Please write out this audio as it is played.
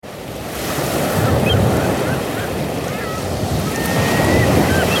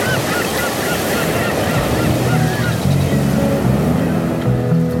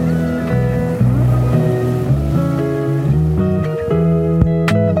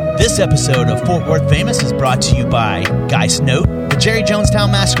This episode of Fort Worth Famous is brought to you by Geist Note, the Jerry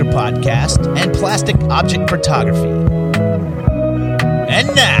Jonestown Massacre Podcast, and Plastic Object Photography.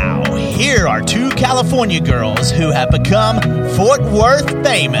 And now, here are two California girls who have become Fort Worth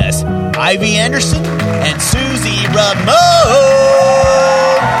famous, Ivy Anderson and Susie Ramone.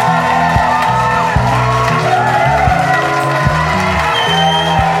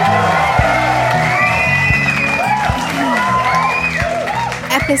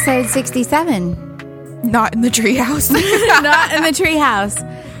 Episode 67. Not in the treehouse. Not in the treehouse.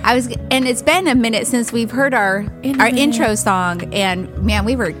 And it's been a minute since we've heard our intro song, and man,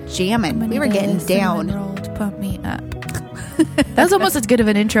 we were jamming. We were getting down. Rolled, pump me up. That was almost as good of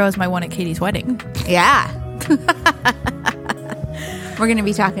an intro as my one at Katie's wedding. Yeah. We're going to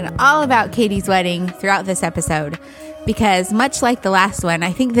be talking all about Katie's wedding throughout this episode, because much like the last one,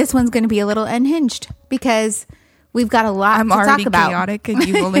 I think this one's going to be a little unhinged because we've got a lot to talk about. I'm already chaotic, and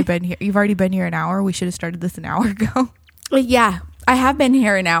you've only been here. You've already been here an hour. We should have started this an hour ago. Yeah, I have been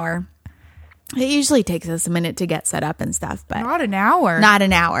here an hour. It usually takes us a minute to get set up and stuff, but Not an hour. not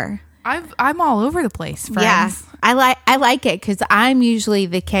an hour. I'm all over the place, friends. Yeah, I like it because I'm usually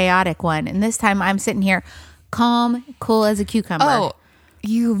the chaotic one, and this time I'm sitting here calm, cool as a cucumber. Oh,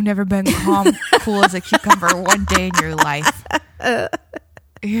 you've never been calm, cool as a cucumber one day in your life.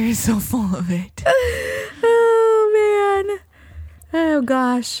 You're so full of it. Oh man. Oh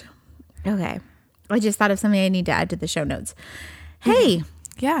gosh. Okay. I just thought of something I need to add to the show notes. Hey.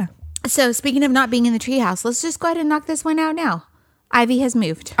 Yeah. So speaking of not being in the treehouse, let's just go ahead and knock this one out now. Ivy has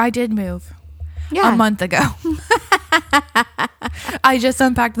moved. I did move. Yeah. A month ago. I just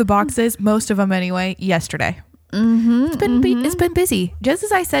unpacked the boxes, most of them anyway, yesterday. Mm-hmm, it's been busy. Just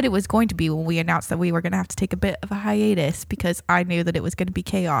as I said it was going to be when we announced that we were going to have to take a bit of a hiatus because I knew that it was going to be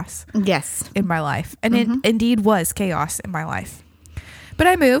chaos. Yes. In my life. And it indeed was chaos in my life. But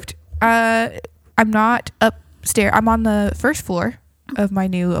I moved. I'm not upstairs. I'm on the first floor of my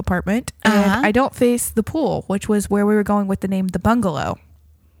new apartment. And I don't face the pool, which was where we were going with the name The Bungalow.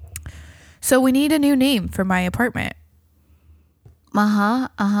 So we need a new name for my apartment. So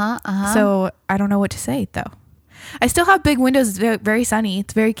I don't know what to say, though. I still have big windows. It's very, very sunny.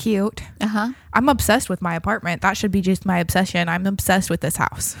 It's very cute. I'm obsessed with my apartment. That should be just my obsession. I'm obsessed with this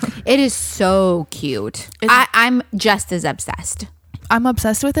house. It is so cute. I'm just as obsessed. I'm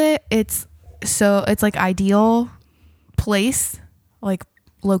obsessed with it. It's like ideal place, like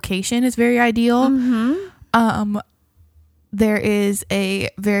location is very ideal. There is a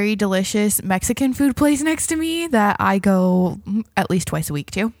very delicious Mexican food place next to me that I go at least twice a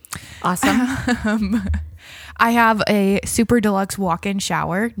week to. Awesome. I have a super deluxe walk-in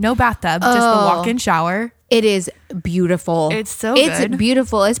shower. No bathtub, just the walk-in shower. It is beautiful. It's so good. It's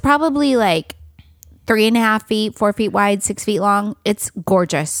beautiful. It's probably like 3.5 feet, 4 feet wide, 6 feet long. It's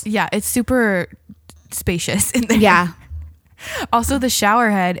gorgeous. Yeah, it's super spacious in there. Yeah. Also, the shower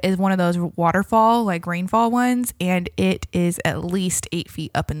head is one of those waterfall, like rainfall ones, and it is at least 8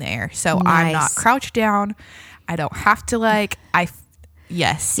 feet up in the air. So Nice. I'm not crouched down. I don't have to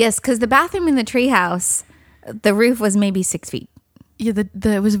yes. Yes, because the bathroom in the treehouse, the roof was maybe 6 feet. Yeah,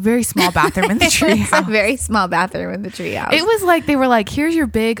 it was a very small bathroom in the It's a treehouse. very small bathroom in the treehouse. It was like they were like, here's your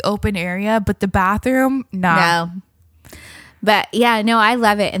big open area, but the bathroom, No. But yeah, no, I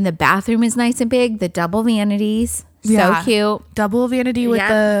love it. And the bathroom is nice and big. The double vanities. So cute. Double vanity with Yep.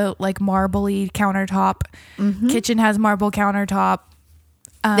 the like marbly countertop. Kitchen has marble countertop.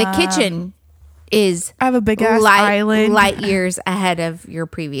 The kitchen is I have a big ass island. light years ahead of your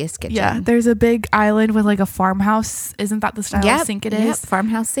previous kitchen. Yeah, there's a big island with like a farmhouse. Isn't that the style of sink it is?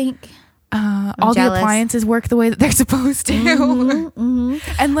 Farmhouse sink. All jealous. the appliances work the way that they're supposed to.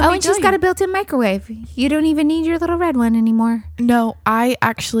 And let me And she's got a built-in microwave. You don't even need your little red one anymore. No, I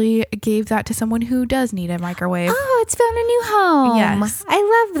actually gave that to someone who does need a microwave. Oh, it's found a new home. Yes.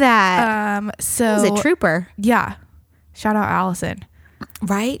 I love that. So He's a trooper. Yeah. Shout out Allison.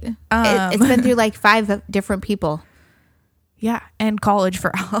 Right? It's been through like 5 different people. Yeah, and college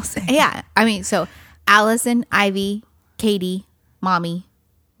for Allison. Yeah. I mean, so Allison, Ivy, Katie, Mommy,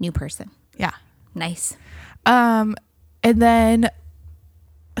 new person. Yeah. Nice. And then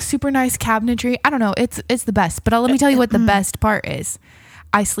super nice cabinetry. I don't know. It's the best. But let me tell you what the best part is.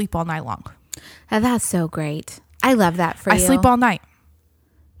 I sleep all night long. Oh, that's so great. I love that for you. I sleep all night.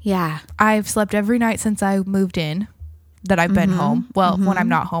 Yeah. I've slept every night since I moved in that I've been home. Well, when I'm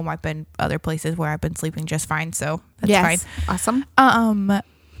not home, I've been other places where I've been sleeping just fine. So that's fine. Awesome.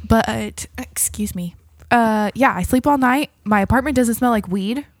 But excuse me. Yeah, I sleep all night. My apartment doesn't smell like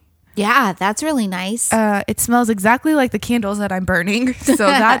weed. Yeah, that's really nice. It smells exactly like the candles that I'm burning. So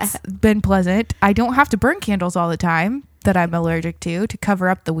that's been pleasant. I don't have to burn candles all the time that I'm allergic to cover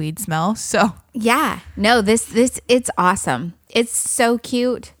up the weed smell. So yeah, no, this it's awesome. It's so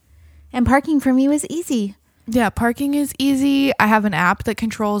cute, and parking for me was easy. Yeah, parking is easy. I have an app that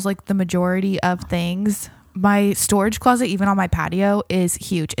controls like the majority of things. My storage closet, even on my patio, is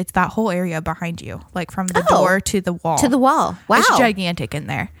huge. It's that whole area behind you, like from the door to the wall. To the wall. Wow. It's gigantic in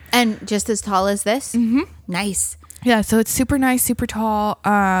there. And just as tall as this? Mm-hmm. Nice. Yeah, so it's super nice, super tall.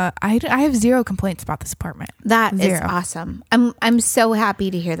 I have zero complaints about this apartment. That is awesome. I'm so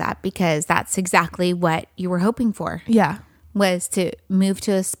happy to hear that, because that's exactly what you were hoping for. Yeah. Was to move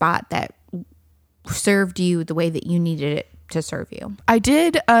to a spot that served you the way that you needed it to serve you. I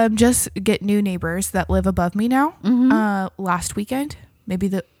did just get new neighbors that live above me now. Last weekend,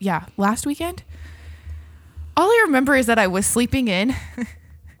 last weekend. All I remember is that I was sleeping in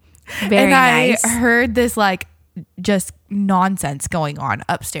Very nice. I heard this like just nonsense going on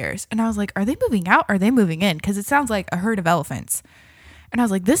upstairs, and I was like, are they moving out? Or are they moving in? Because it sounds like a herd of elephants. And I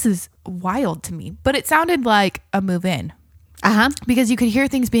was like, this is wild to me, but it sounded like a move in. Because you could hear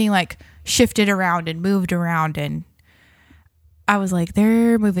things being like shifted around and moved around, and I was like,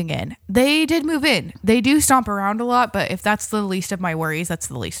 they're moving in. They did move in. They do stomp around a lot, but if that's the least of my worries, that's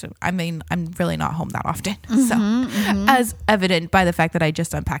the least of, I mean, I'm really not home that often. As evident by the fact that I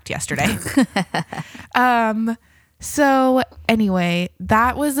just unpacked yesterday. So anyway,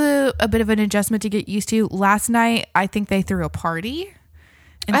 that was a bit of an adjustment to get used to. Last night, I think they threw a party.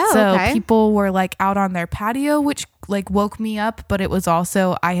 And people were like out on their patio, which like woke me up, but it was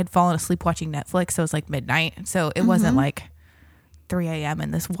also, I had fallen asleep watching Netflix. So it was like midnight. So it wasn't like 3 a.m.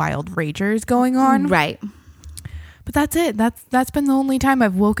 and this wild rager is going on. Right. But that's it. That's been the only time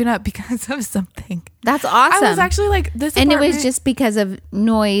I've woken up because of something. That's awesome. I was actually like this and it was just because of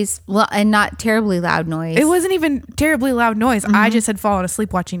noise, and not terribly loud noise. It wasn't even terribly loud noise. I just had fallen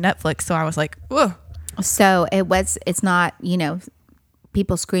asleep watching Netflix. So I was like, whoa. So it's not,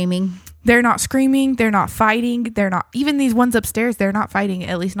 people screaming. They're not screaming. They're not fighting. They're not, even these ones upstairs, they're not fighting,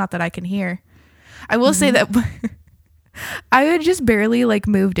 at least not that I can hear. I will say that I had just barely like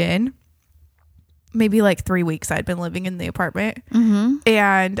moved in. Maybe like 3 weeks I'd been living in the apartment.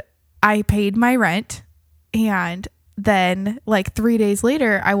 And I paid my rent. And then like 3 days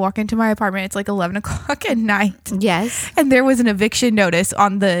later, I walk into my apartment. It's like 11 o'clock at night. Yes. And there was an eviction notice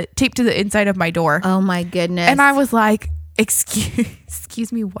on the taped to the inside of my door. Oh my goodness. And I was like,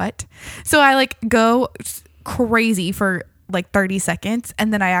 excuse me, what? So I like go crazy for like 30 seconds.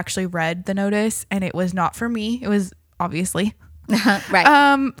 And then I actually read the notice, and it was not for me. It was obviously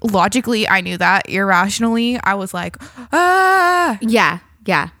right. Logically, I knew that. Irrationally, I was like, ah. Yeah.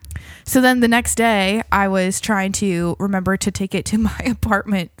 So then the next day, I was trying to remember to take it to my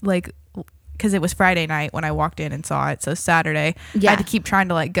apartment, like, because it was Friday night when I walked in and saw it. So Saturday, I had to keep trying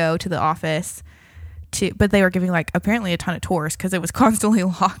to like go to the office but they were giving like apparently a ton of tours because it was constantly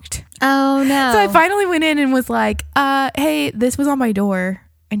locked. Oh no. So I finally went in and was like, hey, this was on my door.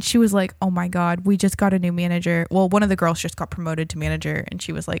 And she was like, oh my God, we just got a new manager. Well, one of the girls just got promoted to manager. And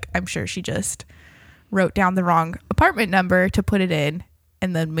she was like, I'm sure she just wrote down the wrong apartment number to put it in.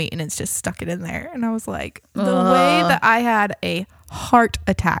 And then maintenance just stuck it in there. And I was like, the way that I had a heart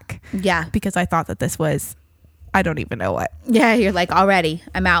attack. Yeah. Because I thought that this was, I don't even know what. Yeah, you're like, already,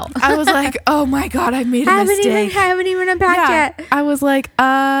 I'm out. I was like, oh my God, I made a mistake. Haven't even unpacked yet. I was like,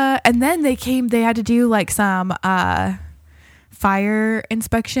 and then they had to do like some fire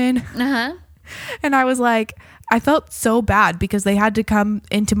inspection. And I was like, I felt so bad because they had to come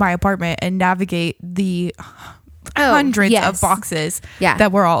into my apartment and navigate the hundreds of boxes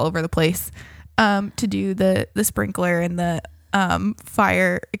that were all over the place to do the sprinkler and the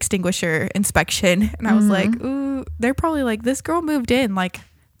fire extinguisher inspection. And I was like, ooh, they're probably like, this girl moved in like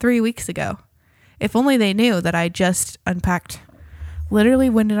 3 weeks ago. If only they knew that I just unpacked. Literally,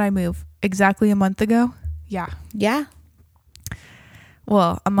 when did I move? Exactly a month ago? Yeah.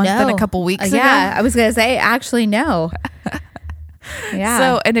 Well, a month and a couple weeks ago. Yeah, I was going to say, actually, no. Yeah.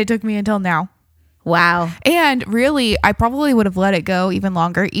 So, and it took me until now. Wow. And really, I probably would have let it go even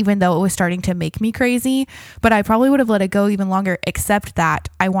longer, even though it was starting to make me crazy. But I probably would have let it go even longer, except that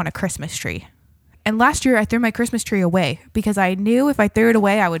I want a Christmas tree. And last year, I threw my Christmas tree away because I knew if I threw it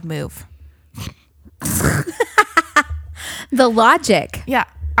away, I would move. The logic. Yeah.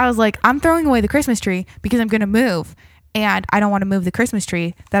 I was like, I'm throwing away the Christmas tree because I'm going to move. And I don't want to move the Christmas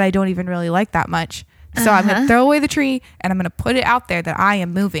tree that I don't even really like that much. So I'm going to throw away the tree and I'm going to put it out there that I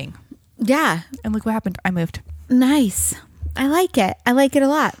am moving. Yeah. And look what happened. I moved. Nice. I like it. I like it a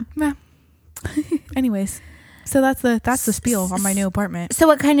lot. Yeah. Anyways, so that's the spiel on my new apartment. So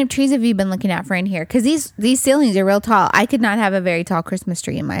what kind of trees have you been looking at for in here? Because these ceilings are real tall. I could not have a very tall Christmas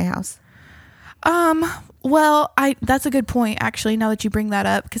tree in my house. Well, that's a good point, actually, now that you bring that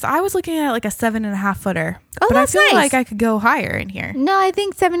up, because I was looking at like a 7.5 footer. Oh, but that's I feel like I could go higher in here. No, I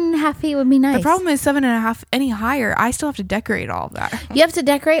think 7.5 feet would be nice. The problem is 7.5 any higher, I still have to decorate all of that. You have to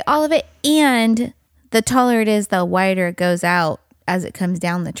decorate all of it, and the taller it is, the wider it goes out as it comes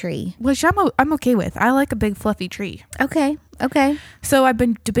down the tree. Which I'm okay with. I like a big fluffy tree. Okay. So I've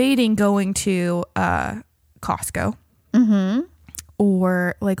been debating going to Costco. Mm-hmm.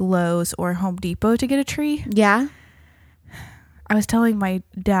 Or like Lowe's or Home Depot to get a tree. Yeah. I was telling my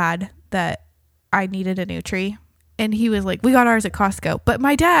dad that I needed a new tree, and he was like, we got ours at Costco. But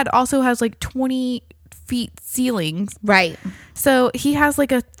my dad also has like 20 feet ceilings. Right. So he has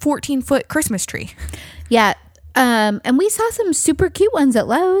like a 14-foot Christmas tree. Yeah. And we saw some super cute ones at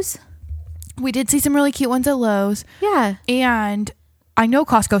Lowe's. We did see some really cute ones at Lowe's. Yeah. And I know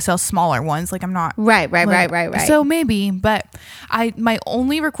Costco sells smaller ones. Like I'm not right. So maybe, but my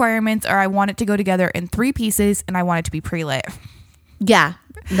only requirements are I want it to go together in 3 pieces, and I want it to be pre-lit. Yeah,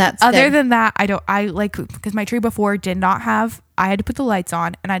 that's other good. Than that, I like, because my tree before did not have. I had to put the lights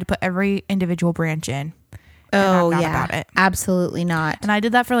on, and I had to put every individual branch in. Oh yeah, about it. Absolutely not. And I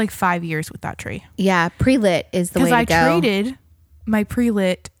did that for like 5 years with that tree. Yeah, pre-lit is the way to go. Because I traded my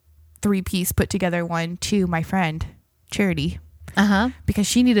pre-lit 3-piece put together one to my friend Charity. Because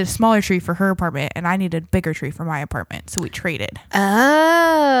she needed a smaller tree for her apartment, and I needed a bigger tree for my apartment, so we traded.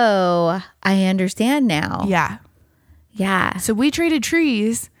 Oh, I understand now. Yeah. So we traded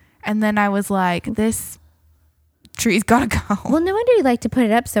trees, and then I was like, this tree's gotta go. Well, no wonder you like to put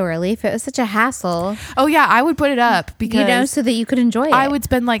it up so early. If it was such a hassle. Oh yeah, I would put it up because so that you could enjoy it. I would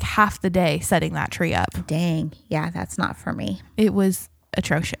spend like half the day setting that tree up. Dang. Yeah, that's not for me. It was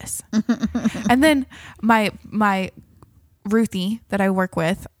atrocious. And then my Ruthie that I work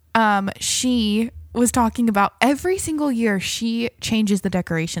with, she was talking about every single year she changes the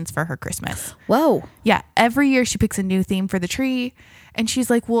decorations for her Christmas. Whoa. Yeah, every year she picks a new theme for the tree, and she's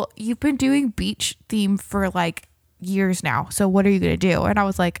like, well, you've been doing beach theme for like years now, so what are you gonna do? And I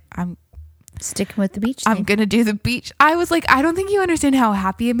was like, I'm sticking with the beach theme. I'm gonna do the beach. I was like, I don't think you understand how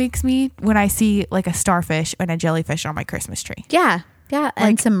happy it makes me when I see like a starfish and a jellyfish on my Christmas tree. Yeah,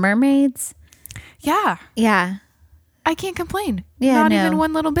 and some mermaids. Yeah I can't complain. Not even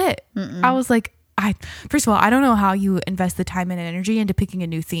one little bit. Mm-mm. I was like, first of all, I don't know how you invest the time and energy into picking a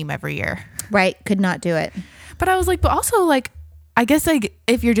new theme every year. Right. Could not do it. But I was like, but also like, I guess like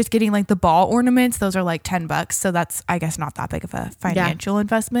if you're just getting like the ball ornaments, those are like $10. So that's, I guess, not that big of a financial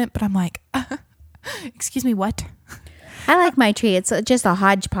investment. But I'm like, excuse me, what? I like my tree. It's just a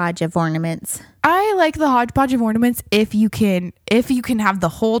hodgepodge of ornaments. I like the hodgepodge of ornaments if you can have the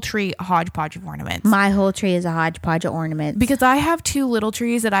whole tree a hodgepodge of ornaments. My whole tree is a hodgepodge of ornaments. Because I have 2 little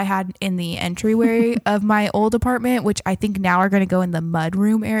trees that I had in the entryway of my old apartment, which I think now are going to go in the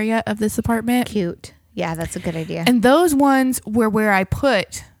mudroom area of this apartment. Cute. Yeah, that's a good idea. And those ones were where I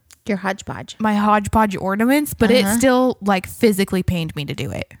put your hodgepodge. My hodgepodge ornaments, but it still like physically pained me to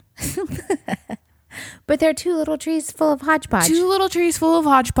do it. But they're 2 little trees full of hodgepodge. 2 little trees full of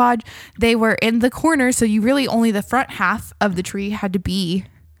hodgepodge. They were in the corner, so you really only the front half of the tree had to be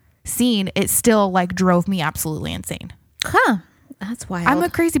seen. It still like drove me absolutely insane. Huh. That's wild. I'm a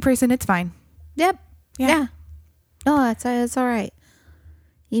crazy person. It's fine. Yep. Yeah. No, that's all right.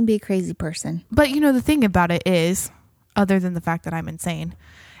 You can be a crazy person. But you know, the thing about it is, other than the fact that I'm insane,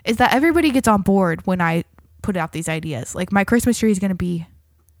 is that everybody gets on board when I put out these ideas. Like my Christmas tree is going to be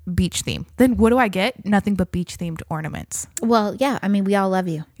beach theme. Then what do I get? Nothing but beach themed ornaments. Well, yeah. I mean, we all love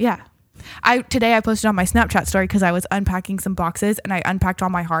you. Yeah. Today I posted on my Snapchat story because I was unpacking some boxes and I unpacked all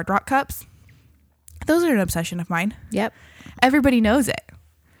my Hard Rock cups. Those are an obsession of mine. Yep. Everybody knows it.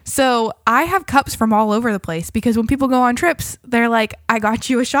 So I have cups from all over the place because when people go on trips, they're like, I got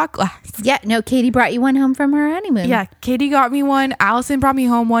you a shot glass. Yeah. No, Katie brought you one home from her honeymoon. Yeah. Katie got me one. Allison brought me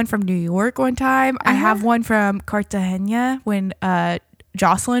home one from New York one time. I have one from Cartagena when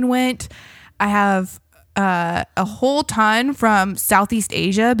Jocelyn went. I have a whole ton from Southeast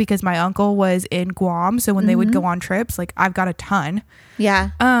Asia because my uncle was in Guam. So when they would go on trips, like I've got a ton.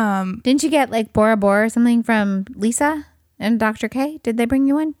 Yeah. Didn't you get like Bora Bora or something from Lisa and Dr. K? Did they bring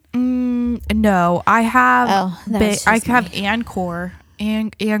you one? No, I have. I have Angkor.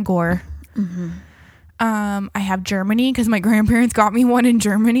 Angkor. Mm-hmm. I have Germany because my grandparents got me one in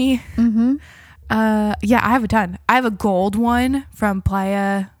Germany. Mm-hmm. Yeah, I have a ton. I have a gold one from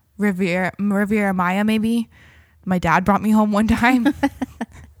Playa Riviera Maya, maybe. My dad brought me home one time.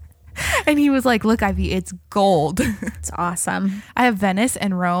 And he was like, look, Ivy, it's gold. It's awesome. I have Venice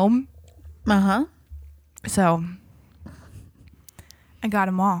and Rome. Uh-huh. So I got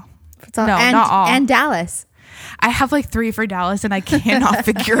them all. No, not all. And Dallas. I have like 3 for Dallas, and I cannot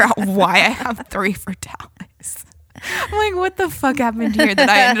figure out why I have 3 for Dallas. I'm like, what the fuck happened here that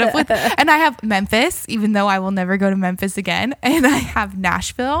I ended up with? And I have Memphis, even though I will never go to Memphis again. And I have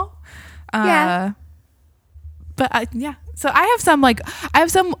Nashville. Yeah. But yeah. So I have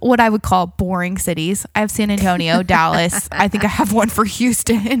some what I would call boring cities. I have San Antonio, Dallas. I think I have one for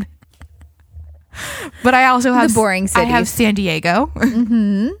Houston. But I also have the boring cities. I have San Diego.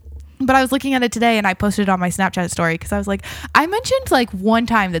 Mm-hmm. But I was looking at it today, and I posted it on my Snapchat story because I was like, I mentioned like one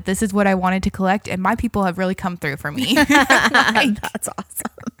time that this is what I wanted to collect, and my people have really come through for me. That's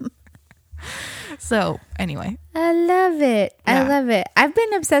awesome. So anyway, I love it. Yeah. I love it. I've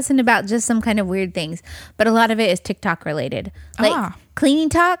been obsessing about just some kind of weird things, but a lot of it is TikTok related. Like cleaning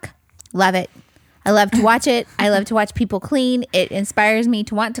talk, love it. I love to watch it. I love to watch people clean. It inspires me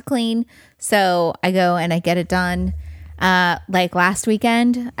to want to clean. So I go and I get it done. Like last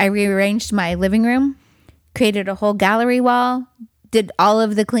weekend, I rearranged my living room, created a whole gallery wall, did all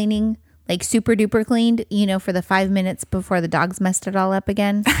of the cleaning, like super duper cleaned, for the 5 minutes before the dogs messed it all up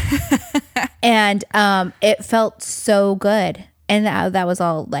again. And it felt so good. And that was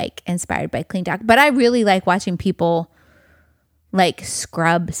all like inspired by Clean Talk. But I really like watching people like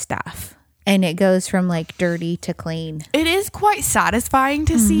scrub stuff. And it goes from like dirty to clean. It is quite satisfying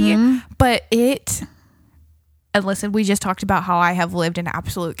to see, but and listen, we just talked about how I have lived in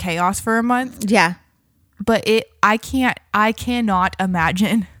absolute chaos for a month. Yeah. But I cannot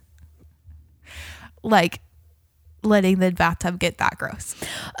imagine like letting the bathtub get that gross.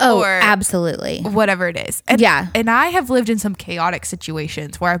 Oh, or absolutely. Whatever it is. And, yeah. And I have lived in some chaotic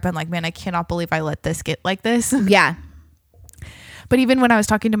situations where I've been like, man, I cannot believe I let this get like this. Yeah. But even when I was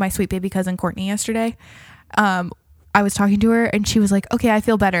talking to my sweet baby cousin Courtney yesterday, I was talking to her and she was like, okay, I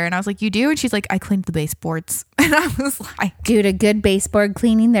feel better. And I was like, you do? And she's like, I cleaned the baseboards. And I was like, dude, a good baseboard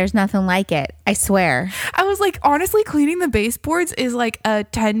cleaning, there's nothing like it. I swear. I was like, honestly, cleaning the baseboards is like a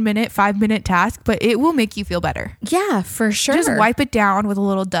 10-minute, 5-minute task, but it will make you feel better. Yeah, for sure. Just wipe it down with a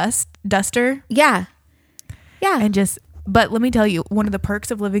little duster. Yeah. Yeah. But let me tell you, one of the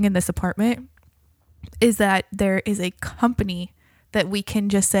perks of living in this apartment is that there is a company that we can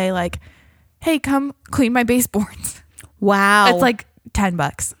just say like, hey, come clean my baseboards. Wow. It's like $10.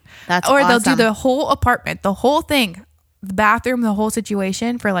 That's or awesome. They'll do the whole apartment, the whole thing, the bathroom, the whole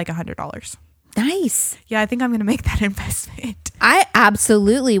situation for like $100. Nice. Yeah, I think I'm going to make that investment. I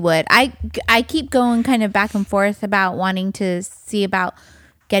absolutely would. I keep going kind of back and forth about wanting to see about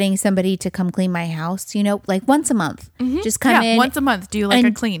getting somebody to come clean my house, like once a month. Mm-hmm. Just come in. Once a month. Do like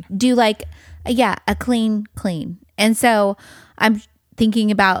a clean. Do like, a clean. And so I'm thinking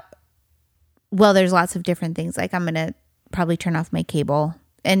about, well, there's lots of different things. Like I'm going to probably turn off my cable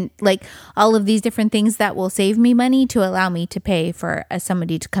and like all of these different things that will save me money to allow me to pay for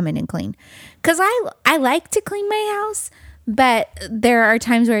somebody to come in and clean. Because I like to clean my house, but there are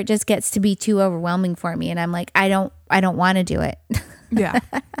times where it just gets to be too overwhelming for me. And I'm like, I don't want to do it. Yeah.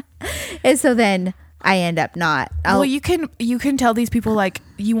 And so then I end up not. Well, you can tell these people like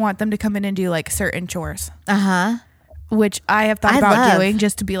you want them to come in and do like certain chores. Uh-huh. Which I have thought about doing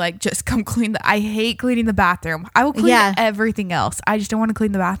just to be like, just come clean. I hate cleaning the bathroom. I will clean everything else. I just don't want to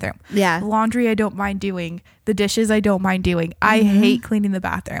clean the bathroom. Yeah. Laundry, I don't mind doing. The dishes, I don't mind doing. Mm-hmm. I hate cleaning the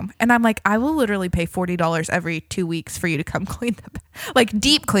bathroom. And I'm like, I will literally pay $40 every 2 weeks for you to come clean like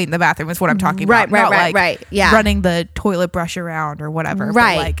deep clean the bathroom is what I'm talking about. Right. Yeah. Running the toilet brush around or whatever.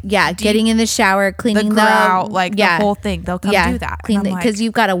 Right. But like, yeah. Getting in the shower, cleaning the grout, the whole thing. They'll come do that. Clean because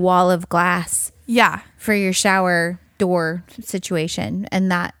you've got a wall of glass. Yeah. For your shower door situation,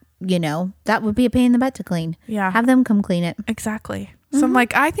 and that that would be a pain in the butt to clean. Yeah, have them come clean it. Exactly. So I'm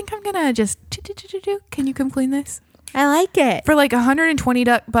like, I think I'm gonna just can you come clean this? I like it. For like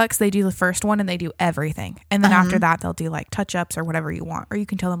 $120 they do the first one and they do everything, and then after that they'll do like touch-ups or whatever you want, or you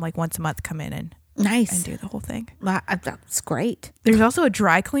can tell them like once a month come in and and do the whole thing. That's great. There's also a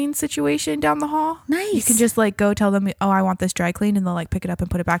dry clean situation down the hall. Nice. You can just like go tell them, oh, I want this dry clean, and they'll like pick it up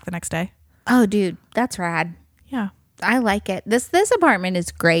and put it back the next day. Oh dude, that's rad. Yeah, I like it. This apartment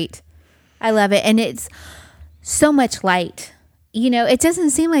is great. I love it. And it's so much light. It doesn't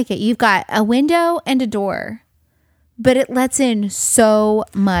seem like it. You've got a window and a door, but it lets in so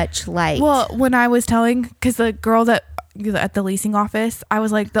much light. Well, when I was telling, because the girl that at the leasing office, I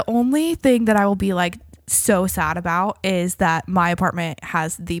was like, the only thing that I will be like so sad about is that my apartment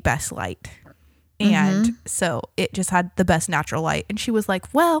has the best light. And so it just had the best natural light. And she was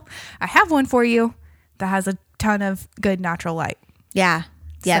like, well, I have one for you that has a ton of good natural light. Yeah.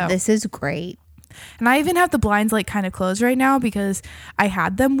 This is great. And I even have the blinds like kind of closed right now because I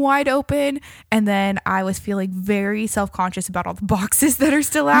had them wide open, and then I was feeling very self-conscious about all the boxes that are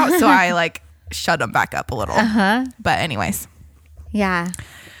still out. So I like shut them back up a little. But anyways. Yeah.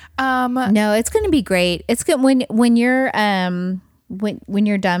 No, it's going to be great. It's good when you're when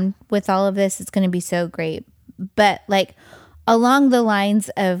you're done with all of this, it's going to be so great. But like along the lines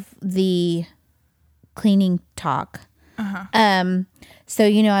of the cleaning talk. So,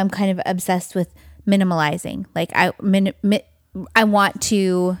 you know, I'm kind of obsessed with minimalizing. Like I want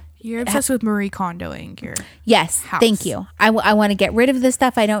to. You're obsessed with Marie Kondoing your house. Thank you. I want to get rid of the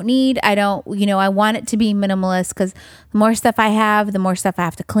stuff I don't need. I want it to be minimalist because the more stuff I have, the more stuff I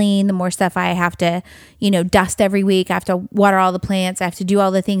have to clean, the more stuff I have to, dust every week. I have to water all the plants. I have to do all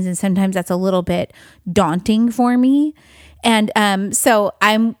the things. And sometimes that's a little bit daunting for me. And so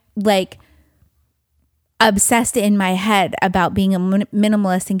I'm like obsessed in my head about being a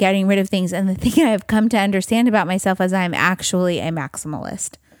minimalist and getting rid of things. And the thing I have come to understand about myself is I'm actually a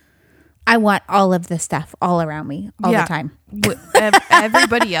maximalist. I want all of the stuff all around me all the time.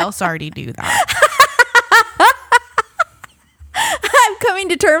 Everybody else already knew that. I'm coming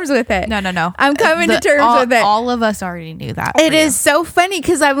to terms with it. No. I'm coming to terms with it. All of us already knew that. It is so funny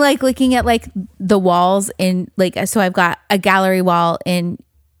because I'm like looking at like the walls in like, so I've got a gallery wall in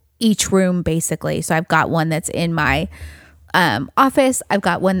each room basically. So I've got one that's in my office. I've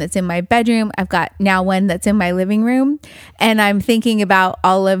got one that's in my bedroom. I've got now one that's in my living room. And I'm thinking about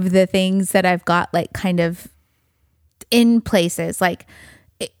all of the things that I've got like kind of in places. Like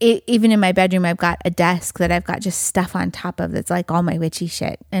even in my bedroom, I've got a desk that I've got just stuff on top of that's like all my witchy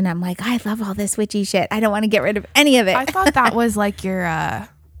shit. And I'm like, I love all this witchy shit. I don't want to get rid of any of it. I thought that was like your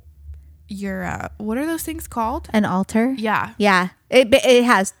what are those things called? An altar? Yeah. Yeah. It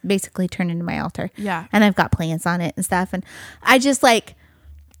has basically turned into my altar. Yeah. And I've got plants on it and stuff. And I just like,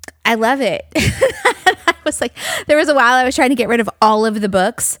 I love it. I was like, there was a while I was trying to get rid of all of the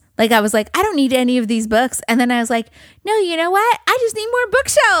books. Like I was like, I don't need any of these books. And then I was like, no, you know what? I just need more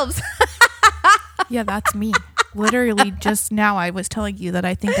bookshelves. Yeah, that's me. Literally just now I was telling you that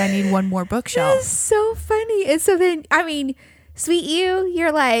I think I need one more bookshelf. It's so funny. And so then, I mean, sweet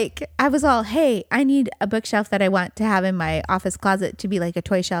you're like, I was all, hey, I need a bookshelf that I want to have in my office closet to be like a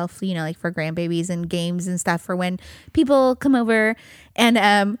toy shelf, like for grandbabies and games and stuff for when people come over.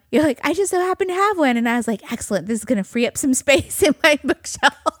 And you're like, I just so happen to have one. And I was like, excellent. This is going to free up some space in my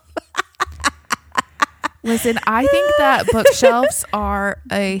bookshelf. Listen, I think that bookshelves are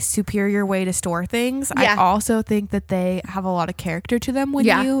a superior way to store things. Yeah. I also think that they have a lot of character to them when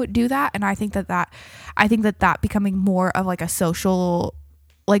you do that. And I think that becoming more of like a social,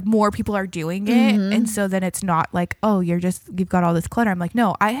 like more people are doing it. Mm-hmm. And so then it's not like, oh, you've got all this clutter. I'm like,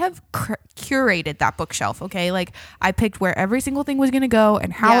 no, I have curated that bookshelf. Okay. Like I picked where every single thing was going to go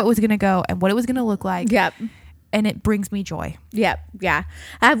and how it was going to go and what it was going to look like. Yep. And it brings me joy. Yep. Yeah.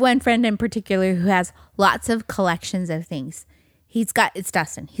 I have one friend in particular who has lots of collections of things. It's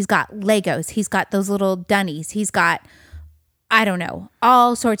Dustin. He's got Legos. He's got those little dunnies. He's got, I don't know,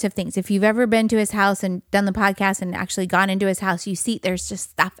 all sorts of things. If you've ever been to his house and done the podcast and actually gone into his house, you see there's just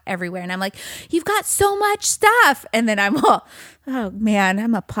stuff everywhere. And I'm like, you've got so much stuff. And then I'm all, oh man,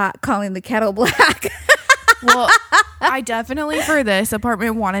 I'm a pot calling the kettle black. Well, I definitely for this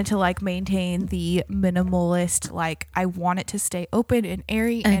apartment wanted to like maintain the minimalist, like I want it to stay open and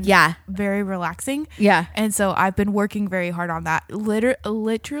airy and very relaxing. Yeah. And so I've been working very hard on that.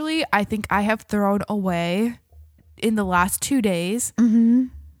 Literally, I think I have thrown away in the last 2 days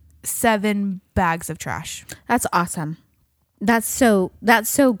 7 bags of trash. That's awesome. That's so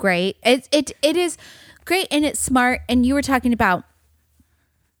great. It is great and it's smart. And you were talking about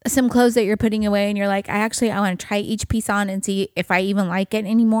some clothes that you're putting away and you're like, I want to try each piece on and see if I even like it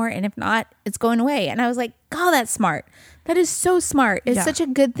anymore. And if not, it's going away. And I was like, oh, that's smart. That is so smart. It's such a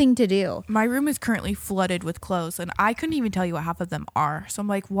good thing to do. My room is currently flooded with clothes and I couldn't even tell you what half of them are. So I'm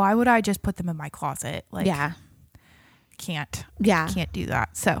like, why would I just put them in my closet? Like, can't do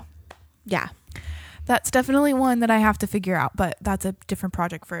that. So yeah, that's definitely one that I have to figure out, but that's a different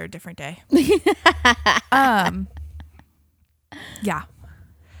project for a different day. Yeah.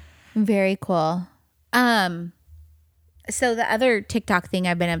 Very cool. So the other TikTok thing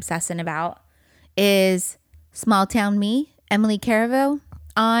I've been obsessing about is Small Town Me, Emily Caravo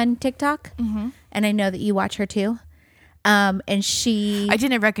on TikTok. Mm-hmm. And I know that you watch her too. And I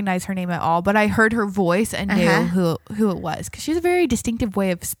didn't recognize her name at all, but I heard her voice and knew who it was because she has a very distinctive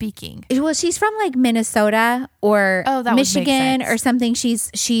way of speaking. Well, she's from like Minnesota or Michigan or something.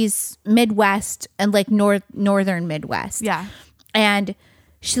 She's Midwest and like northern Midwest. Yeah. And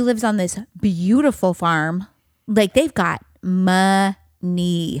she lives on this beautiful farm. Like they've got money.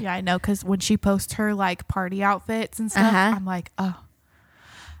 Yeah, I know. Because when she posts her like party outfits and stuff, I'm like, oh,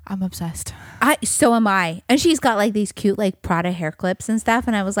 I'm obsessed. So am I. And she's got like these cute like Prada hair clips and stuff.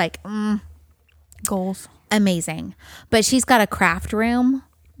 And I was like, Goals. amazing. But she's got a craft room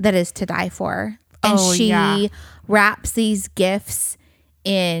that is to die for. And she wraps these gifts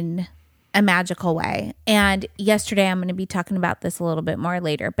in a magical way. And yesterday, I'm going to be talking about this a little bit more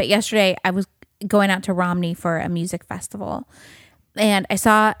later, but yesterday I was going out to Romney for a music festival, and I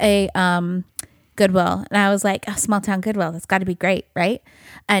saw a Goodwill, and I was like, oh, small town Goodwill, that's got to be great, right?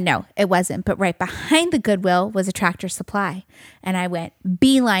 No, it wasn't. But right behind the Goodwill was a Tractor Supply, and I went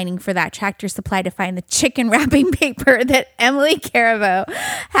beelining for that Tractor Supply to find the chicken wrapping paper that Emily Caraveau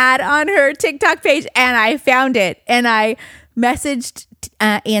had on her TikTok page, and I found it, and I messaged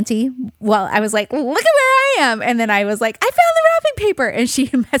Auntie. Well, I was like, look at where I am. And then I was like, I found the wrapping paper. And she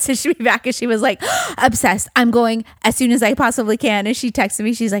messaged me back and she was like, obsessed. I'm going as soon as I possibly can. And she texted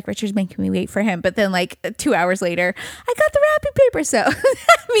me. She's like, Richard's making me wait for him. But then like 2 hours later, I got the wrapping paper. So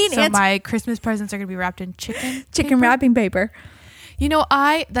I mean, so my Christmas presents are going to be wrapped in chicken paper? Wrapping paper. You know,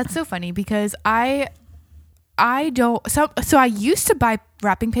 that's so funny because I don't. So I used to buy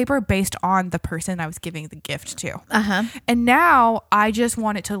wrapping paper based on the person I was giving the gift to. And now I just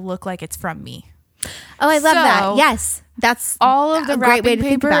want it to look like it's from me. Oh, I love that. Yes. That's all of the great way to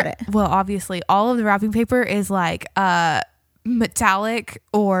paper, think about it. Well, obviously, all of the wrapping paper is like metallic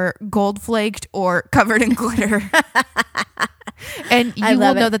or gold flaked or covered in glitter. And you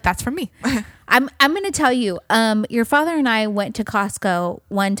will know that that's from me. I'm going to tell you, your father and I went to Costco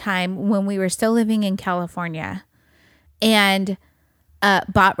one time when we were still living in California and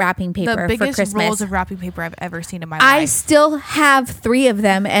bought wrapping paper for Christmas. The biggest rolls of wrapping paper I've ever seen in my life. I still have 3 of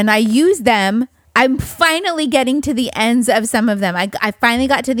them and I use them. I'm finally getting to the ends of some of them. I finally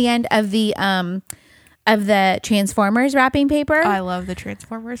got to the end of the Transformers wrapping paper. I love the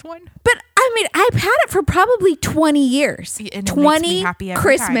Transformers one. But I mean, I've had it for probably 20 years. And 20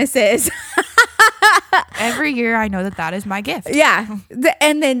 Christmases. Every year I know that is my gift. Yeah.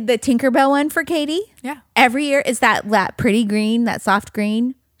 And then the Tinkerbell one for Katie. Yeah. Every year is that pretty green, that soft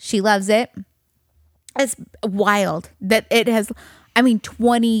green. She loves it. It's wild that it has,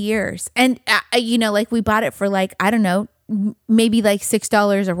 20 years. And, like we bought it for like, I don't know, maybe like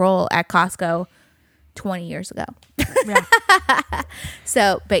 $6 a roll at Costco 20 years ago. Yeah.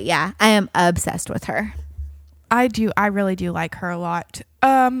 So, but yeah, I am obsessed with her. I really do like her a lot.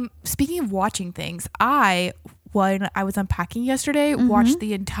 Speaking of watching things, when I was unpacking yesterday, watched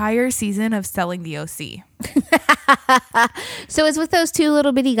the entire season of Selling the OC. So it's with those 2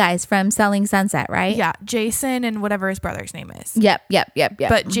 little bitty guys from Selling Sunset, right? Yeah, Jason and whatever his brother's name is. Yep.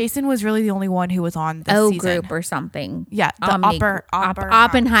 But Jason was really the only one who was on the season. Group or something. Yeah, the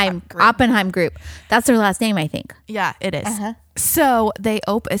Oppenheim group. That's their last name, I think. Yeah, it is. So they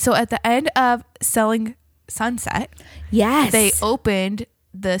So at the end of Selling Sunset, yes, they opened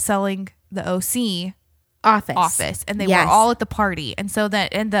the Selling the OC office, and they were all at the party, and so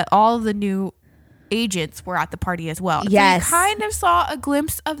all of the new agents were at the party as well. Yes, so you kind of saw a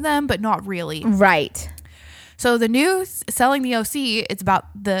glimpse of them, but not really. Right. So the new Selling the OC, it's about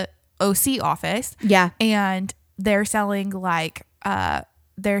the OC office. Yeah, and they're selling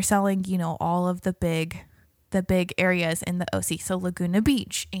all of the big areas in the OC. So Laguna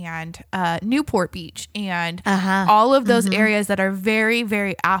Beach and Newport Beach and all of those areas that are very,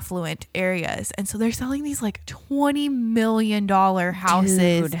 very affluent areas. And so they're selling these like $20 million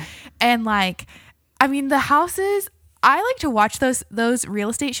houses. Dude. And the houses, I like to watch those real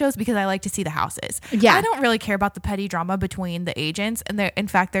estate shows because I like to see the houses. Yeah. I don't really care about the petty drama between the agents. And in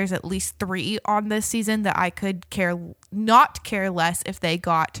fact, there's at least 3 on this season that I could not care less if they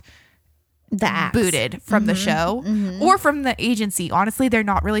got booted from the show or from the agency. Honestly, they're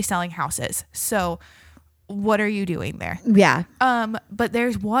not really selling houses. So what are you doing there? Yeah. But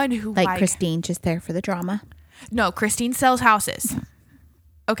there's one who like Christine, just there for the drama. No, Christine sells houses.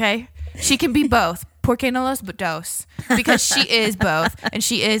 Okay. She can be both. Porque no los dos. Because she is both. And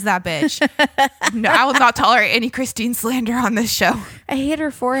she is that bitch. No, I will not tolerate any Christine slander on this show. I hate her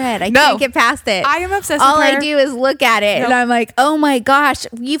forehead. I can't get past it. I am obsessed with her. All I do is look at it. Nope. And I'm like, oh my gosh,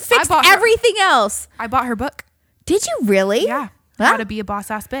 you fixed everything else. I bought her book. Did you really? Yeah. How to be a boss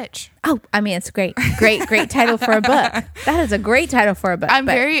ass bitch. Oh, it's great. Great title for a book. That is a great title for a book. I'm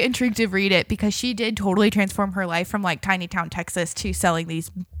very intrigued to read it because she did totally transform her life from like tiny town Texas to selling these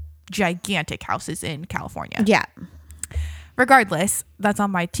gigantic houses in California. Yeah. Regardless, that's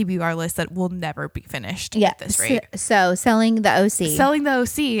on my TBR list that will never be finished at this rate. So Selling the OC. Selling the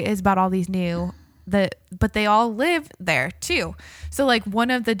OC is about all these but they all live there too. So like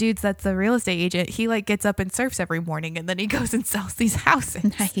one of the dudes that's the real estate agent, he like gets up and surfs every morning and then he goes and sells these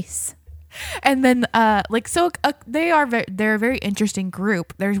houses. Nice. And then they're a very interesting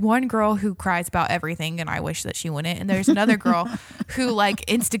group. There's one girl who cries about everything and I wish that she wouldn't, and there's another girl who like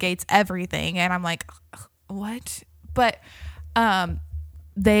instigates everything and I'm like, what? But on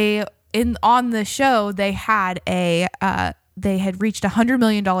the show they had reached $100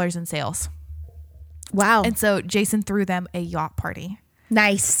 million in sales. Wow. And so Jason threw them a yacht party.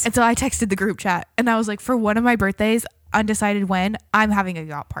 Nice. And so I texted the group chat and I was like, for one of my birthdays, undecided when, I'm having a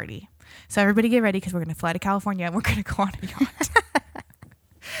yacht party. So everybody get ready because we're going to fly to California and we're going to go on a yacht.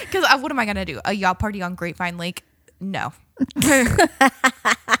 Because what am I going to do? A yacht party on Grapevine Lake? No.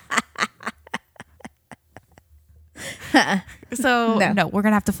 So no, we're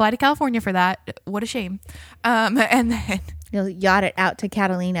going to have to fly to California for that. What a shame. And then you'll yacht it out to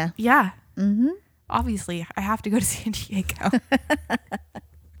Catalina. Yeah. Mm-hmm. Obviously, I have to go to San Diego.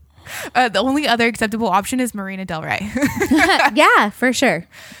 The only other acceptable option is Marina Del Rey. Yeah, for sure.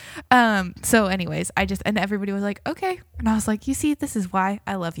 So anyways, and everybody was like, okay. And I was like, you see, this is why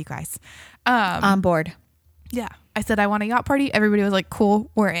I love you guys. On board. Yeah. I said, I want a yacht party. Everybody was like, cool,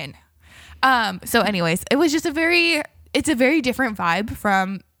 we're in. So anyways, it was just it's a very different vibe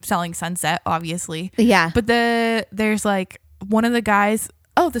from Selling Sunset, obviously. Yeah. But there's like one of the guys,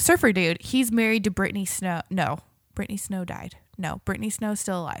 the surfer dude, he's married to Brittany Snow. No, Brittany Snow died. No, Brittany Snow's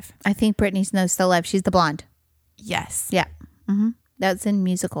still alive. I think Brittany Snow's still alive. She's the blonde. Yes. Yeah. Mm-hmm. That's in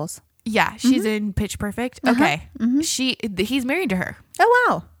musicals. Yeah, she's in Pitch Perfect. Okay. Mm-hmm. He's married to her. Oh,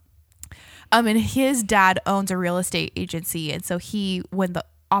 wow. And his dad owns a real estate agency. And so when the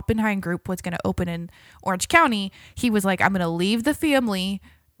Oppenheim Group was going to open in Orange County, he was like, I'm going to leave the family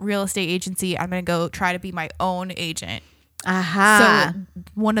real estate agency. I'm going to go try to be my own agent. Aha. So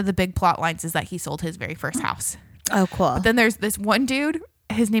one of the big plot lines is that he sold his very first house. Oh, cool. But then there's this one dude,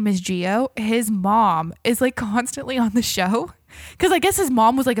 his name is Gio. His mom is like constantly on the show because I guess his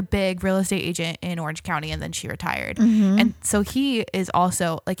mom was like a big real estate agent in Orange County and then she retired. Mm-hmm. And so he is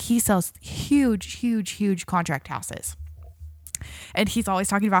also like, he sells huge contract houses. And he's always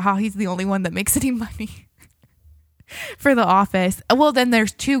talking about how he's the only one that makes any money for The Office. Well, then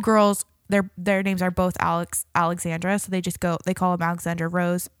there's two girls. Their names are both Alexandra. So they call them Alexandra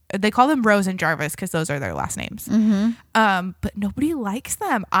Rose. They call them Rose and Jarvis because those are their last names. Mm-hmm. But nobody likes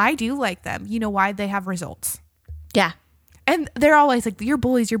them. I do like them. You know why? They have results. Yeah. And they're always like, you're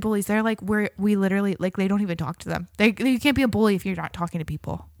bullies. They're like, we literally, like, they don't even talk to them. You can't be a bully if you're not talking to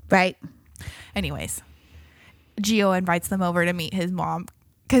people. Right. Anyways, Gio invites them over to meet his mom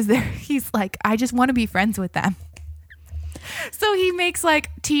because he's like, I just want to be friends with them. So he makes like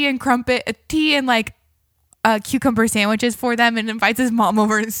tea and like cucumber sandwiches for them and invites his mom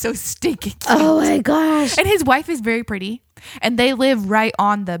over. And it's so stinking cute. Oh my gosh. And his wife is very pretty and they live right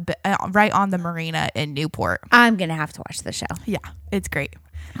on the marina in Newport. I'm going to have to watch the show. Yeah, it's great.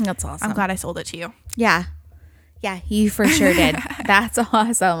 That's awesome. I'm glad I sold it to you. Yeah. Yeah, you for sure did. That's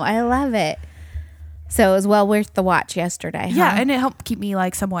awesome. I love it. So it was well worth the watch yesterday. Yeah, and it helped keep me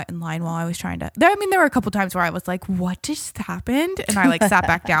like somewhat in line while I was trying to. There were a couple times where I was like, "What just happened?" And I like sat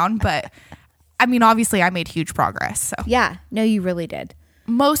back down. But I mean, obviously, I made huge progress. So yeah, no, you really did.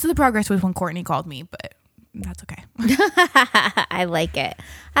 Most of the progress was when Courtney called me, but that's okay. I like it.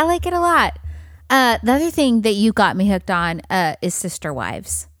 I like it a lot. The other thing that you got me hooked on is Sister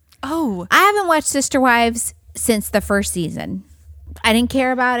Wives. Oh, I haven't watched Sister Wives since the first season. I didn't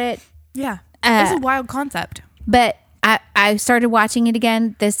care about it. Yeah. It's a wild concept. But I started watching it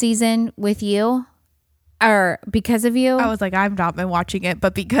again this season with you, or because of you. I was like, I've not been watching it,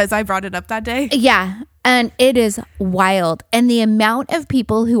 but because I brought it up that day. Yeah. And it is wild. And the amount of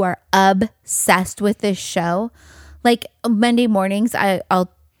people who are obsessed with this show, like Monday mornings,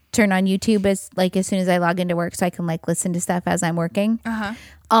 I'll turn on YouTube as soon as I log into work so I can like listen to stuff as I'm working. Uh-huh.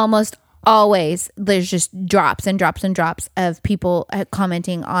 Almost always there's just drops and drops and drops of people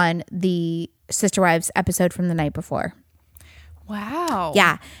commenting on the Sister Wives episode from the night before. Wow.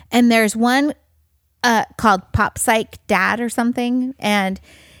 Yeah. And there's one called Pop Psych Dad or something, and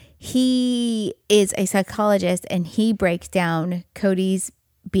he is a psychologist and he breaks down Cody's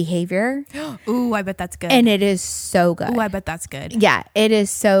behavior. Ooh, I bet that's good. And it is so good. Ooh, I bet that's good. Yeah, it is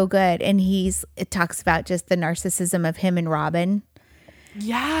so good. And it talks about just the narcissism of him and Robin.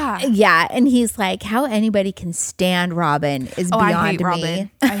 Yeah. Yeah. And he's like, how anybody can stand Robin is beyond I hate me.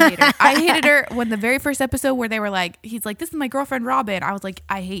 Robin. I hate her. I hated her when the very first episode where they were like, he's like, this is my girlfriend Robin. I was like,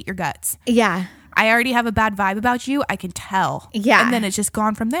 I hate your guts. Yeah. I already have a bad vibe about you. I can tell. Yeah. And then it's just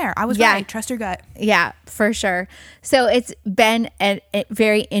gone from there. I was right. Trust your gut. Yeah, for sure. So it's been a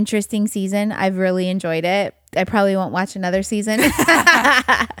very interesting season. I've really enjoyed it. I probably won't watch another season.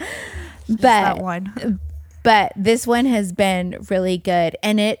 But that one. But this one has been really good.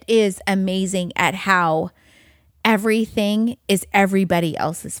 And it is amazing at how everything is everybody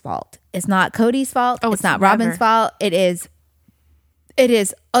else's fault. It's not Cody's fault. It's not Robin's fault. It is,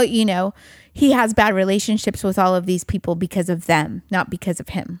 you know, he has bad relationships with all of these people because of them, not because of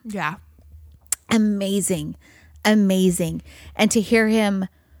him. Yeah. Amazing. Amazing. And to hear him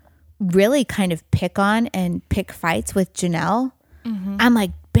really kind of pick on and pick fights with Janelle, I'm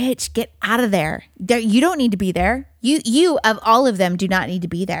like, bitch, get out of there. You don't need to be there. You of all of them do not need to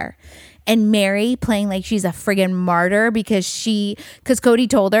be there. And Mary playing like she's a friggin' martyr because Cody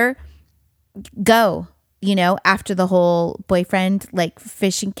told her, go, you know, after the whole boyfriend like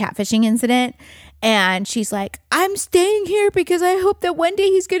catfishing incident. And she's like, I'm staying here because I hope that one day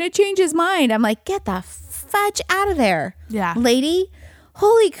he's going to change his mind. I'm like, get the fudge out of there. Yeah. Lady.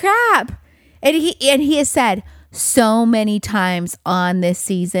 Holy crap. And he has said so many times on this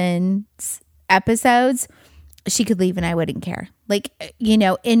season's episodes, she could leave and I wouldn't care. Like, you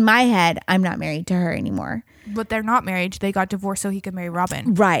know, in my head, I'm not married to her anymore. But they're not married. They got divorced so he could marry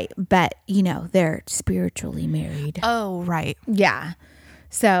Robin. Right. But, you know, they're spiritually married. Oh, right. Yeah.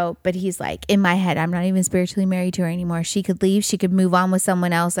 So, but he's like, in my head, I'm not even spiritually married to her anymore. She could leave. She could move on with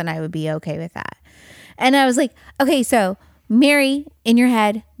someone else and I would be okay with that. And I was like, okay, so Mary, in your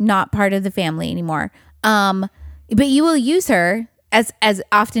head, not part of the family anymore. But you will use her as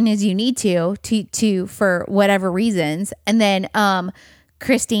often as you need to for whatever reasons. And then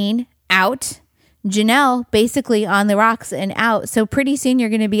Christine out, Janelle basically on the rocks and out. So pretty soon you're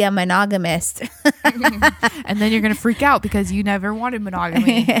going to be a monogamist. And then you're going to freak out because you never wanted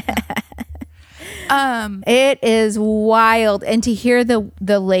monogamy. It is wild. And to hear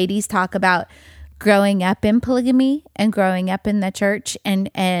the ladies talk about growing up in polygamy and growing up in the church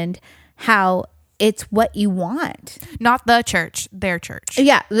and how it's what you want. Not the church, their church.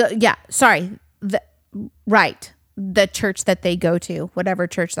 Yeah. Sorry. Right. The church that they go to, whatever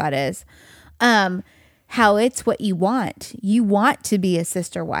church that is. How it's what you want. You want to be a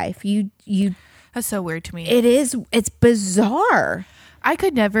sister wife. You. That's so weird to me. It is. It's bizarre. I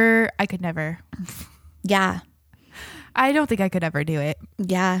could never. Yeah. I don't think I could ever do it.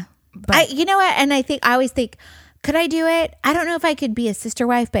 Yeah. But you know what? And I always think, could I do it? I don't know if I could be a sister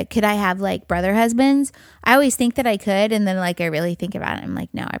wife, but could I have like brother husbands? I always think that I could. And then like, I really think about it. I'm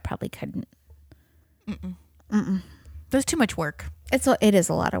like, no, I probably couldn't. There's too much work. It is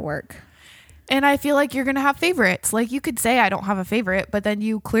a lot of work. And I feel like you're going to have favorites. Like you could say, I don't have a favorite, but then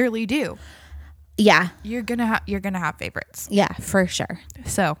you clearly do. Yeah. You're going to have favorites. Yeah, for sure.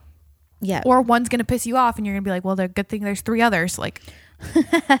 So, yeah. Or one's going to piss you off and you're going to be like, well, the good thing there's 3 others. Like,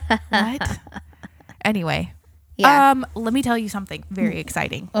 what? Anyway. Yeah. Let me tell you something very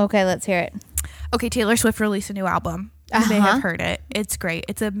exciting. Okay, let's hear it. Okay, Taylor Swift released a new album. You may have heard it. It's great.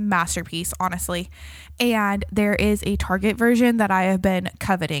 It's a masterpiece, honestly. And there is a Target version that I have been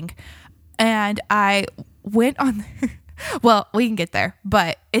coveting. And I went on... Well, we can get there,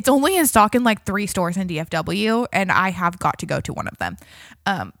 but it's only in stock in like 3 stores in DFW, and I have got to go to one of them.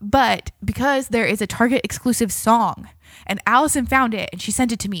 But because there is a Target exclusive song, and Allison found it and she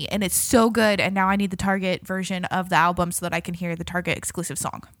sent it to me, and it's so good. And now I need the Target version of the album so that I can hear the Target exclusive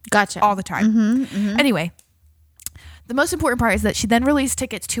song. Gotcha. All the time. Anyway, the most important part is that she then released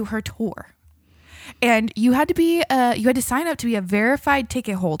tickets to her tour, and you had to sign up to be a verified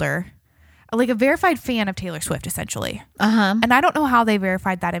ticket holder. Like a verified fan of Taylor Swift, essentially. And I don't know how they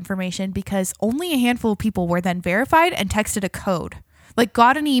verified that information because only a handful of people were then verified and texted a code. Like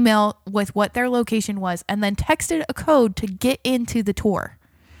got an email with what their location was and then texted a code to get into the tour.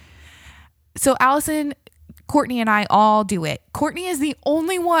 So Allison, Courtney, and I all do it. Courtney is the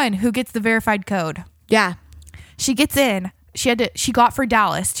only one who gets the verified code. Yeah. She gets in. She got for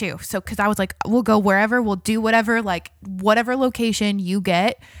Dallas too. So, cause I was like, we'll go wherever, we'll do whatever, like whatever location you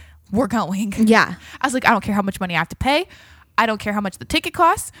get. We're going. Yeah. I was like, I don't care how much money I have to pay. I don't care how much the ticket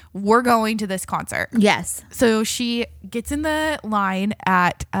costs. We're going to this concert. Yes. So she gets in the line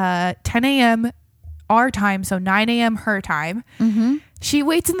at 10 a.m. our time, so 9 a.m. her time. She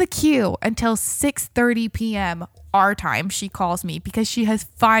waits in the queue until 6:30 p.m. our time. She calls me because she has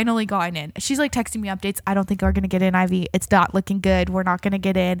finally gotten in. She's like texting me updates. I don't think we're going to get in, Ivy. It's not looking good. We're not going to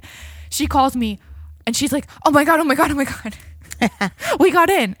get in. She calls me and she's like, oh my God. We got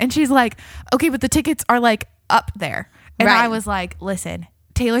in. And she's like, okay, but the tickets are like up there. And right. I was like, listen,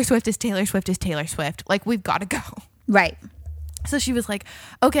 Taylor Swift is Taylor Swift is Taylor Swift. Like, we've got to go. Right. So she was like,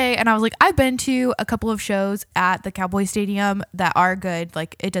 okay. And I was like, I've been to a couple of shows at the Cowboy Stadium that are good.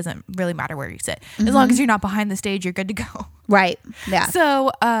 Like, it doesn't really matter where you sit. As long as you're not behind the stage, you're good to go. Right. Yeah. So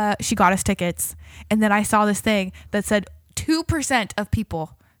she got us tickets. And then I saw this thing that said 2% of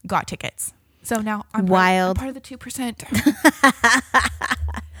people got tickets. So now I'm wild. Part of the 2%.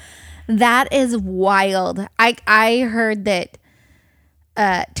 That is wild. I heard that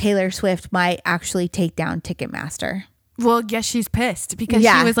Taylor Swift might actually take down Ticketmaster. Well, yes, she's pissed because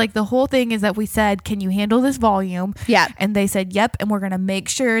she was like, the whole thing is that we said, can you handle this volume? Yeah. And they said, yep. And we're going to make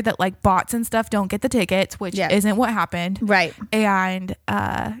sure that like bots and stuff don't get the tickets, which isn't what happened. Right. And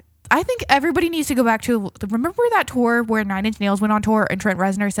I think everybody needs to go back to, remember that tour where 9 Inch Nails went on tour and Trent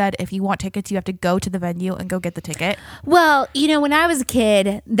Reznor said, if you want tickets, you have to go to the venue and go get the ticket? Well, you know, when I was a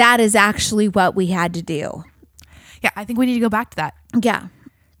kid, that is actually what we had to do. Yeah, I think we need to go back to that. Yeah.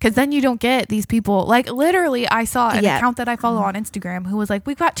 Because then you don't get these people. Like, literally, I saw an account that I follow on Instagram who was like,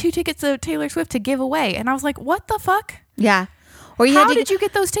 we've got 2 tickets of Taylor Swift to give away. And I was like, what the fuck? Yeah. Or How did you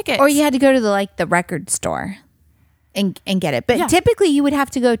get those tickets? Or you had to go to the record store and get it. But typically you would have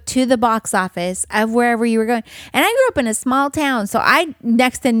to go to the box office of wherever you were going. And I grew up in a small town, so I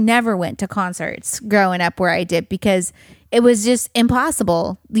next to never went to concerts growing up where I did because it was just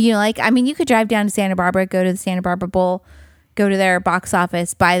impossible. You know, like, I mean, you could drive down to Santa Barbara, go to the Santa Barbara Bowl, go to their box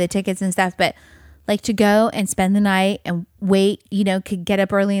office, buy the tickets and stuff. But like to go and spend the night and wait, you know, could get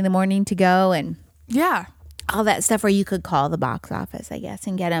up early in the morning to go and all that stuff, where you could call the box office, I guess,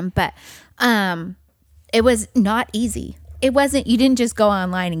 and get them. But it was not easy. It wasn't, you didn't just go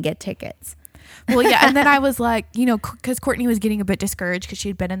online and get tickets. Well, yeah. And then I was like, you know, because Courtney was getting a bit discouraged because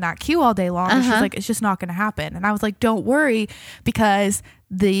she'd been in that queue all day long. And she's like, it's just not going to happen. And I was like, don't worry, because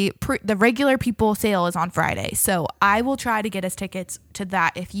the regular people sale is on Friday. So I will try to get us tickets to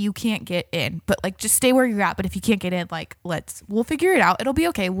that if you can't get in. But like, just stay where you're at. But if you can't get in, like, we'll figure it out. It'll be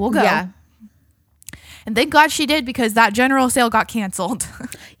okay. We'll go. Yeah. And thank God she did, because that general sale got canceled.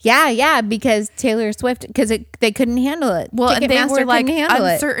 Yeah, because Taylor Swift, because they couldn't handle it. Well, and they were like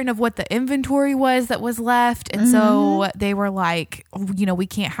uncertain of what the inventory was that was left. And so they were like, you know, we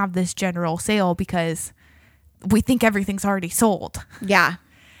can't have this general sale because we think everything's already sold. Yeah.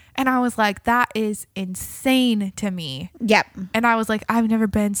 And I was like, that is insane to me. Yep. And I was like, I've never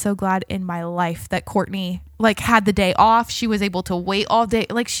been so glad in my life that Courtney like had the day off. She was able to wait all day.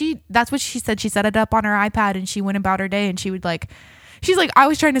 Like that's what she said. She set it up on her iPad and she went about her day, and she's like, I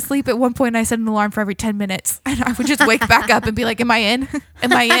was trying to sleep at one point and I set an alarm for every 10 minutes and I would just wake back up and be like, am I in?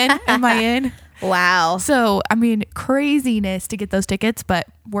 Am I in? Am I in? Wow. So, I mean, craziness to get those tickets, but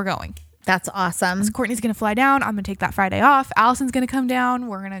we're going. That's awesome. So Courtney's going to fly down. I'm going to take that Friday off. Allison's going to come down.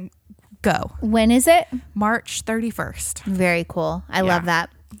 We're going to go. When is it? March 31st. Very cool. I love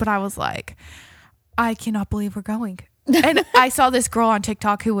that. But I was like, I cannot believe we're going. And I saw this girl on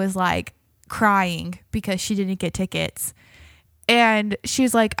TikTok who was like crying because she didn't get tickets. And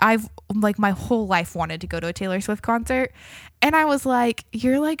she's like, I've like my whole life wanted to go to a Taylor Swift concert. And I was like,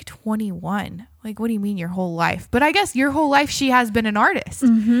 you're like 21. Like, what do you mean your whole life? But I guess your whole life she has been an artist.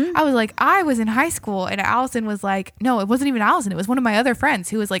 I was like, I was in high school, and Allison was like, no, it wasn't even Allison. It was one of my other friends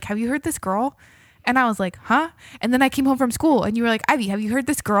who was like, have you heard this girl? And I was like, huh? And then I came home from school and you were like, Ivy, have you heard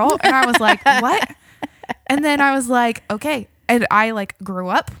this girl? And I was like, what? And then I was like, okay. And I like grew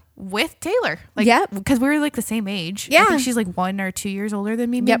up with Taylor. Like, yeah, because we were like the same age. Yeah. I think she's like 1 or 2 years older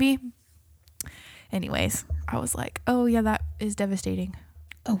than me, maybe. Yep. Anyways, I was like, oh yeah, that is devastating.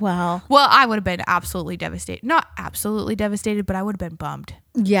 Oh, wow. Well, I would have been absolutely devastated. Not absolutely devastated, but I would have been bummed.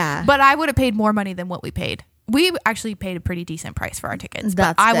 Yeah. But I would have paid more money than what we paid. We actually paid a pretty decent price for our tickets.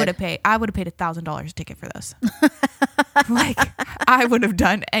 But I would have paid $1,000 a ticket for those. Like, I would have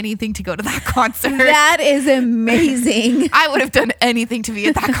done anything to go to that concert. That is amazing. I would have done anything to be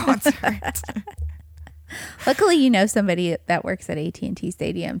at that concert. Luckily, you know somebody that works at AT&T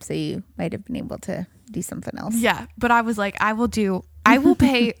Stadium, so you might have been able to do something else. Yeah, but I was like, I will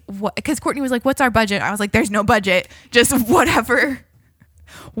pay what, because Courtney was like, what's our budget? I was like, there's no budget, just whatever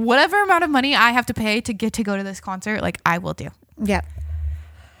amount of money I have to pay to get to go to this concert, like I will do. Yeah.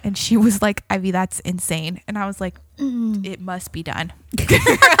 And she was like, Ivy, that's insane. And I was like, it must be done. Like,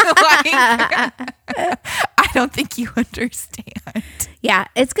 I don't think you understand. Yeah,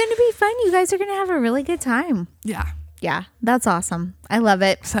 it's going to be fun. You guys are going to have a really good time. Yeah. Yeah, that's awesome. I love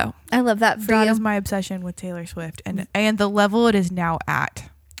it. So I love that for you. That is my obsession with Taylor Swift and the level it is now at.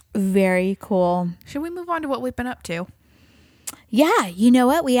 Very cool. Should we move on to what we've been up to? Yeah, you know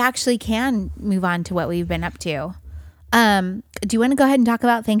what? We actually can move on to what we've been up to. Do you want to go ahead and talk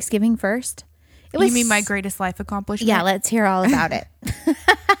about Thanksgiving first? You mean my greatest life accomplishment? Yeah, let's hear all about it.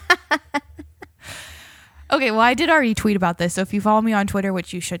 Okay, well, I did already tweet about this, so if you follow me on Twitter,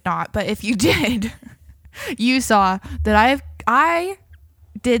 which you should not, but if you did, you saw that I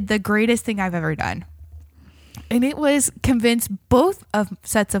did the greatest thing I've ever done. And it was convince both of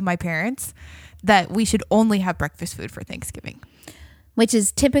sets of my parents that we should only have breakfast food for Thanksgiving. which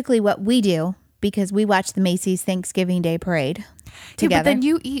is typically what we do because we watch the Macy's Thanksgiving Day Parade together. Yeah, but then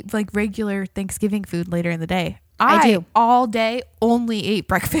you eat like regular Thanksgiving food later in the day. I do. All day only ate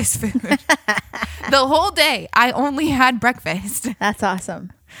breakfast food. The whole day I only had breakfast. That's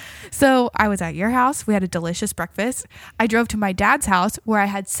awesome. So I was at your house. We had a delicious breakfast. I drove to my dad's house where I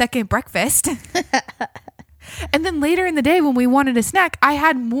had second breakfast. And then later in the day when we wanted a snack, I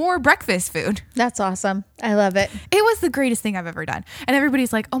had more breakfast food. That's awesome. I love it. It was the greatest thing I've ever done. And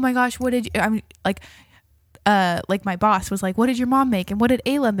everybody's like, oh my gosh, what did you, I'm like my boss was like, what did your mom make? And what did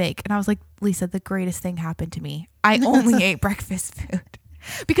Ayla make? And I was like, Lisa, the greatest thing happened to me. I only ate breakfast food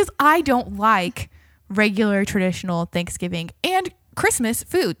because I don't like regular traditional Thanksgiving and Christmas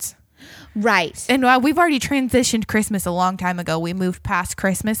foods. Right. And we've already transitioned Christmas a long time ago. We moved past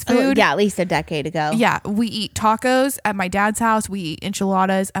Christmas food. Oh, yeah, at least a decade ago. Yeah. We eat tacos at my dad's house. We eat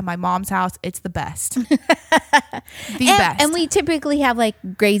enchiladas at my mom's house. It's the best. Best. And we typically have like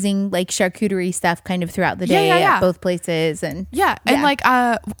grazing, like charcuterie stuff kind of throughout the day at both places. And And like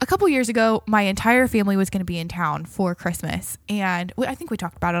a couple years ago, my entire family was going to be in town for Christmas. And I think we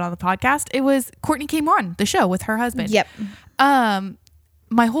talked about it on the podcast. It was Courtney came on the show with her husband. Yep.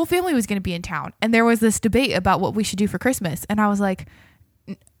 My whole family was going to be in town, and there was this debate about what we should do for Christmas. And I was like,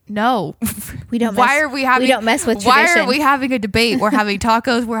 no, we don't. Why are we having? We don't mess with tradition. Why are we having a debate? We're having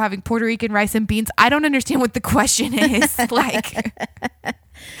tacos. We're having Puerto Rican rice and beans. I don't understand what the question is. Like,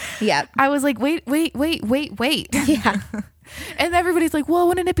 yeah. I was like, wait. Yeah. And everybody's like, well,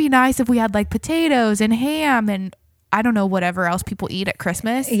 wouldn't it be nice if we had like potatoes and ham and I don't know, whatever else people eat at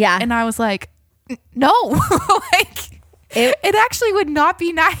Christmas? Yeah. And I was like, no, like. It actually would not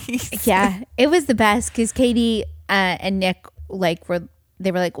be nice. Yeah, it was the best because Katie and Nick were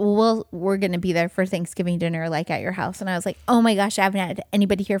like, well, we're going to be there for Thanksgiving dinner, like at your house. And I was like, oh my gosh, I haven't had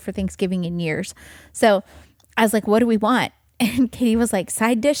anybody here for Thanksgiving in years. So I was like, what do we want? And Katie was like,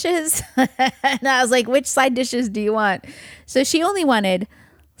 side dishes. And I was like, which side dishes do you want? So she only wanted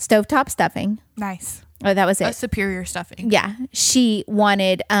stovetop stuffing. Nice. Oh, that was it. A superior stuffing. Yeah. She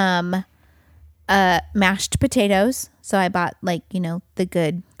wanted mashed potatoes. So I bought the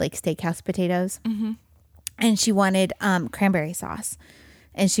good steakhouse potatoes. Mm-hmm. And she wanted cranberry sauce.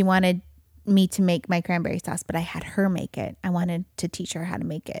 And she wanted me to make my cranberry sauce, but I had her make it. I wanted to teach her how to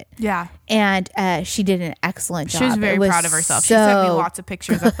make it. Yeah. And she did an excellent job. She was very proud of herself. She sent me lots of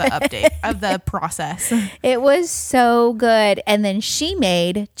pictures of the update of the process. It was so good. And then she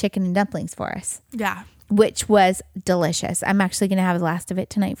made chicken and dumplings for us. Yeah. Which was delicious. I'm actually going to have the last of it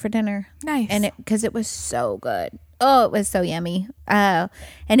tonight for dinner. Nice. And because it was so good. Oh, it was so yummy. And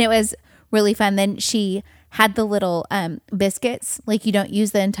it was really fun. Then she had the little biscuits. Like you don't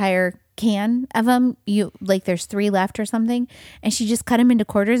use the entire can of them. You there's 3 left or something. And she just cut them into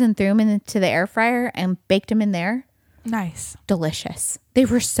quarters and threw them into the air fryer and baked them in there. Nice. Delicious. They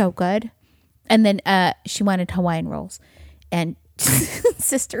were so good. And then she wanted Hawaiian rolls. And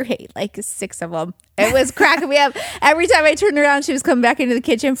sister ate like 6 of them. It was cracking me up. Every time I turned around, she was coming back into the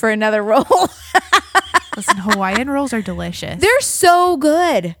kitchen for another roll. Listen, Hawaiian rolls are delicious. They're so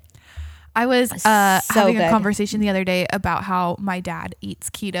good. I was having a conversation the other day about how my dad eats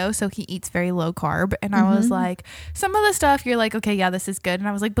keto, so he eats very low carb. And I was like, some of the stuff you're like, okay, yeah, this is good. And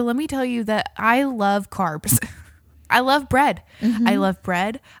I was like, but let me tell you that I love carbs. I love bread. Mm-hmm. I love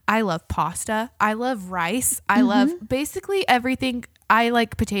bread. I love pasta. I love rice. I love basically everything. I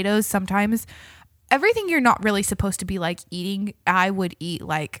like potatoes sometimes. Everything you're not really supposed to be like eating, I would eat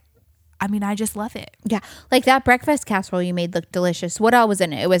like. I mean, I just love it. Yeah. Like that breakfast casserole you made looked delicious. What all was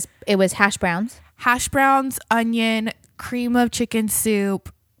in it? It was hash browns. Hash browns, onion, cream of chicken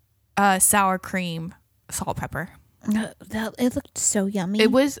soup, sour cream, salt, pepper. It looked so yummy.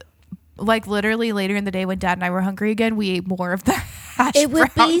 It was like literally later in the day when Dad and I were hungry again, we ate more of the hash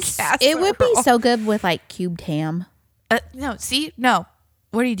brown casserole. It would be so good with like cubed ham. No.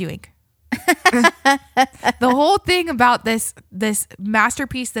 What are you doing? The whole thing about this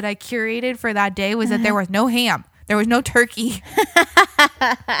masterpiece that I curated for that day was that there was no ham. There was no turkey.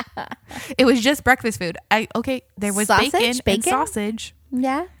 It was just breakfast food. There was bacon and sausage.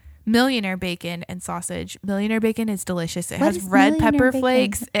 Yeah. Millionaire bacon and sausage. Millionaire bacon is delicious. It has red pepper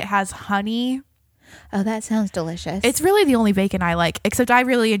flakes. It has honey. Oh, that sounds delicious. It's really the only bacon I like, except I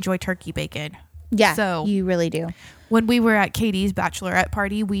really enjoy turkey bacon. Yeah, so you really do. When we were at Katie's bachelorette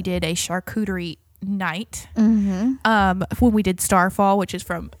party, we did a charcuterie night. When we did Starfall, which is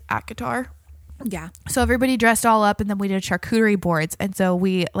from ACOTAR. Yeah. So everybody dressed all up, and then we did charcuterie boards. And so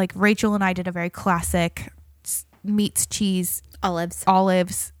we, like, Rachel and I did a very classic meats, cheese,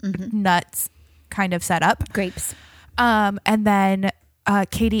 olives, nuts kind of setup. Grapes. And then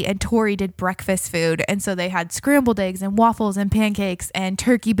Katie and Tori did breakfast food. And so they had scrambled eggs and waffles and pancakes and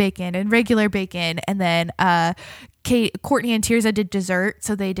turkey bacon and regular bacon. And then Courtney and Tirza did dessert.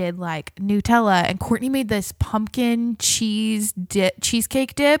 So they did like Nutella, and Courtney made this pumpkin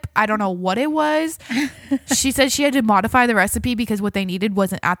cheesecake dip. I don't know what it was. She said she had to modify the recipe because what they needed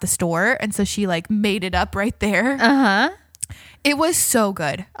wasn't at the store. And so she like made it up right there. It was so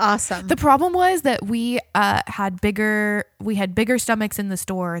good. Awesome. The problem was that we had bigger stomachs in the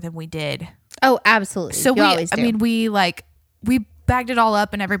store than we did. Oh, absolutely. So we bagged it all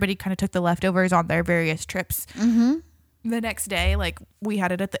up, and everybody kind of took the leftovers on their various trips. The next day, like, we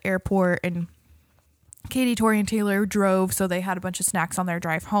had it at the airport, and Katie, Tori, and Taylor drove, so they had a bunch of snacks on their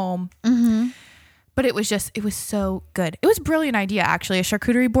drive home. But it was so good. It was a brilliant idea, actually, a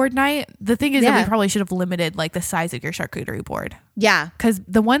charcuterie board night. The thing is that we probably should have limited like the size of your charcuterie board. Yeah. Because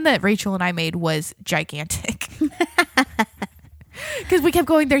the one that Rachel and I made was gigantic. Because we kept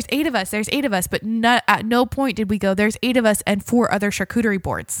going, there's 8 of us. But at no point did we go, there's 8 of us and 4 other charcuterie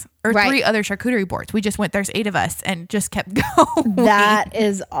boards. Or 3 other charcuterie boards. We just went, there's 8 of us, and just kept going. That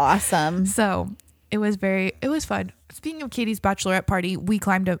is awesome. So it was fun. Speaking of Katie's bachelorette party, we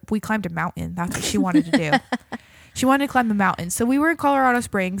climbed a mountain. That's what she wanted to do. She wanted to climb a mountain. So we were in Colorado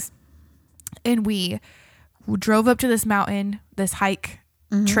Springs, and we drove up to this mountain, this hike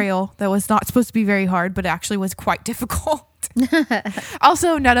trail that was not supposed to be very hard, but actually was quite difficult.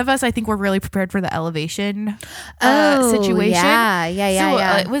 Also, none of us, I think, were really prepared for the elevation situation. Yeah.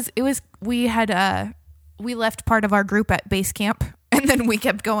 We left part of our group at base camp, and then we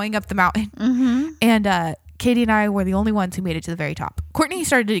kept going up the mountain. And Katie and I were the only ones who made it to the very top. Courtney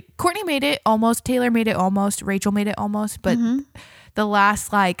made it almost. Taylor made it almost. Rachel made it almost. But the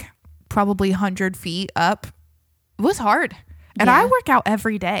last probably 100 feet up was hard. And I work out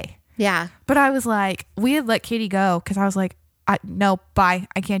every day. Yeah. But I was like, we had let Katie go because I was like, no, bye.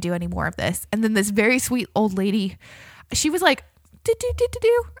 I can't do any more of this. And then this very sweet old lady, she was like, do.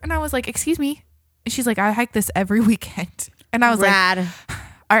 And I was like, excuse me. And she's like, I hike this every weekend. And I was Rad. like,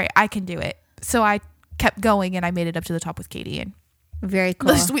 all right, I can do it. So I kept going, and I made it up to the top with Katie. And very cool.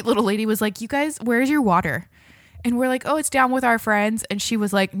 The sweet little lady was like, you guys, where's your water? And we're like, oh, it's down with our friends. And she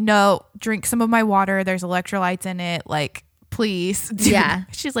was like, no, drink some of my water. There's electrolytes in it. Like, please. Yeah.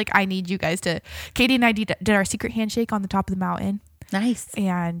 She's like, I need you guys to. Katie and I did our secret handshake on the top of the mountain. Nice.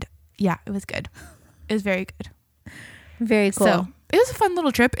 And yeah, it was good. It was very good. Very cool. So it was a fun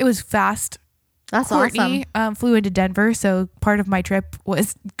little trip. It was fast. That's Courtney, awesome. Flew into Denver, so part of my trip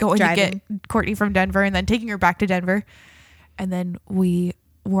was going to get Courtney from Denver and then taking her back to Denver. And then we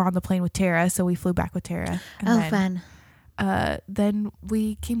were on the plane with Tara, so we flew back with Tara. Fun. Then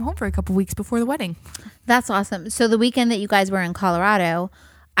we came home for a couple weeks before the wedding. That's awesome. So the weekend that you guys were in Colorado,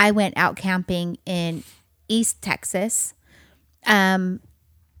 I went out camping in East Texas, kind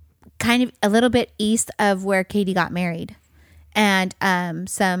of a little bit east of where Katie got married. And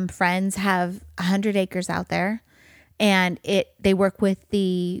some friends have 100 acres out there, and they work with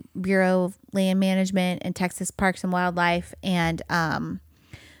the Bureau of Land Management and Texas Parks and Wildlife, and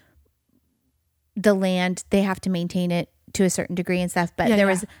the land, they have to maintain it to a certain degree and stuff. But there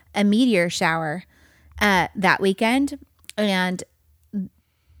was a meteor shower that weekend, and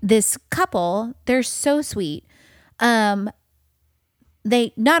this couple, they're so sweet. They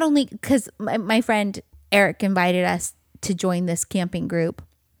not only, because my friend Eric invited us to join this camping group,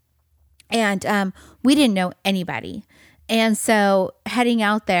 and we didn't know anybody, and so heading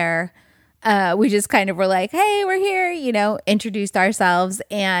out there, we just kind of were like, hey, we're here, introduced ourselves,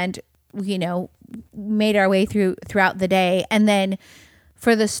 and made our way throughout the day. And then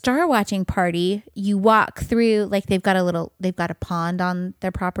for the star watching party, you walk through, like, they've got a pond on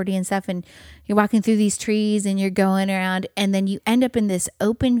their property and stuff, and you're walking through these trees and you're going around, and then you end up in this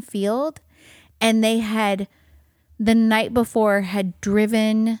open field, and they had the night before had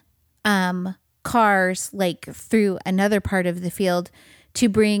driven cars like through another part of the field to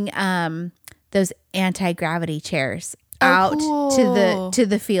bring those anti-gravity chairs out to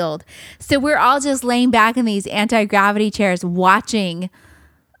the field. So we're all just laying back in these anti-gravity chairs watching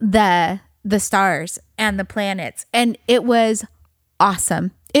the stars and the planets, and it was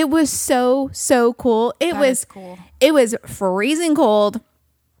awesome. It was so cool. It was freezing cold,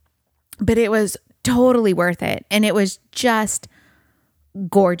 but it was totally worth it, and it was just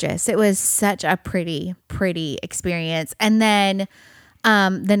gorgeous. It was such a pretty experience. And then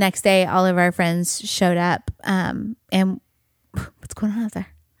the next day, all of our friends showed up, and what's going on out there?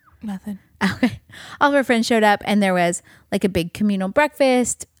 Nothing. Okay. All of our friends showed up, and there was like a big communal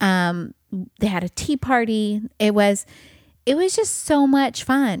breakfast. They had a tea party. It was just so much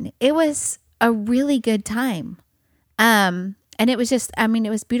fun. It was a really good time. And it was just, I mean, it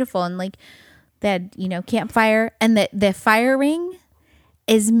was beautiful. And like that, campfire, and the fire ring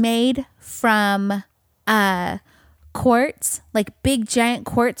is made from quartz, like big giant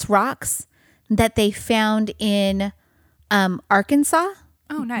quartz rocks that they found in Arkansas.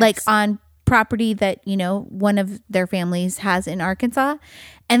 Oh, nice. Like on property that, one of their families has in Arkansas.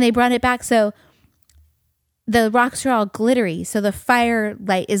 And they brought it back. So the rocks are all glittery. So the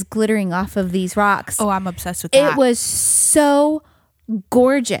firelight is glittering off of these rocks. Oh, I'm obsessed with that. It was so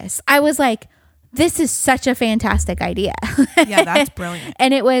gorgeous. I was like, this is such a fantastic idea. Yeah, that's brilliant.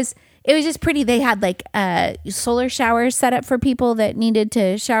 And it was just pretty. They had like solar showers set up for people that needed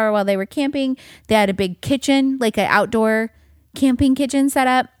to shower while they were camping. They had a big kitchen, like an outdoor camping kitchen set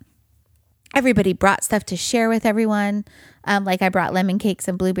up. Everybody brought stuff to share with everyone. Like I brought lemon cakes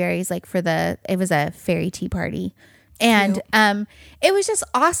and blueberries, like it was a fairy tea party. And it was just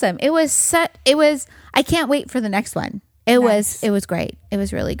awesome. I can't wait for the next one. It was great. It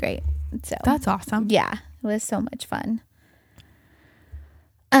was really great. So that's awesome. Yeah, it was so much fun.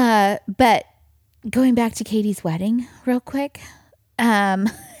 But going back to Katie's wedding real quick.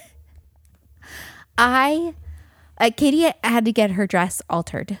 Katie had to get her dress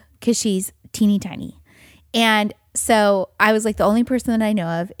altered because she's teeny tiny. And so I was like, the only person that I know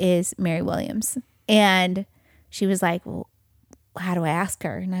of is Mary Williams. And she was like, well, how do I ask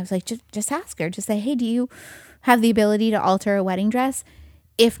her? And I was like, just ask her. Just say, hey, do you have the ability to alter a wedding dress?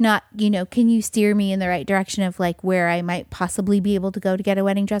 If not, can you steer me in the right direction of like where I might possibly be able to go to get a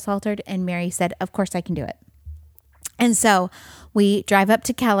wedding dress altered? And Mary said, of course I can do it. And so we drive up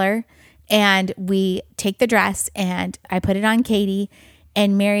to Keller and we take the dress and I put it on Katie,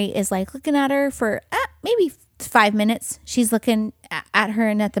 and Mary is like looking at her for maybe 5 minutes. She's looking at her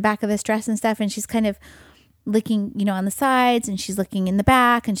and at the back of this dress and stuff. And she's kind of looking, on the sides, and she's looking in the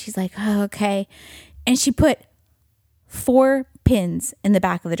back, and she's like, oh, okay. And she put 4 pins in the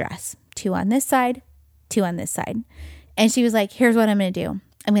back of the dress, 2 on this side, 2 on this side. And she was like, here's what I'm going to do.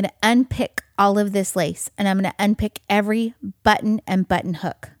 I'm going to unpick all of this lace, and I'm going to unpick every button and button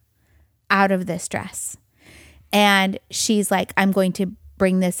hook out of this dress. And she's like, I'm going to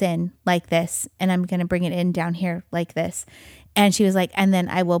bring this in like this, and I'm going to bring it in down here like this. And she was like, and then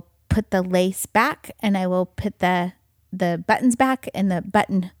I will put the lace back, and I will put the buttons back, and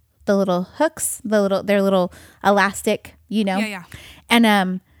the little hooks, their little elastic, Yeah.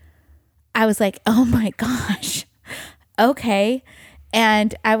 And I was like, oh my gosh, okay.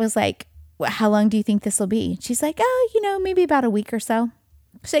 And I was like, how long do you think this will be? She's like, oh, maybe about a week or so.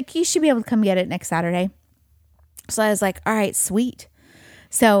 She's like, you should be able to come get it next Saturday. So I was like, all right, sweet.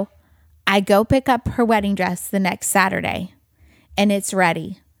 So I go pick up her wedding dress the next Saturday, and it's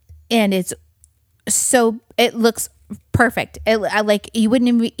ready, and it looks perfect. Like you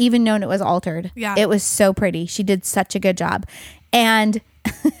wouldn't have even known it was altered. Yeah. It was so pretty. She did such a good job. And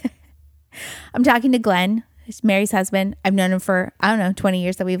I'm talking to Glenn, Mary's husband. I've known him for, 20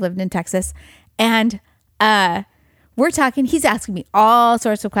 years that we've lived in Texas. And we're talking, he's asking me all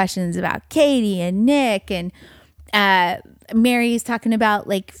sorts of questions about Katie and Nick, and Mary's talking about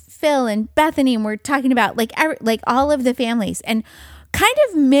like Phil and Bethany, and we're talking about like all of the families, and kind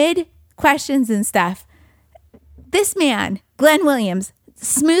of mid questions and stuff. This man, Glenn Williams,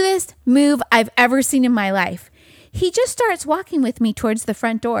 smoothest move I've ever seen in my life. He just starts walking with me towards the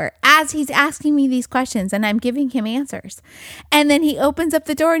front door as he's asking me these questions, and I'm giving him answers. And then he opens up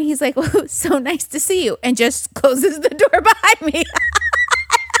the door and he's like, oh, so nice to see you, and just closes the door behind me.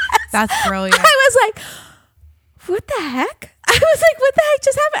 That's brilliant. I was like, what the heck? I was like, what the heck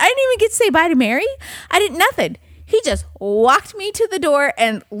just happened? I didn't even get to say bye to Mary. I didn't, nothing. He just walked me to the door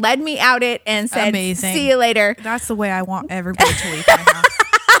and led me out it and said, amazing. See you later. That's the way I want everybody to leave my house.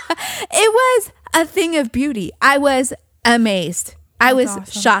 It was a thing of beauty. I was amazed. I was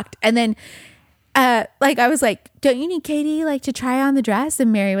shocked. And then I was like, don't you need Katie to try on the dress?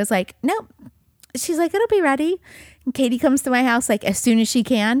 And Mary was like, nope. She's like, it'll be ready. And Katie comes to my house as soon as she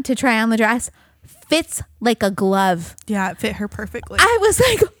can to try on the dress. Fits like a glove. Yeah, it fit her perfectly. I was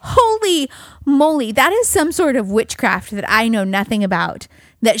like, holy moly, that is some sort of witchcraft that I know nothing about.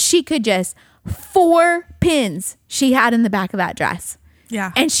 That she could just 4 pins she had in the back of that dress.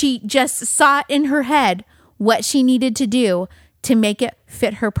 Yeah. And she just saw it in her head what she needed to do to make it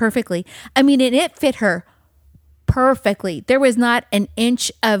fit her perfectly. I mean, and it fit her perfectly. There was not an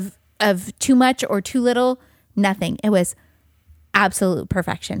inch of too much or too little. Nothing. It was absolute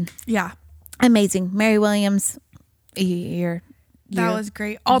perfection. Yeah. Amazing. Mary Williams, that was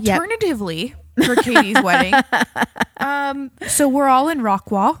great. Alternatively, for Katie's wedding, so we're all in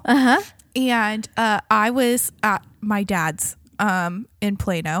Rockwall. And I was at my dad's in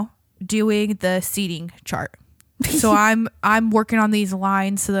Plano doing the seating chart. So I'm working on these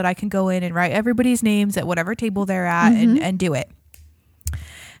lines so that I can go in and write everybody's names at whatever table they're at and do it.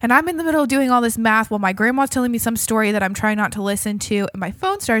 And I'm in the middle of doing all this math while my grandma's telling me some story that I'm trying not to listen to. And my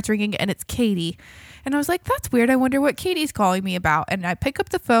phone starts ringing and it's Katie. And I was like, that's weird. I wonder what Katie's calling me about. And I pick up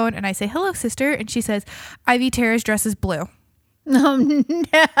the phone and I say, hello, sister. And she says, Ivy, Tara's dress is blue. Oh, no.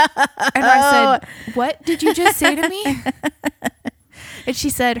 And I said, what did you just say to me? And she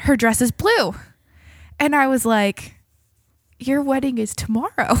said, her dress is blue. And I was like, your wedding is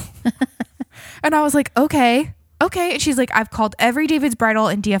tomorrow. And I was like, okay. And she's like, I've called every David's Bridal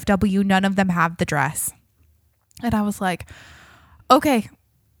in DFW. None of them have the dress. And I was like, okay,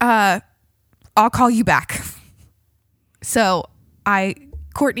 I'll call you back. So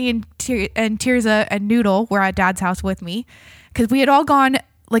Courtney and Tirza and Noodle were at Dad's house with me because we had all gone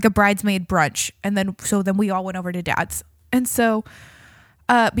like a bridesmaid brunch. And then we all went over to Dad's. And so,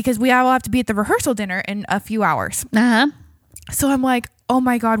 because we all have to be at the rehearsal dinner in a few hours. So I'm like, oh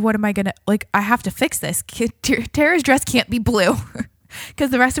my God, what am I going to, like, I have to fix this. Tara's dress can't be blue because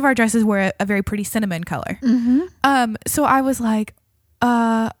the rest of our dresses were a very pretty cinnamon color. So I was like,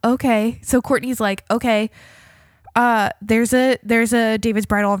 okay. So Courtney's like, okay, there's a David's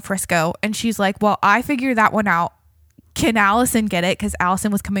Bridal in Frisco. And she's like, well, I figured that one out. Can Allison get it? Because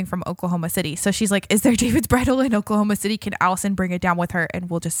Allison was coming from Oklahoma City. So she's like, is there David's Bridal in Oklahoma City? Can Allison bring it down with her? And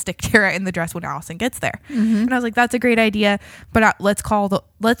we'll just stick Tara in the dress when Allison gets there. And I was like, that's a great idea. But let's call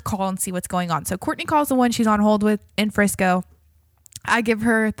and see what's going on. So Courtney calls the one she's on hold with in Frisco. I give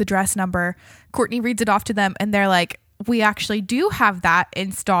her the dress number. Courtney reads it off to them. And they're like, we actually do have that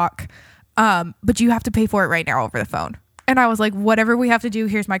in stock. But you have to pay for it right now over the phone. And I was like, whatever we have to do,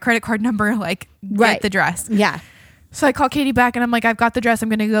 here's my credit card number. Like, get the dress. Yeah. So I call Katie back and I'm like, I've got the dress. I'm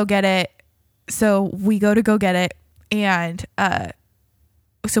going to go get it. So we go get it. And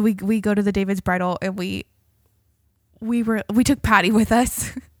so we go to the David's Bridal and we took Patty with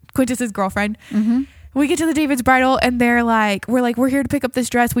us, Quintus's girlfriend. We get to the David's Bridal and they're like, we're here to pick up this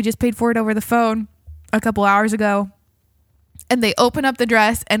dress. We just paid for it over the phone a couple hours ago. And they open up the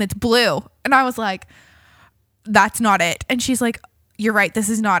dress and it's blue. And I was like, that's not it. And she's like, you're right, this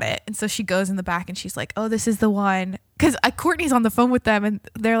is not it. And so she goes in the back and she's like, oh, this is the one. Because Courtney's on the phone with them and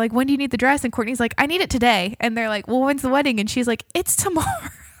they're like, when do you need the dress? And Courtney's like, I need it today. And they're like, well, when's the wedding? And she's like, it's tomorrow.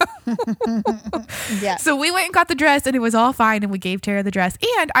 Yeah. So we went and got the dress and it was all fine. And we gave Tara the dress.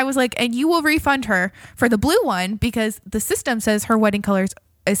 And I was like, and you will refund her for the blue one because the system says her wedding colors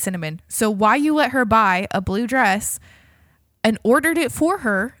is cinnamon. So why you let her buy a blue dress and ordered it for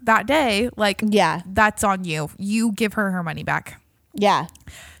her that day, like, yeah, that's on you. You give her money back. Yeah.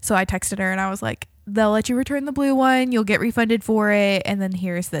 So I texted her and I was like, they'll let you return the blue one. You'll get refunded for it. And then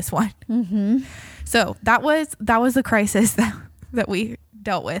here's this one. So that was the crisis that we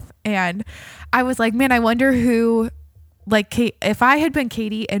dealt with. And I was like, man, I wonder who, like, if I had been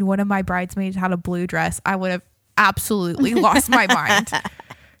Katie and one of my bridesmaids had a blue dress, I would have absolutely lost my mind.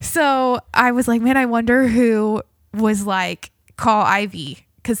 So I was like, man, I wonder who was like, call Ivy.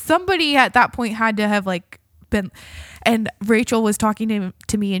 Because somebody at that point had to have like been. And Rachel was talking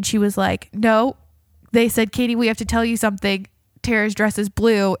to me and she was like, no, they said, Katie, we have to tell you something. Tara's dress is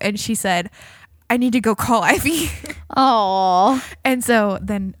blue. And she said, I need to go call Ivy. Oh. And so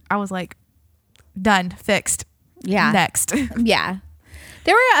then I was like, done, fixed. Yeah. Next. Yeah.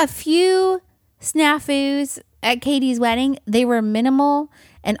 There were a few snafus at Katie's wedding. They were minimal.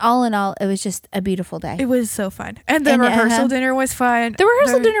 And all in all, it was just a beautiful day. It was so fun. And the rehearsal dinner was fun. The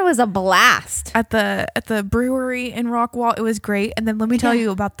rehearsal dinner was a blast. At the brewery in Rockwall, it was great. And then let me tell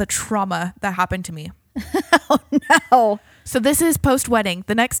you about the trauma that happened to me. Oh, no. So this is post-wedding.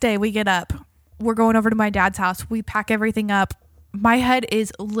 The next day we get up. We're going over to my dad's house. We pack everything up. My head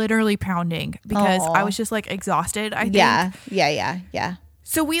is literally pounding because I was just like exhausted, I think. Yeah.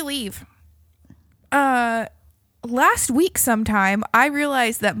 So we leave. Last week sometime, I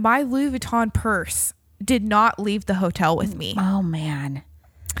realized that my Louis Vuitton purse did not leave the hotel with me. Oh, man.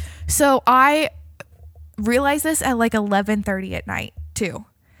 So I realized this at like 11:30 at night too.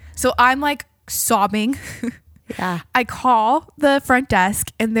 So I'm like sobbing. Yeah. I call the front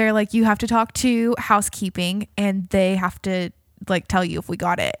desk and they're like, you have to talk to housekeeping and they have to like tell you if we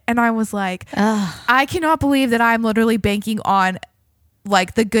got it. And I was like, I cannot believe that I'm literally banking on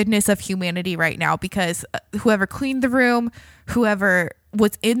like the goodness of humanity right now because whoever cleaned the room, whoever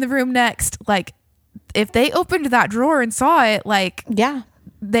was in the room next, like if they opened that drawer and saw it, like, yeah,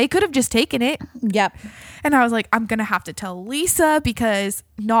 they could have just taken it. Yep. And I was like, I'm going to have to tell Lisa because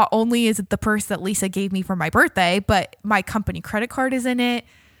not only is it the purse that Lisa gave me for my birthday, but my company credit card is in it.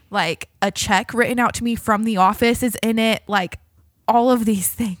 Like a check written out to me from the office is in it. Like all of these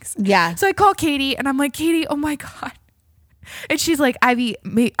things. Yeah. So I call Katie and I'm like, Katie, oh my God. And she's like, Ivy,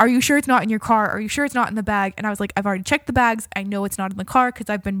 are you sure it's not in your car? Are you sure it's not in the bag? And I was like, I've already checked the bags. I know it's not in the car because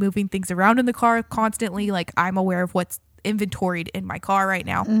I've been moving things around in the car constantly. Like, I'm aware of what's inventoried in my car right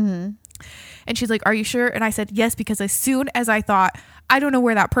now. Mm-hmm. And she's like, are you sure? And I said, yes, because as soon as I thought, I don't know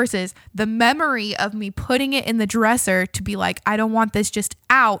where that purse is, the memory of me putting it in the dresser to be like, I don't want this just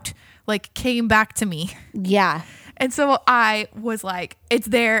out, like, came back to me. Yeah. And so I was like, it's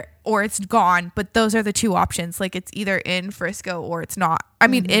there or it's gone. But those are the two options. Like, it's either in Frisco or it's not. I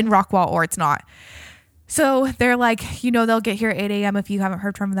mean, in Rockwall or it's not. So they're like, you know, they'll get here at 8 a.m. if you haven't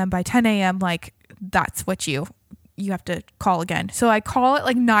heard from them by 10 a.m. Like, that's what you have to call again. So I call at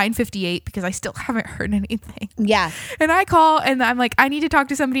like 9:58 because I still haven't heard anything. Yeah. And I call and I'm like, I need to talk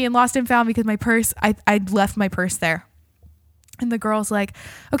to somebody in Lost and Found because my purse, I left my purse there. And the girl's like,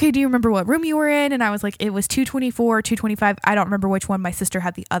 okay, do you remember what room you were in? And I was like, it was 224, 225. I don't remember which one. My sister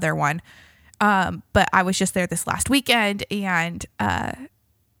had the other one. But I was just there this last weekend and,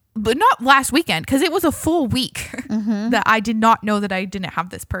 but not last weekend because it was a full week that I did not know that I didn't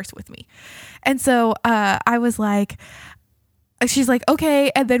have this purse with me. And so, I was like, she's like, okay.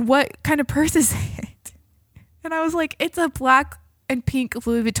 And then what kind of purse is it? And I was like, it's a black and pink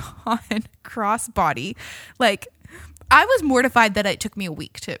Louis Vuitton crossbody. Like, I was mortified that it took me a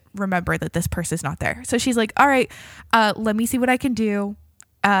week to remember that this purse is not there. So she's like, all right, let me see what I can do.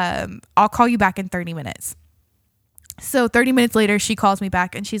 I'll call you back in 30 minutes. So 30 minutes later, she calls me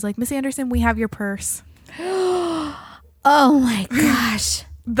back and she's like, Miss Anderson, we have your purse. Oh my gosh.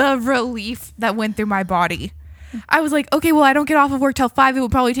 The relief that went through my body. I was like, okay, well, I don't get off of work till 5. It will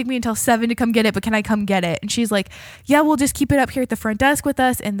probably take me until 7 to come get it, but can I come get it? And she's like, yeah, we'll just keep it up here at the front desk with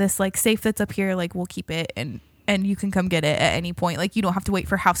us. And this like safe that's up here, like we'll keep it and you can come get it at any point. Like, you don't have to wait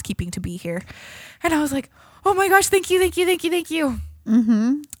for housekeeping to be here. And I was like, oh my gosh, thank you.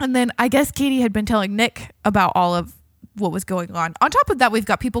 Mm-hmm. And then I guess Katie had been telling Nick about all of what was going on. On top of that, we've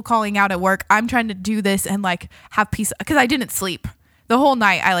got people calling out at work. I'm trying to do this and like have peace because I didn't sleep the whole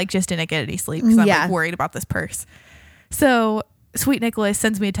night. I like just didn't get any sleep because I'm like worried about this purse. So Sweet Nicholas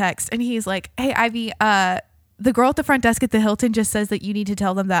sends me a text and he's like, hey, Ivy, the girl at the front desk at the Hilton just says that you need to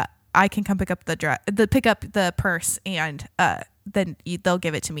tell them that I can come pick up the purse and then they'll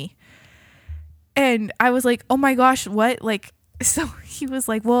give it to me. And I was like, oh my gosh, what? Like, so he was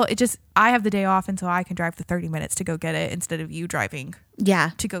like, well, I have the day off and so I can drive the 30 minutes to go get it instead of you driving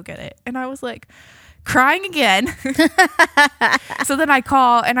to go get it. And I was like crying again. So then I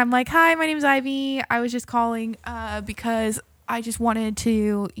call and I'm like, hi, my name's Ivy. I was just calling because I just wanted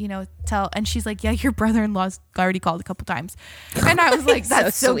to, tell. And she's like, yeah, your brother-in-law's already called a couple times. And I was like,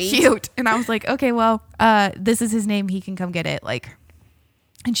 that's so cute. And I was like, okay, well, this is his name. He can come get it. Like,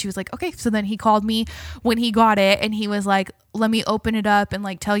 and she was like, okay. So then he called me when he got it and he was like, let me open it up and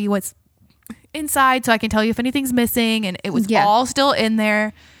like tell you what's inside so I can tell you if anything's missing. And it was all still in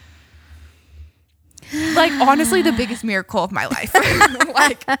there. Like, honestly, the biggest miracle of my life.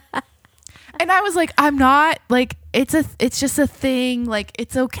 Like, and I was like, I'm not like, it's just a thing. Like,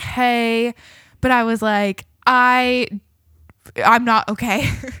 it's okay. But I was like, I'm not okay.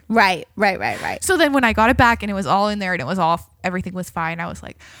 Right. So then when I got it back and it was all in there and it was all, everything was fine. I was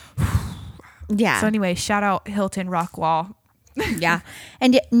like, yeah. So anyway, shout out Hilton Rockwall. Yeah.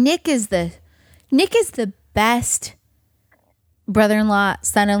 And Nick is the best brother-in-law,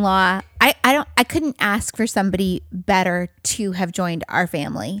 son-in-law. I couldn't ask for somebody better to have joined our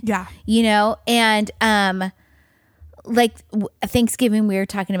family. Yeah. And like Thanksgiving, we were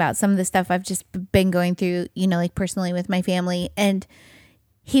talking about some of the stuff I've just been going through, like personally with my family. And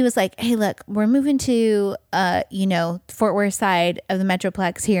he was like, hey, look, we're moving to, Fort Worth side of the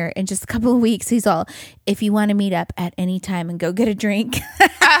Metroplex here in just a couple of weeks. He's all, if you want to meet up at any time and go get a drink.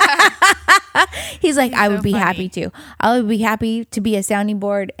 He's like, I would be happy to. I would be happy to be a sounding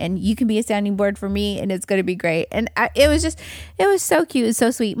board and you can be a sounding board for me and it's going to be great. And it was so cute. It was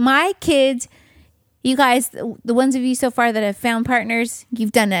so sweet. My kids, you guys, the ones of you so far that have found partners,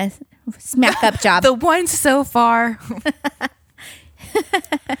 you've done a smack up job. The ones so far.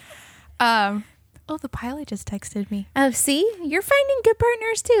 The pilot just texted me. Oh, see, you're finding good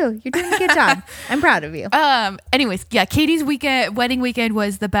partners too. You're doing a good job. I'm proud of you. Anyways, yeah, Katie's wedding weekend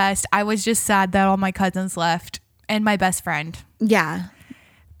was the best. I was just sad that all my cousins left and my best friend. Yeah,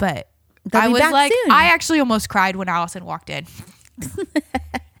 but I was like, soon. I actually almost cried when Allison walked in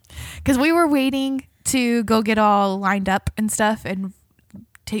because we were waiting to go get all lined up and stuff and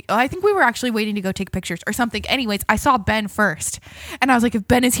I think we were actually waiting to go take pictures or something. Anyways, I saw Ben first and I was like, if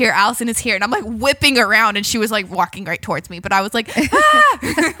Ben is here, Allison is here. And I'm like whipping around and she was like walking right towards me. But I was like,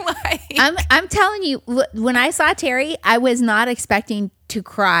 I'm telling you, when I saw Terry, I was not expecting to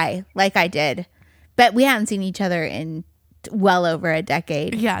cry like I did. But we hadn't seen each other in well over a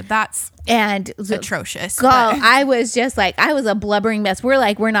decade. Yeah, that's atrocious. I was just like, I was a blubbering mess.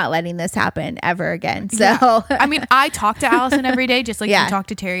 We're not letting this happen ever again. So yeah. I mean, I talk to Allison every day, just like you talk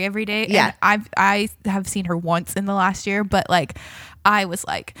to Terry every day. Yeah. And I have seen her once in the last year, but like I was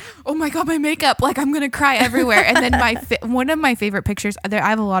like, oh my God, my makeup, like I'm going to cry everywhere. And then one of my favorite pictures, I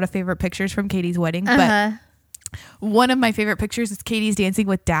have a lot of favorite pictures from Katie's wedding, but one of my favorite pictures is Katie's dancing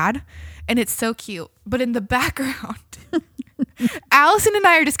with Dad. And it's so cute. But in the background, Allison and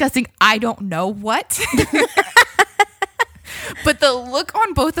I are discussing, I don't know what. But the look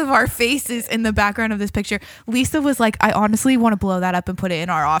on both of our faces in the background of this picture, Lisa was like, I honestly want to blow that up and put it in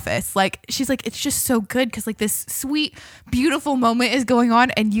our office. Like, she's like, it's just so good because like this sweet, beautiful moment is going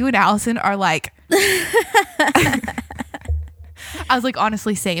on. And you and Allison are like... I was like,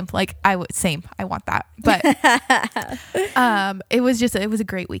 honestly, same. Like, I want that. But it was a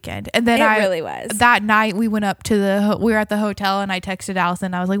great weekend. And then it really was. That night we went up to we were at the hotel and I texted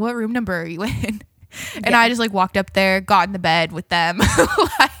Allison. I was like, what room number are you in? And I just like walked up there, got in the bed with them,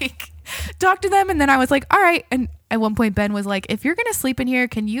 like talked to them. And then I was like, all right. And at one point Ben was like, if you're going to sleep in here,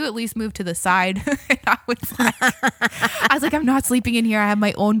 can you at least move to the side? And I was like, I'm not sleeping in here. I have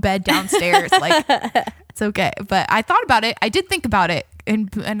my own bed downstairs. Like, it's okay. But I thought about it. I did think about it.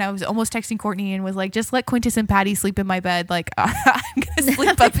 And I was almost texting Courtney and was like, just let Quintus and Patty sleep in my bed. Like, I'm going to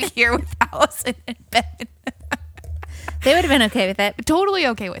sleep up here with Allison and Ben. They would have been okay with it. Totally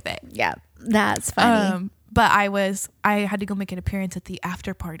okay with it. Yeah. That's funny. But I had to go make an appearance at the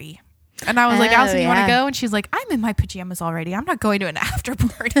after party. And I was like, Allison, you want to go? And she's like, I'm in my pajamas already. I'm not going to an after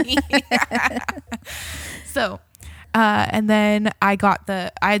party. So, and then I got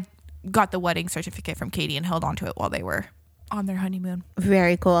the wedding certificate from Katie and held on to it while they were on their honeymoon.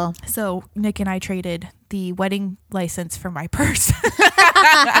 Very cool. So Nick and I traded the wedding license for my purse.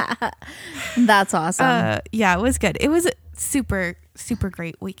 That's awesome. Yeah, it was good. It was a super, super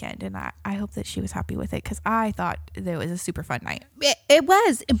great weekend. And I hope that she was happy with it because I thought that it was a super fun night. It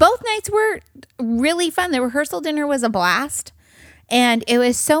was. Both nights were really fun. The rehearsal dinner was a blast. And it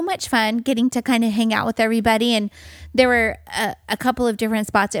was so much fun getting to kind of hang out with everybody. And there were a couple of different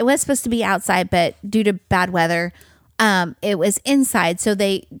spots. It was supposed to be outside, but due to bad weather, it was inside. So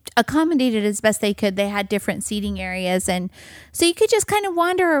they accommodated as best they could. They had different seating areas. And so you could just kind of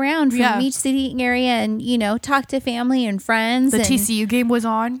wander around from each seating area and, talk to family and friends. The TCU game was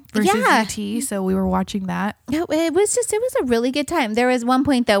on versus UT. So we were watching that. It was a really good time. There was one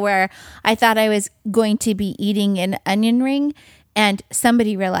point, though, where I thought I was going to be eating an onion ring. And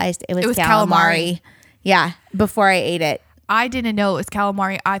somebody realized it was calamari. Yeah, before I ate it. I didn't know it was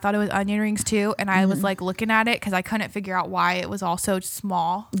calamari. I thought it was onion rings too. And I was like looking at it because I couldn't figure out why it was all so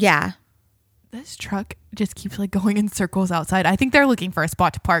small. Yeah. This truck just keeps like going in circles outside. I think they're looking for a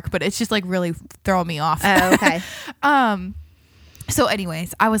spot to park, but it's just like really throwing me off. Oh, okay. So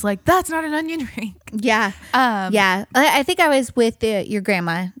anyways, I was like, that's not an onion ring. Yeah. Yeah. I think I was with your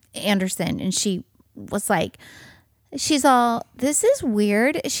grandma, Anderson, and she was like, she's all, this is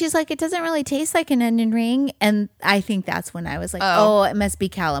weird. She's like, it doesn't really taste like an onion ring. And I think that's when I was like, oh it must be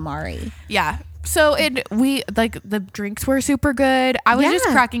calamari. Yeah. So the drinks were super good. I was just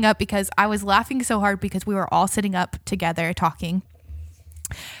cracking up because I was laughing so hard because we were all sitting up together talking.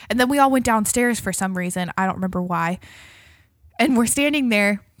 And then we all went downstairs for some reason. I don't remember why. And we're standing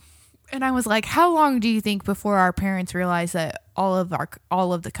there. And I was like, how long do you think before our parents realize that all of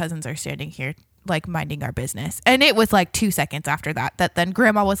the cousins are standing here like minding our business? And it was like 2 seconds after that then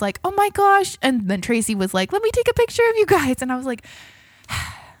Grandma was like, oh my gosh. And then Tracy was like, let me take a picture of you guys. And I was like,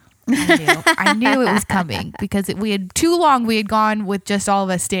 I knew it was coming because we had gone with just all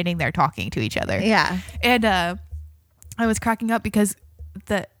of us standing there talking to each other. Yeah. And I was cracking up because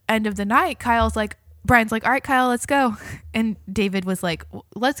the end of the night, Brian's like, all right, Kyle, let's go. And David was like,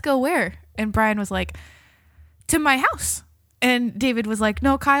 let's go where? And Brian was like, to my house. And David was like,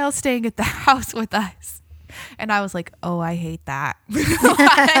 no, Kyle's staying at the house with us. And I was like, oh, I hate that.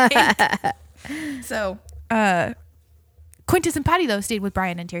 So, Quintus and Patty, though, stayed with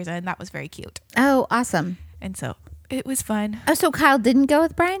Brian and Tirza, and that was very cute. Oh, awesome. And so it was fun. Oh, so Kyle didn't go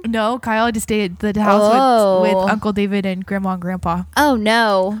with Brian? No, Kyle had to stay at the house with Uncle David and Grandma and Grandpa. Oh,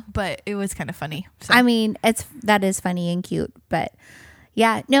 no. But it was kind of funny. So. I mean, that is funny and cute, but...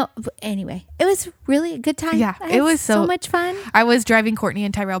 Yeah, no, anyway, it was really a good time. Yeah, it was so much fun. I was driving Courtney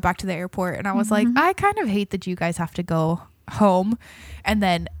and Tyrell back to the airport and I was like, I kind of hate that you guys have to go home. And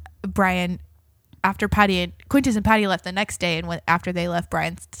then Brian, after Quintus and Patty left the next day, and after they left,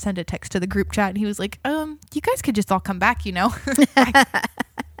 Brian sent a text to the group chat, and he was like, you guys could just all come back, I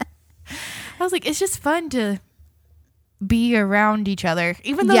was like, it's just fun to be around each other.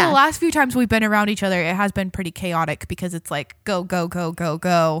 Even though the last few times we've been around each other, it has been pretty chaotic because it's like, go, go, go, go,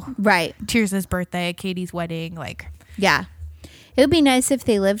 go. Right. Tears' birthday, Katie's wedding, like. Yeah. It would be nice if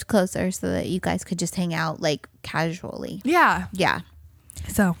they lived closer so that you guys could just hang out like casually. Yeah. Yeah.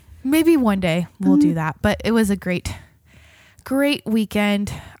 So maybe one day we'll do that. But it was a great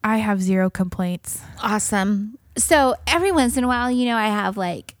weekend. I have zero complaints. Awesome. So every once in a while, I have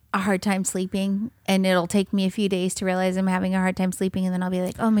like a hard time sleeping, and it'll take me a few days to realize I'm having a hard time sleeping, and then I'll be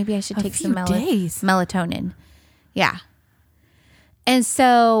like, oh, maybe I should take some melatonin. Yeah. And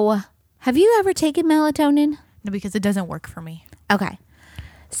so have you ever taken melatonin? No, because it doesn't work for me. Okay.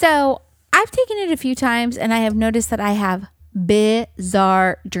 So I've taken it a few times, and I have noticed that I have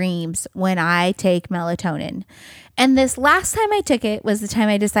bizarre dreams when I take melatonin. And this last time I took it was the time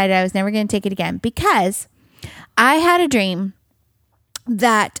I decided I was never going to take it again, because I had a dream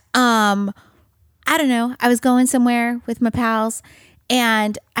that, I don't know, I was going somewhere with my pals,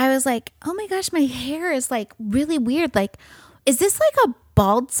 and I was like, oh my gosh, my hair is like really weird. Like, is this like a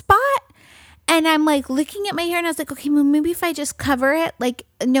bald spot? And I'm like looking at my hair, and I was like, okay, well, maybe if I just cover it, like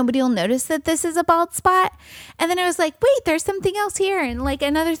nobody will notice that this is a bald spot. And then I was like, wait, there's something else here, and like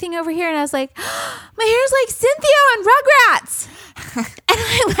another thing over here. And I was like, oh, my hair's like Cynthia on Rugrats. And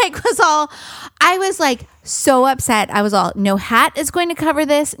I was like so upset. I was all, no hat is going to cover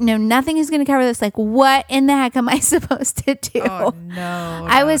this. No, nothing is going to cover this. Like, what in the heck am I supposed to do? Oh, no.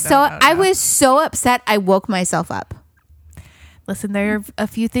 I was so upset. I woke myself up. Listen, there are a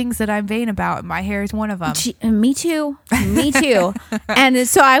few things that I'm vain about, and my hair is one of them. Me too. And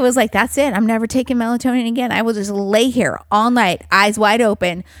so I was like, that's it. I'm never taking melatonin again. I will just lay here all night, eyes wide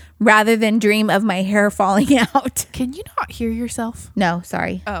open, rather than dream of my hair falling out. Can you not hear yourself? No,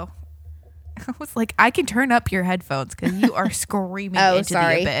 sorry. Oh. I was like, I can turn up your headphones because you are screaming into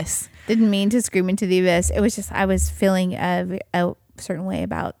the abyss. Didn't mean to scream into the abyss. It was just, I was feeling a certain way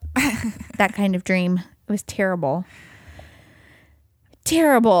about that kind of dream. It was terrible.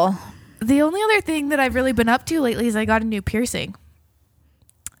 Terrible. The only other thing that I've really been up to lately is I got a new piercing.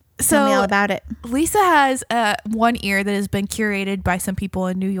 Tell me all about it. Lisa has one ear that has been curated by some people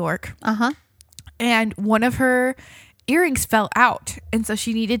in New York. Uh-huh. And one of her earrings fell out. And so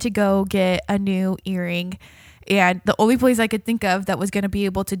she needed to go get a new earring. And the only place I could think of that was going to be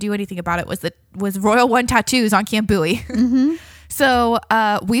able to do anything about it was Royal One Tattoos on Camp Bowie. Mm-hmm. So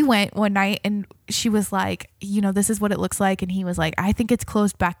we went one night, and she was like, this is what it looks like. And he was like, I think it's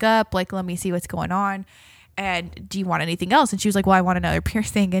closed back up. Like, let me see what's going on. And do you want anything else? And she was like, well, I want another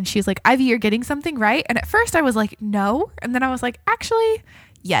piercing. And she was like, Ivy, you're getting something, right? And at first I was like, no. And then I was like, actually,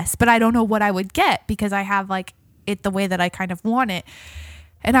 yes. But I don't know what I would get because I have like it the way that I kind of want it.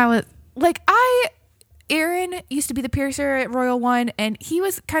 And I was like, Aaron used to be the piercer at Royal One, and he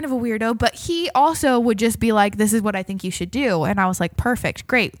was kind of a weirdo, but he also would just be like, this is what I think you should do. And I was like, perfect,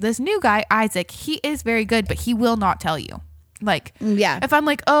 great. This new guy, Isaac, he is very good, but he will not tell you. Like, yeah. If I'm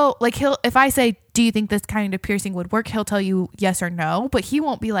like, oh, like if I say, do you think this kind of piercing would work? He'll tell you yes or no, but he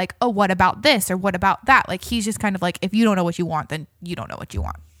won't be like, oh, what about this or what about that? Like, he's just kind of like, if you don't know what you want, then you don't know what you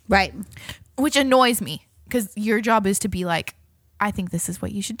want. Right. Which annoys me because your job is to be like, I think this is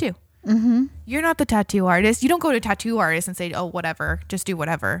what you should do. Mm-hmm. You're not the tattoo artist. You don't go to a tattoo artist and say, oh, whatever, just do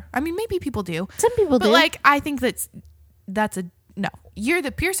whatever. I mean, maybe people do. Some people do. But like, I think that's a no. You're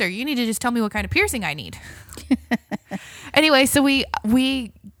the piercer. You need to just tell me what kind of piercing I need. Anyway, so we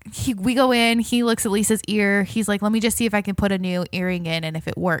go in. He looks at Lisa's ear. He's like, let me just see if I can put a new earring in, and if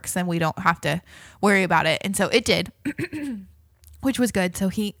it works, then we don't have to worry about it. And so it did, which was good. So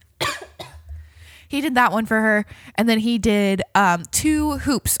he did that one for her, and then he did 2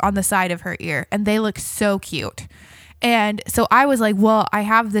 hoops on the side of her ear, and they look so cute. And so I was like, well, I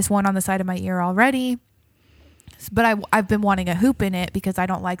have this one on the side of my ear already, but I've been wanting a hoop in it because I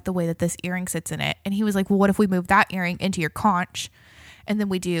don't like the way that this earring sits in it. And he was like, well, what if we move that earring into your conch, and then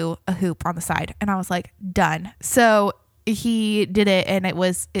we do a hoop on the side? And I was like, done. So he did it, and it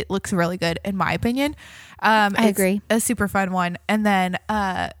looks really good in my opinion. I agree. A super fun one. And then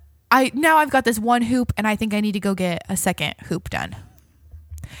I've got this one hoop, and I think I need to go get a second hoop done.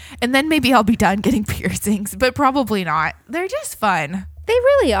 And then maybe I'll be done getting piercings, but probably not. They're just fun. They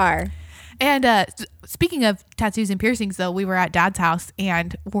really are. And speaking of tattoos and piercings, though, we were at Dad's house,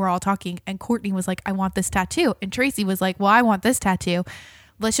 and we're all talking, and Courtney was like, I want this tattoo. And Tracy was like, well, I want this tattoo.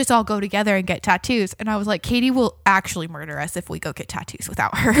 Let's just all go together and get tattoos. And I was like, Katie will actually murder us if we go get tattoos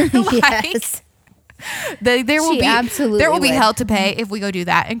without her. Yes. There will be hell to pay if we go do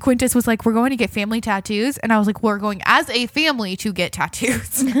that. And Quintus was like, we're going to get family tattoos. And I was like, we're going as a family to get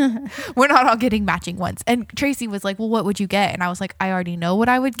tattoos. We're not all getting matching ones. And Tracy was like, well, what would you get? And I was like, I already know what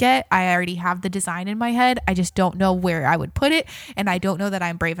I would get. I already have the design in my head. I just don't know where I would put it. And I don't know that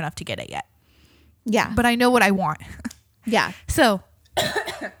I'm brave enough to get it yet. Yeah. But I know what I want. Yeah. So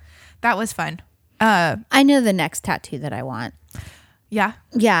that was fun. I know the next tattoo that I want. Yeah.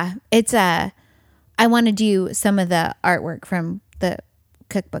 Yeah. It's I want to do some of the artwork from the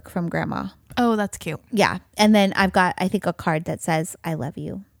cookbook from Grandma. Oh, that's cute. Yeah. And then I've got, I think, a card that says, I love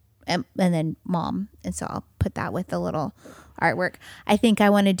you. And then Mom. And so I'll put that with the little artwork. I think I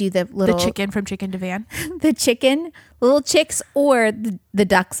want to do the chicken from Chicken to Van. The chicken, little chicks, or the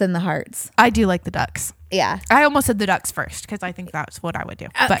ducks and the hearts. I do like the ducks. Yeah. I almost said the ducks first because I think that's what I would do.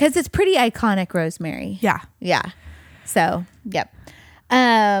 Because it's pretty iconic, Rosemary. Yeah. Yeah. So, yep.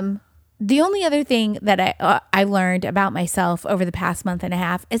 The only other thing that I learned about myself over the past month and a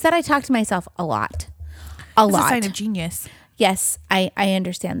half is that I talk to myself a lot. It's a sign of genius. Yes, I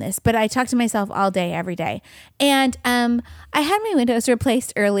understand this, but I talk to myself all day, every day. And I had my windows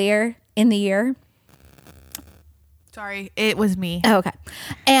replaced earlier in the year. Sorry, it was me. Oh, okay.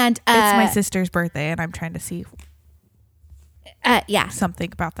 And it's my sister's birthday, and I'm trying to see yeah,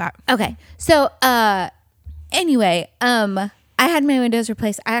 something about that. Okay. So anyway, I had my windows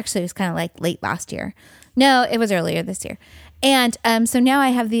replaced. I actually was kind of like late last year. No, it was earlier this year. And so now I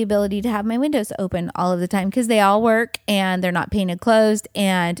have the ability to have my windows open all of the time because they all work and they're not painted closed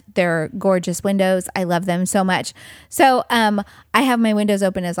and they're gorgeous windows. I love them so much. So I have my windows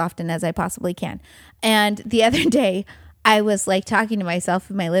open as often as I possibly can. And the other day I was like talking to myself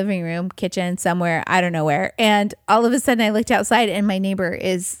in my living room, kitchen, somewhere, I don't know where. And all of a sudden I looked outside and my neighbor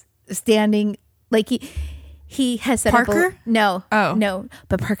is standing like he has set Parker? up no. Oh. No,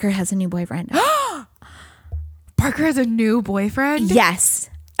 but Parker has a new boyfriend. Parker has a new boyfriend? Yes.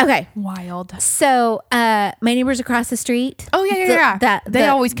 Okay. Wild. So my neighbors across the street. Oh, yeah. They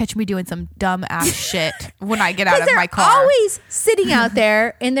always catch me doing some dumb ass shit when I get out of my car. They're always sitting out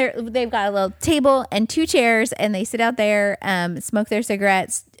there and they've got a little table and 2 chairs and they sit out there, smoke their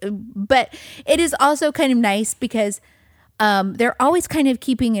cigarettes. But it is also kind of nice because they're always kind of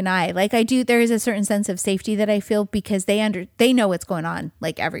keeping an eye. Like there is a certain sense of safety that I feel because they know what's going on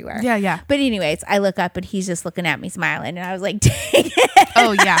like everywhere. Yeah. But anyways, I look up and he's just looking at me smiling and I was like, dang it.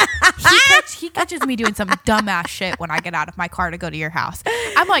 Oh yeah. He catches me doing some dumbass shit when I get out of my car to go to your house.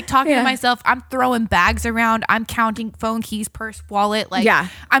 I'm like talking to myself. I'm throwing bags around. I'm counting phone keys, purse, wallet. Like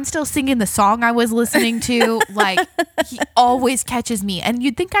I'm still singing the song I was listening to. Like he always catches me. And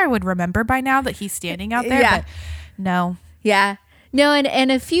you'd think I would remember by now that he's standing out there. But no. Yeah. No,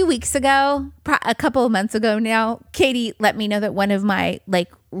 and a few weeks ago, a couple of months ago now, Katie let me know that one of my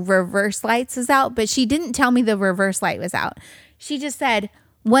like reverse lights is out, but she didn't tell me the reverse light was out. She just said,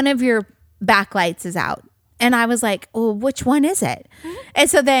 one of your backlights is out. And I was like, oh, which one is it? Mm-hmm. And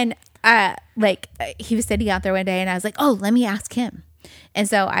so then he was sitting out there one day and I was like, oh, let me ask him. And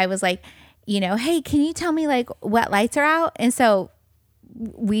so I was like, hey, can you tell me like what lights are out? And so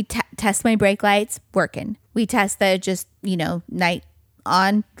we test my brake lights, working. We test the just, night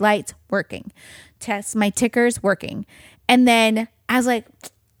on lights, working. Test my tickers, working. And then I was like,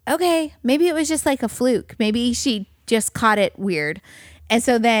 okay, maybe it was just like a fluke. Maybe she just caught it weird. And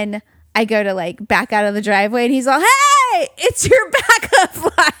so then I go to like back out of the driveway and he's all, hey, it's your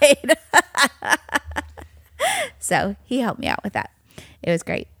backup light. So he helped me out with that. It was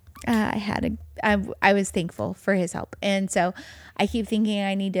great. I was thankful for his help. And so I keep thinking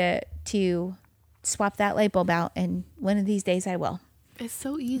I need to swap that light bulb out. And one of these days I will. It's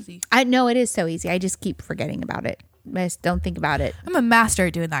so easy. I know it is so easy. I just keep forgetting about it. I just don't think about it. I'm a master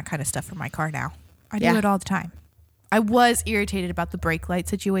at doing that kind of stuff for my car now. I do it all the time. I was irritated about the brake light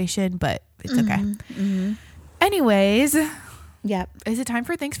situation, but it's okay. Mm-hmm. Anyways. Yep. Is it time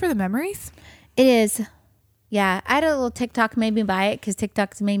for Thanks for the Memories? It is. Yeah. I had a little TikTok made me buy it because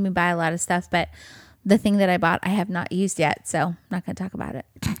TikTok's made me buy a lot of stuff, but the thing that I bought, I have not used yet, so I'm not going to talk about it.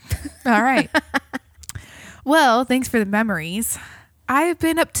 All right. Well, thanks for the memories. I've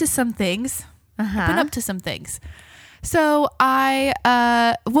been up to some things. So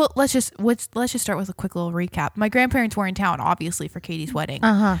let's just start with a quick little recap. My grandparents were in town, obviously, for Katie's wedding.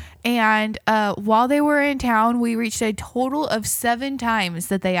 And while they were in town, we reached a total of 7 times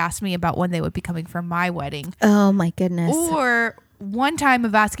that they asked me about when they would be coming for my wedding. Oh my goodness. Or one time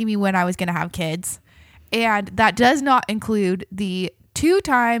of asking me when I was going to have kids. And that does not include the 3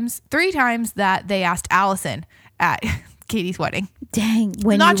 times that they asked Allison at Katie's wedding. Dang.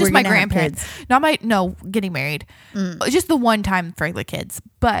 When not just my grandparents. Getting married. Just the one time for the kids.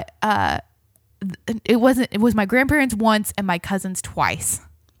 But it was my grandparents once and my cousins twice.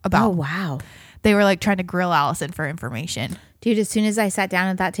 Oh, wow. They were like trying to grill Allison for information. Dude, as soon as I sat down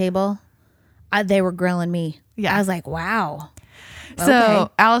at that table, they were grilling me. Yeah. I was like, wow. So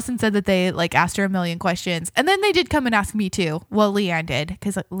Allison said that they like asked her a million questions, and then they did come and ask me too. Well, Leanne did,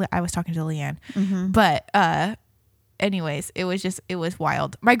 because I was talking to Leanne. But anyways, it was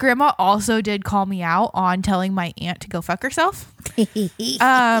wild. My grandma also did call me out on telling my aunt to go fuck herself.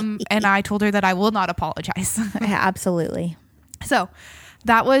 And I told her that I will not apologize. Absolutely. So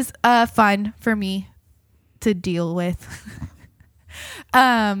that was fun for me to deal with.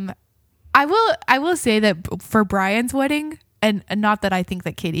 I will say that for Brian's wedding, and not that I think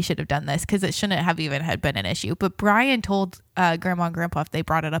that Katie should have done this, because it shouldn't have even had been an issue, but Brian told Grandma and Grandpa if they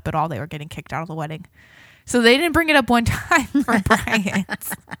brought it up at all, they were getting kicked out of the wedding. So they didn't bring it up one time for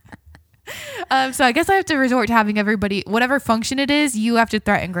Brian's. So I guess I have to resort to having everybody, whatever function it is, you have to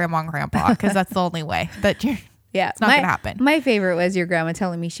threaten Grandma and Grandpa, because that's the only way. But it's not going to happen. My favorite was your grandma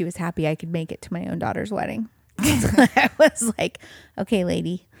telling me she was happy I could make it to my own daughter's wedding. I was like, okay,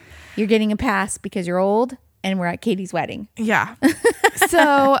 lady, you're getting a pass because you're old and we're at Katie's wedding. Yeah.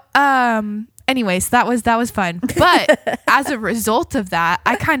 So, anyways, that was fun. But as a result of that,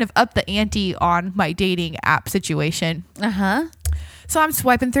 I kind of upped the ante on my dating app situation. So I'm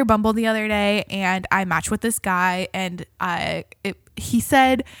swiping through Bumble the other day and I matched with this guy, and he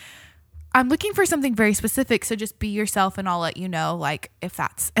said, I'm looking for something very specific, so just be yourself and I'll let you know, like, if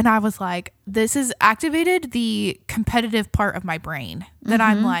that's. And I was like, this has activated the competitive part of my brain that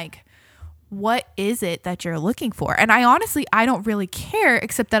I'm like, what is it that you're looking for? And I honestly don't really care,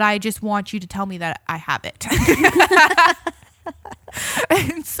 except that I just want you to tell me that I have it.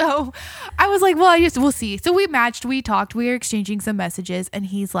 And so I was like, well, we'll see. So we matched, we talked, we were exchanging some messages, and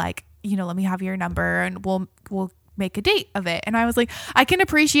he's like, let me have your number and we'll make a date of it. And I was like, I can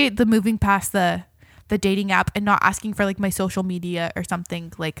appreciate the moving past the dating app and not asking for like my social media or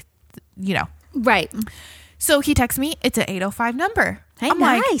something, like, Right. So he texts me, it's an 805 number. Hey, I'm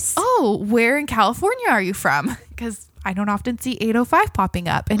nice. like, oh, where in California are you from? Because I don't often see 805 popping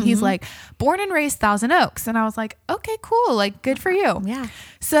up. And he's like, born and raised Thousand Oaks. And I was like, okay, cool. Like, good for you. Yeah.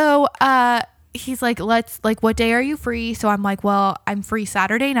 So he's like, what day are you free? So I'm like, well, I'm free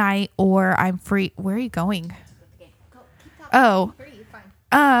Saturday night, or I'm free. Where are you going? Oh,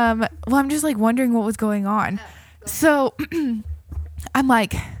 well, I'm just like wondering what was going on. So I'm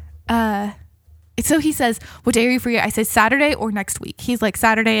like, so he says, what day are you free? I said Saturday or next week. He's like,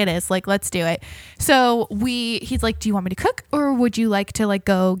 Saturday it is. Like, let's do it. So he's like, do you want me to cook, or would you like to like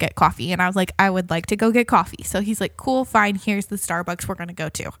go get coffee? And I was like, I would like to go get coffee. So he's like, cool, fine. Here's the Starbucks we're going to go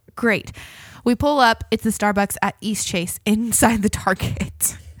to. Great. We pull up. It's the Starbucks at East Chase inside the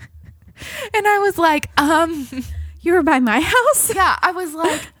Target. And I was like, you were by my house? Yeah. I was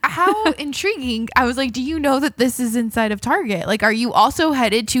like, how intriguing. I was like, do you know that this is inside of Target? Like, are you also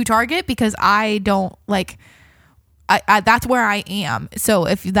headed to Target? Because I don't like, I that's where I am. So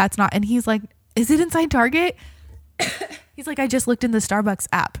if that's not, and he's like, is it inside Target? He's like, I just looked in the Starbucks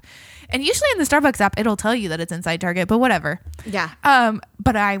app. And usually in the Starbucks app, it'll tell you that it's inside Target, but whatever. Yeah.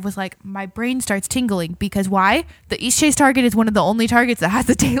 But I was like, my brain starts tingling, because why? The East Chase Target is one of the only Targets that has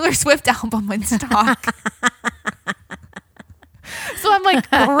the Taylor Swift album in stock. So I'm like,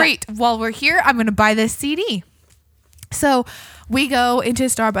 great. While we're here, I'm going to buy this CD. So we go into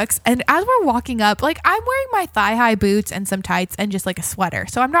Starbucks, and as we're walking up, like, I'm wearing my thigh-high boots and some tights and just like a sweater.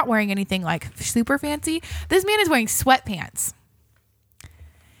 So I'm not wearing anything like super fancy. This man is wearing sweatpants.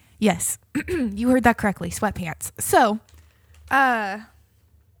 Yes, you heard that correctly, sweatpants. So, I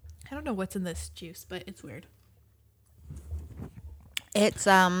don't know what's in this juice, but it's weird. It's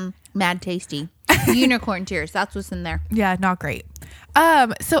mad tasty. Unicorn tears. That's what's in there. Yeah, not great.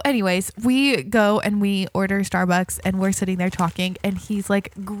 So anyways, we go and we order Starbucks, and we're sitting there talking, and he's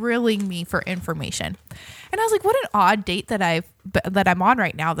like grilling me for information. And I was like, what an odd date that I'm on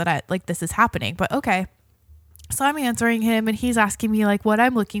right now, that this is happening. But okay. So I'm answering him, and he's asking me like what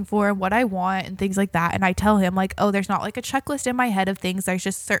I'm looking for and what I want and things like that. And I tell him like, oh, there's not like a checklist in my head of things. There's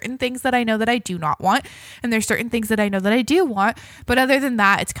just certain things that I know that I do not want. And there's certain things that I know that I do want. But other than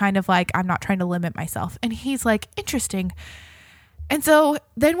that, it's kind of like, I'm not trying to limit myself. And he's like, interesting. And so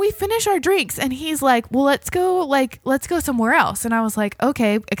then we finish our drinks, and he's like, well, let's go somewhere else. And I was like,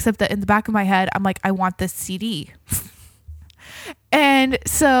 okay, except that in the back of my head, I'm like, I want this CD. And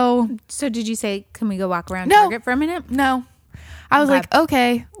so did you say, can we go walk around Target for a minute? No. I was like,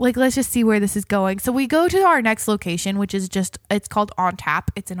 okay, like, let's just see where this is going. So we go to our next location, which is it's called On Tap.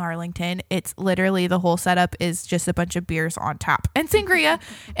 It's in Arlington. It's literally the whole setup is just a bunch of beers on tap and sangria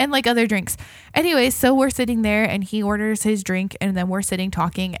and like other drinks. Anyways, so we're sitting there and he orders his drink and then we're sitting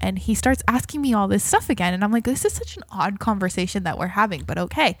talking and he starts asking me all this stuff again. And I'm like, this is such an odd conversation that we're having, but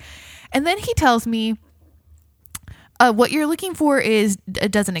okay. And then he tells me, what you're looking for it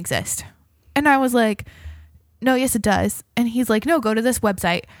doesn't exist. And I was like, no, yes, it does. And he's like, no, go to this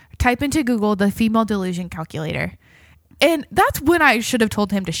website, type into Google the female delusion calculator. And that's when I should have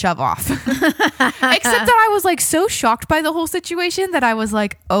told him to shove off. Except that I was like so shocked by the whole situation that I was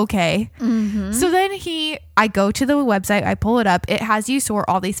like, okay. Mm-hmm. So then I go to the website, I pull it up. It has you sort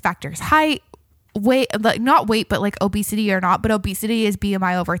all these factors: height, weight, like not weight, but like obesity or not. But obesity is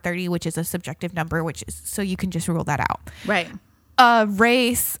BMI over 30, which is a subjective number, which is, so you can just rule that out. Right.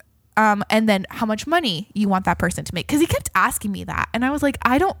 Race, and then how much money you want that person to make. Cause he kept asking me that. And I was like,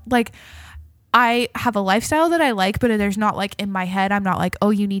 I have a lifestyle that I like, but there's not like in my head, I'm not like, oh,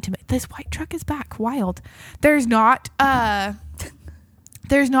 you need to make this white truck is back. Wild. There's not like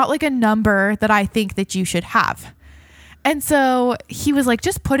a number that I think that you should have. And so he was like,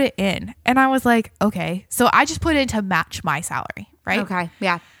 just put it in. And I was like, okay. So I just put it in to match my salary. Right. Okay.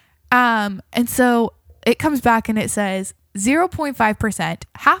 Yeah. And so it comes back and it says 0.5%,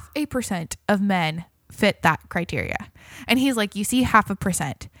 0.5% of men fit that criteria. And he's like, you see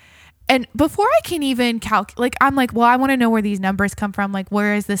 0.5%. And before I can even calculate, I'm like, well, I want to know where these numbers come from. Like,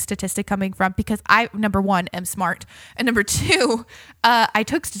 where is this statistic coming from? Because I, number one, am smart. And number two, I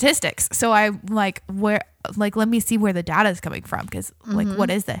took statistics. So I'm like, let me see where the data is coming from. Because like, what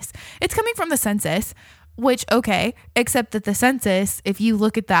is this? It's coming from the census, which, okay, except that the census, if you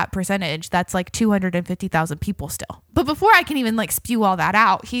look at that percentage, that's like 250,000 people still. But before I can even like spew all that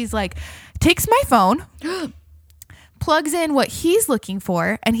out, he's like, takes my phone, plugs in what he's looking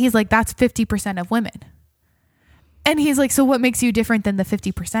for, and he's like, that's 50% of women. And he's like, so what makes you different than the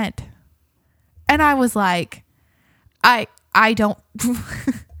 50%? And I was like, I don't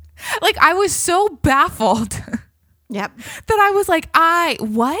like, I was so baffled. Yep. That I was like,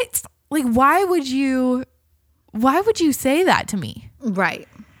 what? Like, why would you say that to me? Right.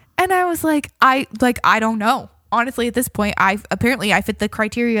 And I was like, I don't know. Honestly, at this point, I fit the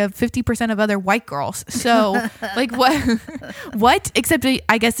criteria of 50% of other white girls. So like what? Except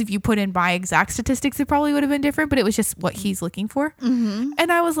I guess if you put in my exact statistics, it probably would have been different, but it was just what he's looking for. Mm-hmm.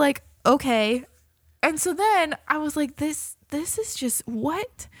 And I was like, okay. And so then I was like, this is just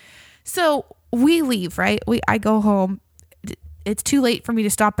what? So we leave, right? I go home. It's too late for me to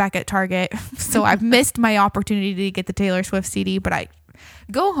stop back at Target. So I've missed my opportunity to get the Taylor Swift CD, but I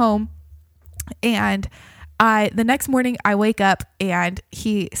go home and the next morning I wake up and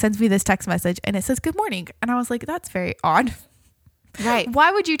he sends me this text message and it says, good morning. And I was like, that's very odd. Right.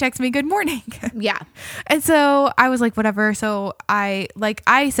 Why would you text me good morning? Yeah. And so I was like, whatever. So I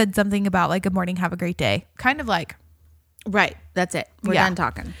said something about like, good morning, have a great day. Kind of like. Right. That's it. We're done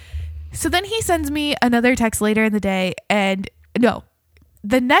talking. So then he sends me another text later in the day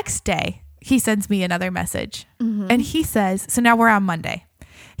the next day he sends me another message and he says, so now we're on Monday.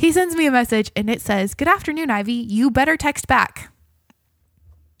 He sends me a message and it says, good afternoon, Ivy. You better text back.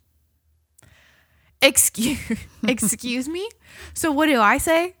 Excuse me? So what do I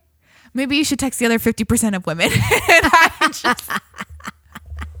say? Maybe you should text the other 50% of women.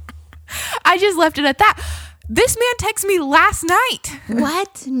 I just left it at that. This man texted me last night.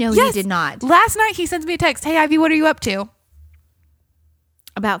 What? No, yes, he did not. Last night he sends me a text. Hey, Ivy, what are you up to?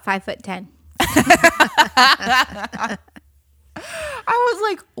 About 5'10". I was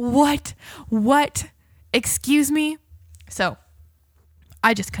like, what? Excuse me? So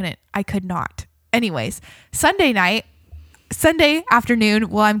I could not. Anyways, Sunday afternoon,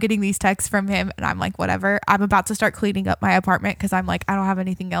 while I'm getting these texts from him and I'm like, whatever, I'm about to start cleaning up my apartment because I'm like, I don't have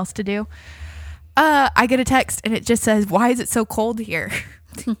anything else to do. I get a text and it just says, why is it so cold here?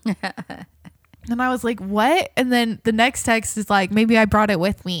 And I was like, what? And then the next text is like, maybe I brought it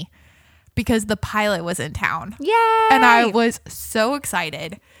with me because the pilot was in town. Yay! And I was so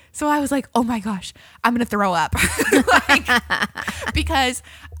excited. So I was like, oh my gosh, I'm going to throw up. Because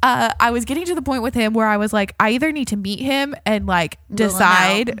I was getting to the point with him where I was like, I either need to meet him and like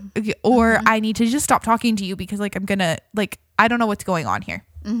decide or I need to just stop talking to you because like I'm going to like, I don't know what's going on here.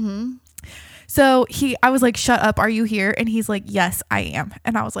 Mm-hmm. So I was like, shut up. Are you here? And he's like, yes, I am.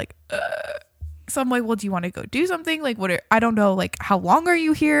 And I was like, so I'm like, well, do you want to go do something? Like, I don't know. Like, how long are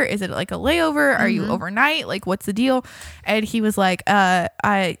you here? Is it like a layover? Are you overnight? Like, what's the deal? And he was like, I'm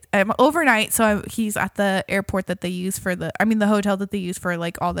overnight. So he's at the airport that they use the hotel that they use for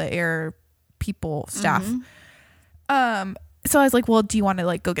like all the air people staff. So I was like, well, do you want to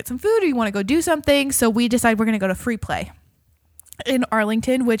like go get some food or you want to go do something? So we decided we're going to go to Free Play in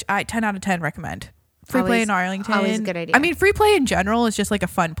Arlington, which I 10 out of 10 recommend. Free Play in Arlington. Always a good idea. I mean, Free Play in general is just like a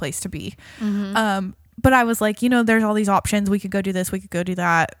fun place to be. But I was like, there's all these options. We could go do this. We could go do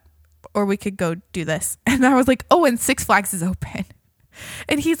that. Or we could go do this. And I was like, oh, and Six Flags is open.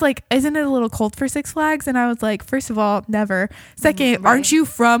 And he's like, isn't it a little cold for Six Flags? And I was like, first of all, never. Second, aren't you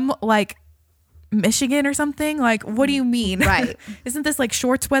from like Michigan or something? Like, what do you mean? Right. Isn't this like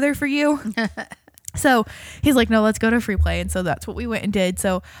shorts weather for you? So he's like, no, let's go to Free Play. And so that's what we went and did.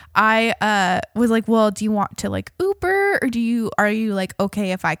 So I was like, well, do you want to like Uber or are you like,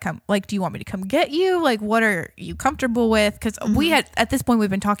 okay, if I come, like, do you want me to come get you? Like, what are you comfortable with? Because we had, at this point, we've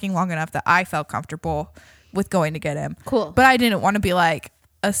been talking long enough that I felt comfortable with going to get him. Cool. But I didn't want to be like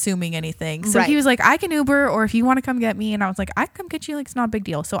assuming anything. So he was like, I can Uber or if you want to come get me. And I was like, I can come get you. Like, it's not a big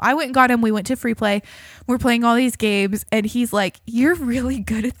deal. So I went and got him. We went to Free Play. We're playing all these games. And he's like, you're really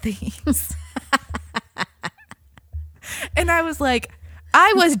good at these. And I was like,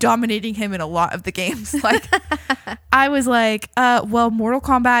 I was dominating him in a lot of the games. Like, I was like, well, Mortal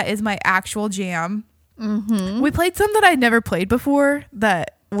Kombat is my actual jam. We played some that I'd never played before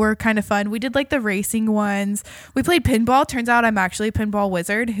that were kind of fun. We did like the racing ones. We played pinball. Turns out I'm actually a pinball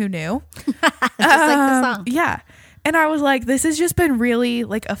wizard. Who knew? Just like the song. Yeah. And I was like, this has just been really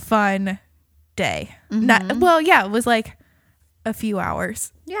like a fun day. It was like a few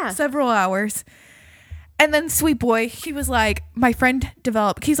hours. Yeah. Several hours. And then sweet boy, he was like, my friend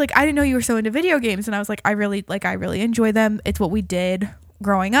developed, he's like, I didn't know you were so into video games. And I was like, I really enjoy them. It's what we did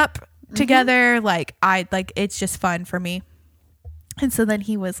growing up together. Like it's just fun for me. And so then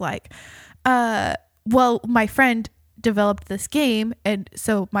he was like, well, my friend developed this game. And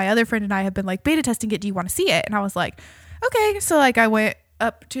so my other friend and I have been like beta testing it. Do you want to see it? And I was like, okay. So like I went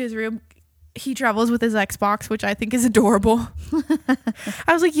up to his room. He travels with his Xbox, which I think is adorable.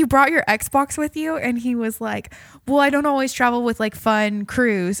 I was like, you brought your Xbox with you? And he was like, well, I don't always travel with like fun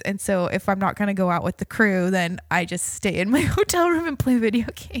crews. And so if I'm not going to go out with the crew, then I just stay in my hotel room and play video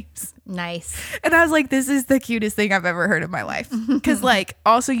games. Nice. And I was like, this is the cutest thing I've ever heard in my life. Because like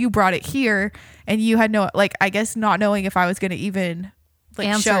also you brought it here and you had no, like, I guess not knowing if I was going to even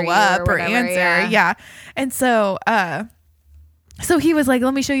like show up or answer. Yeah. And so, so he was like,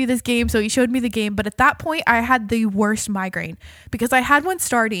 let me show you this game. So he showed me the game. But at that point, I had the worst migraine because I had one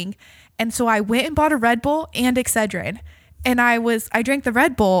starting. And so I went and bought a Red Bull and Excedrin. And I drank the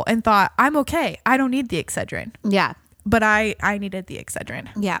Red Bull and thought, I'm okay. I don't need the Excedrin. Yeah. But I needed the Excedrin.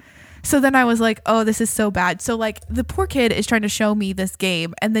 Yeah. So then I was like, oh, this is so bad. So like the poor kid is trying to show me this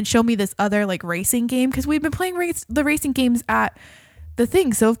game and then show me this other like racing game. Because we've been playing the racing games at the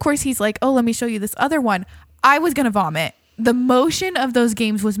thing. So of course he's like, oh, let me show you this other one. I was going to vomit. The motion of those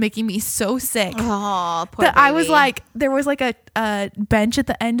games was making me so sick. Oh, poor that baby. I was like, there was like a bench at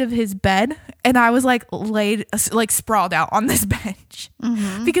the end of his bed, and I was like laid, like sprawled out on this bench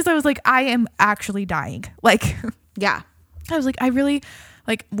because I was like, I am actually dying. Like, yeah, I was like, I really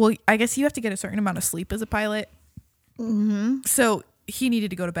like. Well, I guess you have to get a certain amount of sleep as a pilot. So he needed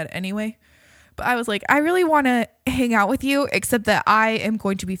to go to bed anyway. But I was like, I really want to hang out with you, except that I am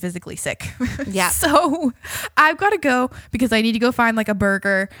going to be physically sick. Yeah. So I've got to go because I need to go find like a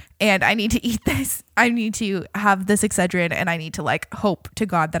burger and I need to eat this. I need to have this Excedrin and I need to like hope to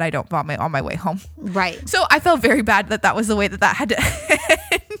God that I don't vomit on my way home. Right. So I felt very bad that was the way that had to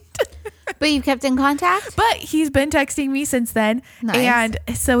end. But you've kept in contact? But he's been texting me since then. Nice. And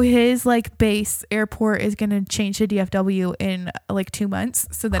so his like base airport is going to change to DFW in like 2 months.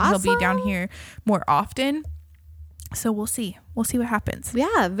 So then he'll be down here more often. So we'll see. We'll see what happens.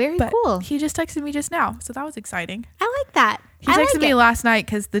 Yeah, very but cool. He just texted me just now. So that was exciting. I like that. He texted me last night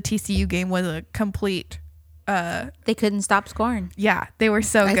because the TCU game was a complete... they couldn't stop scoring. Yeah, they were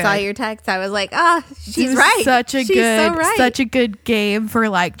so good. I saw your text. I was like, she's right. Such a good game for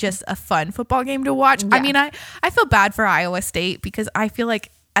like just a fun football game to watch. Yeah. I mean, I feel bad for Iowa State because I feel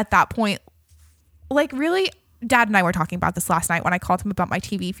like at that point, like really, Dad and I were talking about this last night when I called him about my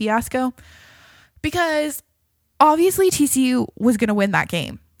TV fiasco because obviously TCU was going to win that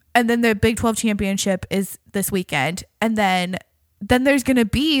game. And then the Big 12 championship is this weekend. And then there's going to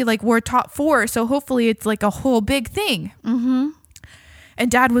be like, we're top 4. So hopefully it's like a whole big thing. Mm-hmm. And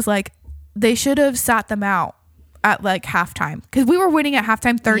Dad was like, they should have sat them out at like halftime because we were winning at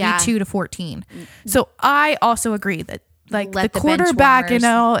halftime 32-14. So I also agree that like the quarterback and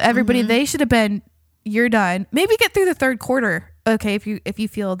everybody, they should have been, you're done. Maybe get through the third quarter. Okay. If you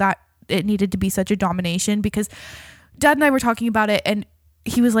feel that it needed to be such a domination, because Dad and I were talking about it and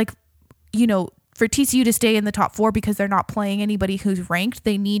he was like, for TCU to stay in the top 4 because they're not playing anybody who's ranked,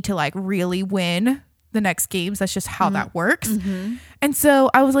 they need to like really win the next games. That's just how that works. And so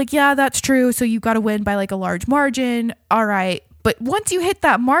I was like, yeah, that's true. So you got to win by like a large margin. All right. But once you hit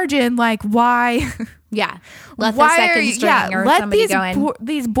that margin, like why? Yeah. Let the second string or somebody go in.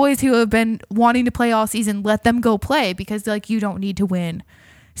 These boys who have been wanting to play all season, let them go play, because like you don't need to win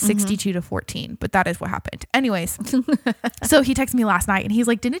 62-14. But that is what happened. Anyways. So he texted me last night and he's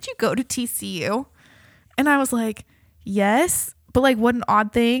like, didn't you go to TCU? And I was like, yes. But like, what an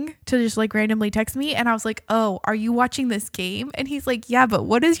odd thing to just like randomly text me. And I was like, oh, are you watching this game? And he's like, yeah, but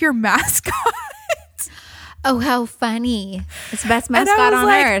what is your mascot? Oh, how funny. It's the best mascot on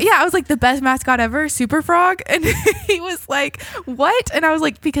earth. Yeah, I was like, the best mascot ever, Super Frog. And he was like, what? And I was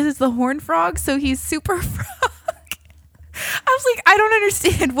like, because it's the Horned Frog, so he's Super Frog. I was like, I don't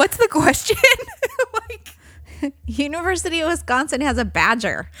understand. What's the question? Like, University of Wisconsin has a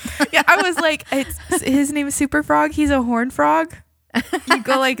badger. Yeah, I was like, his name is Super Frog. He's a Horned Frog. You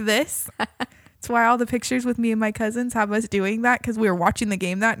go like this. That's why all the pictures with me and my cousins have us doing that, because we were watching the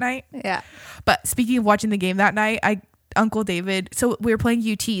game that night. Yeah. But speaking of watching the game that night, Uncle David, so we were playing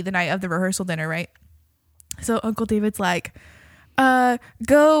UT the night of the rehearsal dinner, right? So Uncle David's like,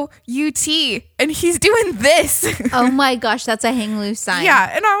 go UT, and he's doing this. Oh my gosh, that's a hang loose sign.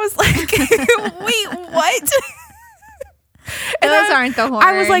 Yeah, and I was like, wait, what? And those aren't the horns.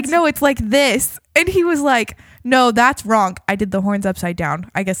 I was like, no, it's like this. And he was like, no, that's wrong. I did the horns upside down.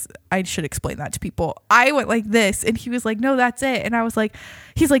 I guess I should explain that to people. I went like this, and he was like, no, that's it. And I was like,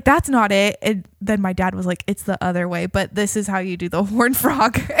 he's like, that's not it. And then my dad was like, it's the other way, but this is how you do the horned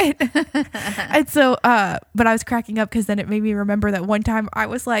frog. And so, but I was cracking up because then it made me remember that one time I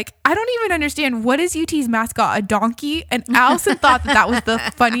was like, I don't even understand, what is UT's mascot, a donkey? And Allison thought that was the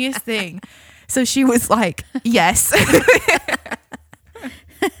funniest thing. So she was like, yes.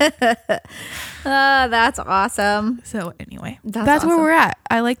 That's awesome. So anyway, that's awesome. Where we're at.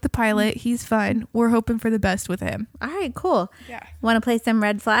 I like the pilot. He's fun. We're hoping for the best with him. All right, cool. Yeah. Want to play some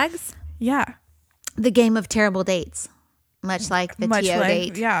red flags? Yeah. The game of terrible dates. Much like the TO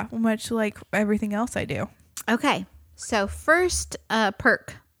date. Yeah. Much like everything else I do. Okay. So first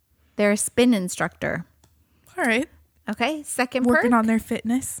perk. They're a spin instructor. All right. Okay. Second Working perk. on their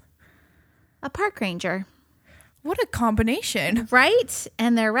fitness. A park ranger. What a combination. Right?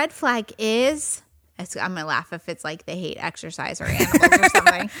 And their red flag is, I'm going to laugh if it's like they hate exercise or animals or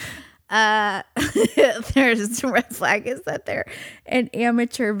something. There's red flag is that they're an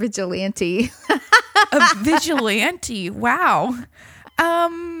amateur vigilante. A vigilante. Wow.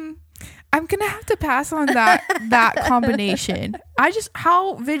 I'm going to have to pass on that combination.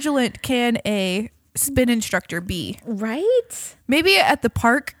 How vigilant can a spin instructor be? Right? Maybe at the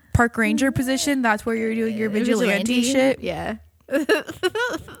park ranger position, that's where you're doing your vigilante shit. Yeah.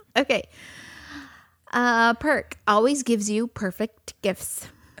 Okay. Perk always gives you perfect gifts.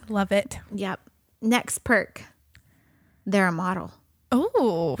 Love it. Yep. Next perk. They're a model.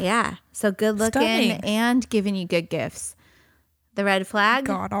 Oh. Yeah. So good looking. Stunning. And giving you good gifts. The red flag.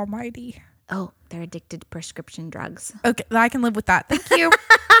 God almighty. Oh, they're addicted to prescription drugs. Okay. I can live with that. Thank you.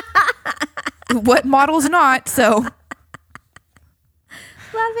 What model's not, so...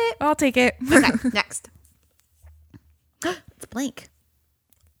 Love it. I'll take it. Okay, next. It's blank.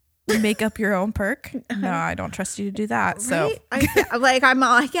 You make up your own perk? No, I don't trust you to do that. So, right?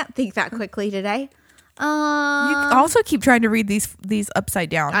 I can't think that quickly today. You also keep trying to read these upside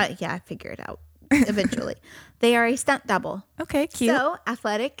down. Yeah, I figure it out eventually. They are a stunt double. Okay, cute. So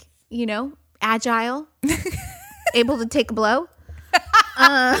athletic, agile, able to take a blow.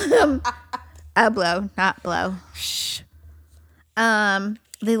 A blow, not blow. Shh.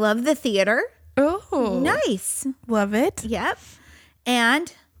 They love the theater. Oh, nice. Love it. Yep.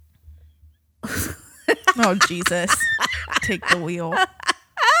 And oh Jesus, take the wheel.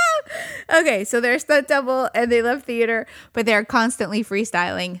 Okay, so they're stunt double and they love theater, but they're constantly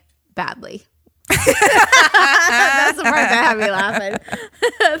freestyling badly. That's the part that had me laughing.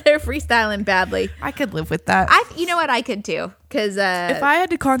 They're freestyling badly. I could live with that. You know what? I could too. Because if I had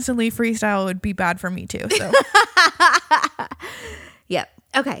to constantly freestyle, it would be bad for me too. So. Yep.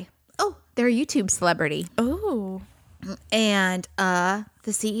 Okay. Oh, they're a YouTube celebrity. Oh. And the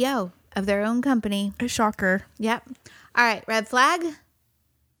CEO of their own company. A shocker. Yep. All right. Red flag.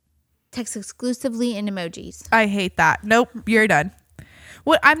 Text exclusively in emojis. I hate that. Nope. You're done.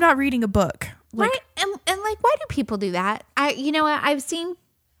 What? I'm not reading a book. Right. And why do people do that? You know what? I've seen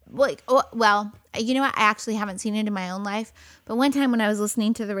you know what? I actually haven't seen it in my own life. But one time when I was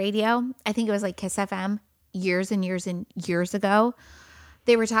listening to the radio, I think it was like Kiss FM years and years and years ago,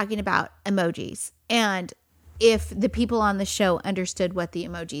 they were talking about emojis. And if the people on the show understood what the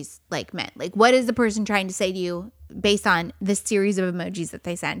emojis like meant. Like, what is the person trying to say to you based on this series of emojis that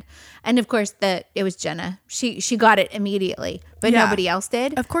they send? And of course, it was Jenna. She got it immediately, but nobody else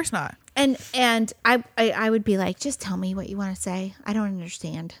did. Of course not. And I would be like, just tell me what you want to say. I don't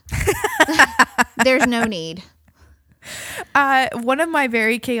understand. There's no need. One of my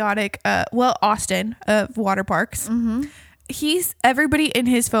very chaotic, Austin of water parks. Mm-hmm. Everybody in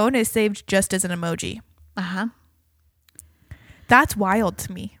his phone is saved just as an emoji. Uh-huh. That's wild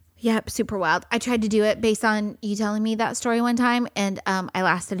to me. Yep, super wild. I tried to do it based on you telling me that story one time, and I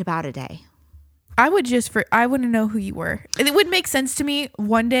lasted about a day. I wouldn't know who you were. It would make sense to me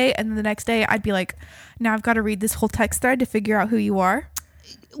one day, and then the next day I'd be like, now I've got to read this whole text thread to figure out who you are.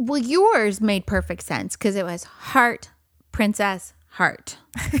 Well, yours made perfect sense because it was heart, princess, heart.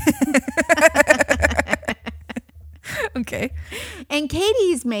 Okay. And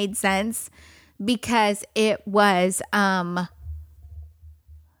Katie's made sense because it was, what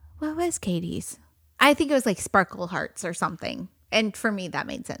was Katie's? I think it was like sparkle hearts or something. And for me, that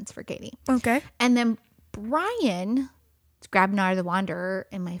made sense for Katie. Okay. And then Brian, Grabnar the Wanderer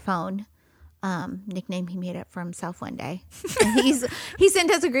in my phone, nickname he made up for himself one day. And he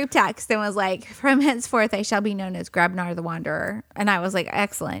sent us a group text and was like, from henceforth, I shall be known as Grabnar the Wanderer. And I was like,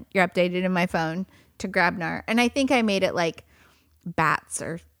 excellent. You're updated in my phone to Grabnar. And I think I made it like bats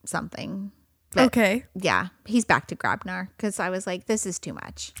or something. But okay. Yeah, he's back to Grabnar because I was like, this is too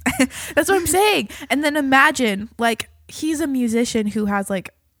much. That's what I'm saying. And then imagine, like, he's a musician who has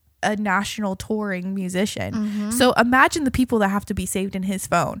like a national touring musician. Mm-hmm. So imagine the people that have to be saved in his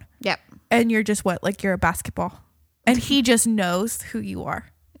phone. Yep. And you're just like you're a basketball. And he just knows who you are.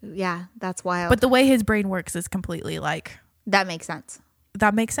 Yeah, that's wild. But the way his brain works is completely like. That makes sense.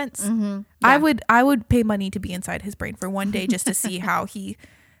 That makes sense. Mm-hmm. Yeah. I would pay money to be inside his brain for one day just to see how he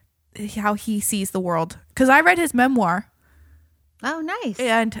sees the world. Because I read his memoir. Oh, nice.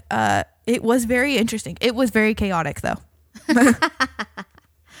 And it was very interesting. It was very chaotic, though.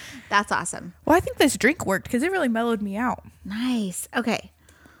 That's awesome. Well, I think this drink worked because it really mellowed me out. Nice. Okay.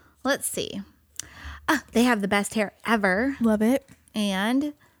 Let's see. They have the best hair ever. Love it.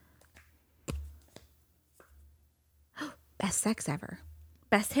 And best sex ever.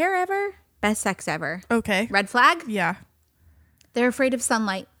 Best hair ever. Best sex ever. Okay. Red flag? Yeah. They're afraid of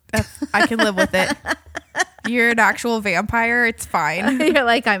sunlight. I can live with it. You're an actual vampire. It's fine. You're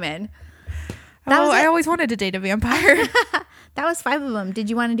like, I'm in. I always wanted to date a vampire. That was 5 of them. Did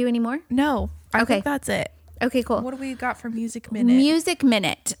you want to do any more? No. I think that's it. Okay, cool. What do we got for Music Minute? Music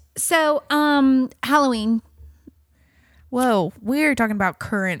Minute. So, Halloween. Whoa. We're talking about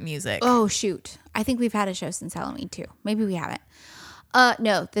current music. Oh, shoot. I think we've had a show since Halloween, too. Maybe we haven't.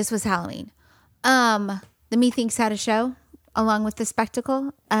 No, this was Halloween. The Methinks had a show along with The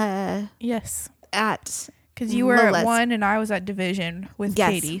Spectacle. Yes. Because you were at one and I was at Division with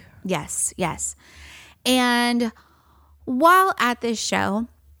Katie. Yes. And while at this show,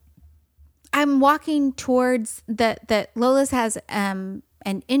 I'm walking towards the Lola's has an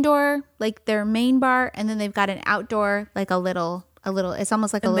indoor, like their main bar, and then they've got an outdoor, like a little. It's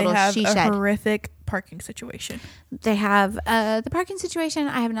almost like a little she shed. They have a horrific parking situation. They have the parking situation.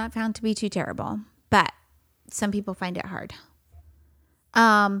 I have not found to be too terrible, but some people find it hard.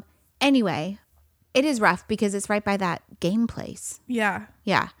 Anyway, it is rough because it's right by that game place. Yeah.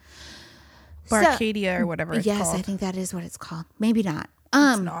 Barcadia or whatever it's called. Yes, I think that is what it's called. Maybe not.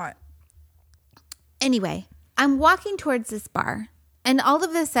 It's not. Anyway, I'm walking towards this bar, and all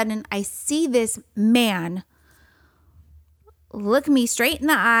of a sudden, I see this man look me straight in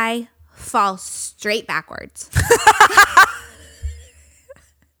the eye, fall straight backwards.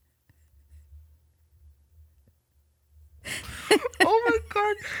 Oh my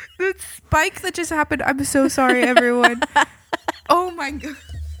God. The spike that just happened. I'm so sorry, everyone. Oh my God.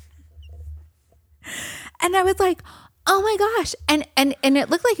 And I was like, oh my gosh. And it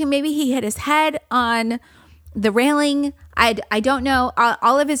looked like maybe he hit his head on the railing. I don't know.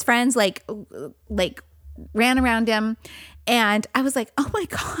 All of his friends like ran around him. And I was like, oh my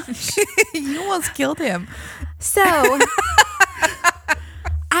gosh. You almost killed him. So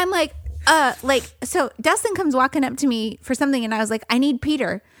I'm like, so Dustin comes walking up to me for something, and I was like, I need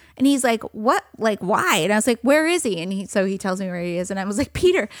Peter. And he's like, what? Like, why? And I was like, where is he? And he tells me where he is. And I was like,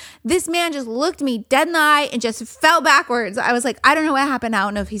 Peter, this man just looked me dead in the eye and just fell backwards. I was like, I don't know what happened. I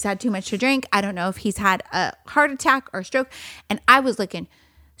don't know if he's had too much to drink. I don't know if he's had a heart attack or stroke. And I was looking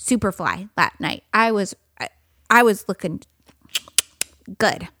super fly that night. I was looking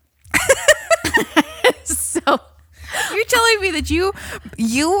good. So you're telling me that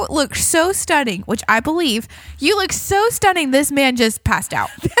you look so stunning, which I believe. You look so stunning, this man just passed out.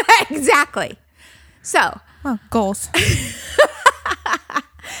 Exactly. So Well, goals.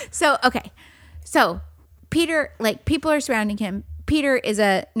 So Peter, like, people are surrounding him. Peter is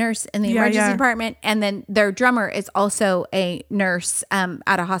a nurse in the emergency department, and then their drummer is also a nurse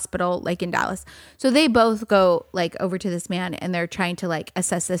at a hospital, like, in Dallas. So they both go, like, over to this man, and they're trying to, like,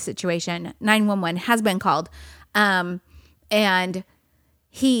 assess the situation. 911 has been called, and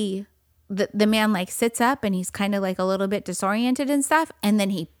the man, like, sits up, and he's kind of, like, a little bit disoriented and stuff, and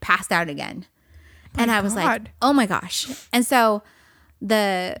then he passed out again. And I was like, oh my gosh. And so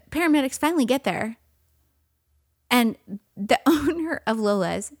the paramedics finally get there. And the owner of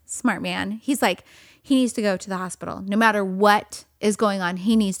Lola's, smart man, he's like, he needs to go to the hospital. No matter what is going on,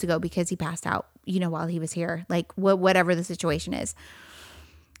 he needs to go because he passed out, while he was here, like, whatever the situation is.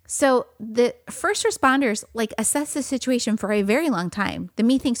 So the first responders, like, assess the situation for a very long time. The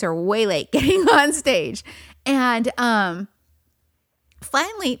methinks are way late getting on stage. And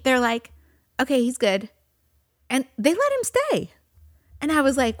finally, they're like, okay, he's good. And they let him stay. And I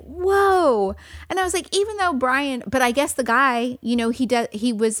was like, whoa. And I was like, even though Brian, but I guess the guy,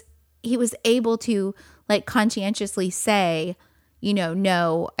 he was able to, like, conscientiously say,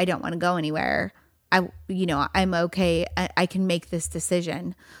 no, I don't want to go anywhere. I'm okay. I can make this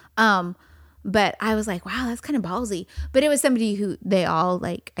decision. But I was like, wow, that's kind of ballsy. But it was somebody who they all,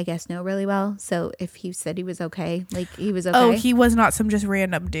 like, I guess, know really well. So if he said he was okay, like, he was okay. Oh, he was not some just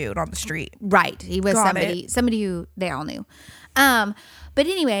random dude on the street. Right. He was somebody who they all knew. But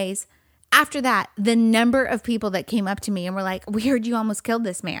anyways, after that, the number of people that came up to me and were like, we heard you almost killed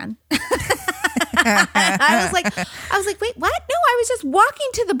this man. I was like, wait, what? No, I was just walking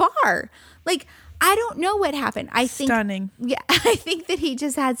to the bar. Like, I don't know what happened. I think stunning. Yeah, I think that he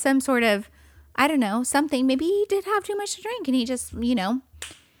just had some sort of, I don't know, something. Maybe he did have too much to drink and he just, I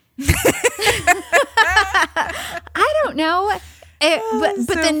don't know. But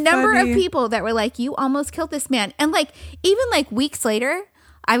the number of people that were like, you almost killed this man. And, like, even, like, weeks later,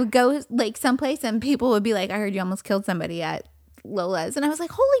 I would go, like, someplace and people would be like, I heard you almost killed somebody at Lola's. And I was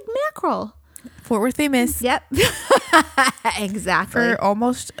like, holy mackerel. Fort Worth famous. Yep. Exactly. For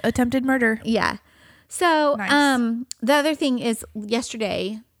almost attempted murder. Yeah. So nice. The other thing is,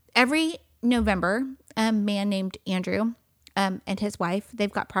 yesterday, every November, a man named Andrew and his wife,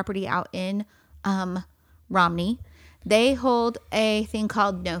 they've got property out in Romney. They hold a thing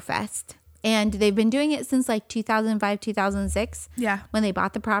called No Fest, and they've been doing it since, like, 2005, 2006. Yeah. When they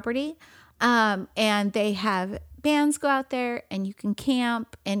bought the property. And they have bands go out there and you can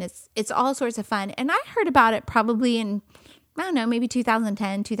camp, and it's all sorts of fun. And I heard about it probably in, I don't know, maybe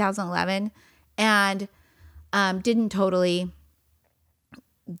 2010, 2011, and didn't totally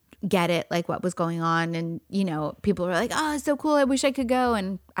get it, like, what was going on. And, people were like, oh, it's so cool. I wish I could go.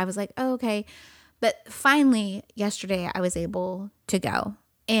 And I was like, oh, okay. But finally, yesterday, I was able to go.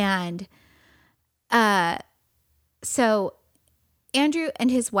 And so Andrew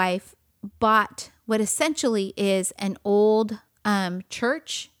and his wife bought what essentially is an old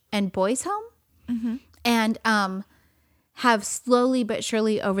church and boys' home. Mm-hmm. And have slowly but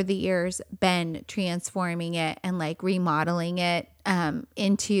surely over the years been transforming it and, like, remodeling it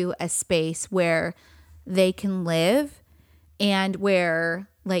into a space where they can live and where,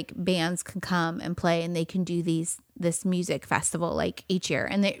 like, bands can come and play, and they can do this music festival, like, each year.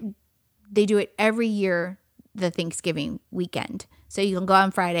 And they do it every year, the Thanksgiving weekend. So you can go on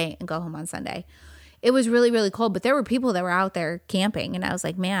Friday and go home on Sunday. It was really, really cold, but there were people that were out there camping, and I was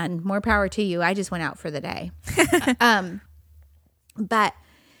like, man, more power to you. I just went out for the day. But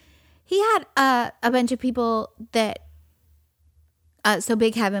he had a bunch of people that, so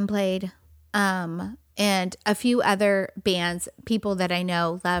Big Heaven played, and a few other bands, people that I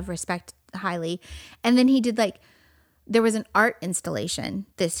know, love, respect highly. And then he did, like, there was an art installation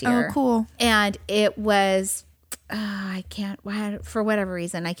this year. Oh, cool. And it was, for whatever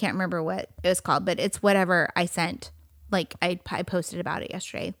reason, I can't remember what it was called, but it's whatever I sent. Like, I posted about it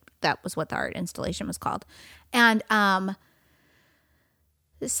yesterday. That was what the art installation was called. And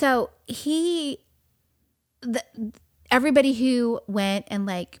so everybody who went and,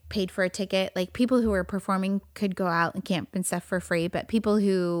 like, paid for a ticket, like, people who were performing could go out and camp and stuff for free, but people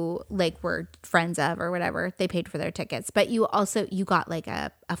who, like, were friends of or whatever, they paid for their tickets. But you got, like,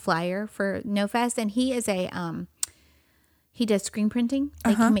 a flyer for No Fest, and he is he does screen printing.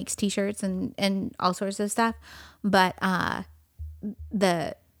 Like, he makes t-shirts and all sorts of stuff. But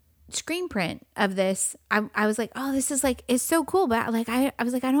the screen print of this, I was like, oh, this is, like, it's so cool. But, like, I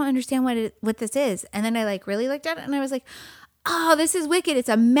was like, I don't understand what this is. And then I, like, really looked at it, and I was like, oh, this is wicked. It's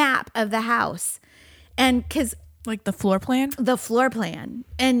a map of the house. And because, like, the floor plan,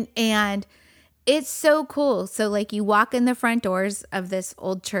 and It's so cool. So like you walk in the front doors of this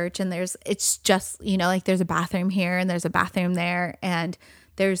old church and it's just, like there's a bathroom here and there's a bathroom there and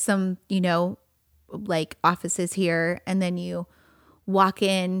there's some, like offices here. And then you walk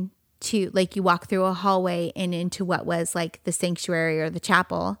in to like, you walk through a hallway and into what was like the sanctuary or the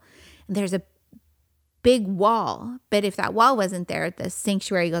chapel. And there's a big wall, but if that wall wasn't there, the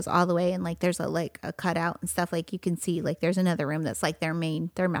sanctuary goes all the way and like there's a cutout and stuff, like you can see like there's another room that's like their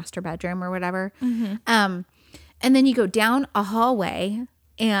master bedroom or whatever. Mm-hmm. And then you go down a hallway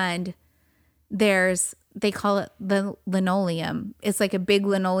and they call it the linoleum. It's like a big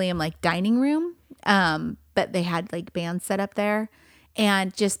linoleum like dining room, but they had like bands set up there.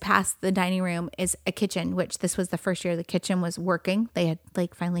 And just past the dining room is a kitchen, which this was the first year the kitchen was working. They had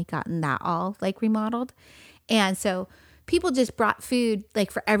like finally gotten that all like remodeled. And so people just brought food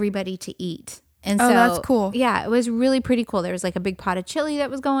like for everybody to eat. And so that's cool. Yeah, it was really pretty cool. There was like a big pot of chili that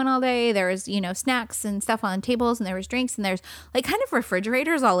was going all day. There was, snacks and stuff on tables and there was drinks and there's like kind of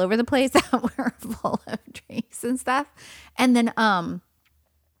refrigerators all over the place that were full of drinks and stuff. And then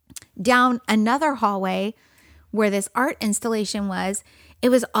down another hallway where this art installation was, it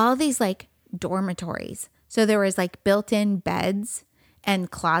was all these like dormitories. So there was like built-in beds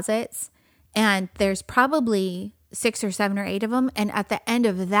and closets, and there's probably 6 or 7 or 8 of them. And at the end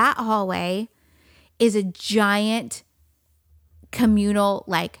of that hallway is a giant communal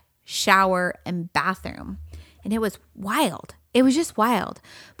like shower and bathroom. And it was wild. It was just wild.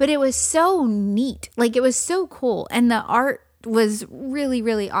 But it was so neat. Like it was so cool. And the art was really,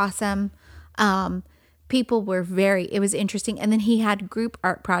 really awesome. People were it was interesting. And then he had group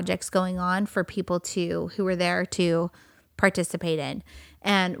art projects going on for people who were there to participate in.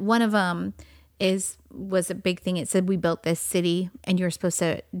 And one of them was a big thing. It said, we built this city and you're supposed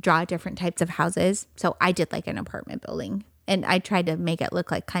to draw different types of houses. So I did like an apartment building and I tried to make it look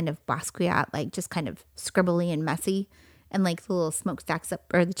like kind of Basquiat, like just kind of scribbly and messy and like the little smokestacks up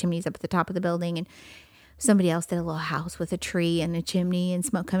or the chimneys up at the top of the building. And somebody else did a little house with a tree and a chimney and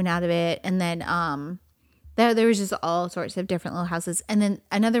smoke coming out of it. And then, there was just all sorts of different little houses. And then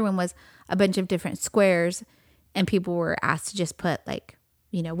another one was a bunch of different squares and people were asked to just put like,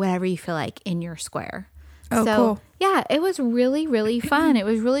 whatever you feel like in your square. Oh, so, cool. Yeah, it was really, really fun. It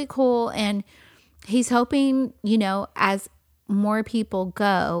was really cool. And he's hoping, as more people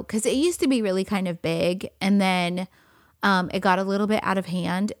go, because it used to be really kind of big. And then it got a little bit out of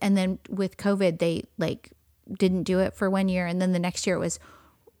hand. And then with COVID, they like didn't do it for 1 year. And then the next year it was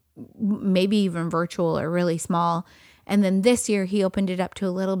maybe even virtual or really small. And then this year he opened it up to a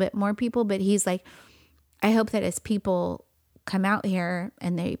little bit more people, but he's like, I hope that as people come out here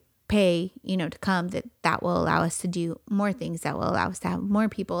and they pay, to come, that will allow us to do more things, that will allow us to have more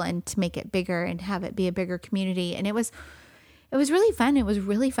people and to make it bigger and have it be a bigger community. And it was really fun. It was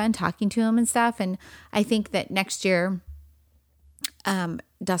really fun talking to him and stuff. And I think that next year,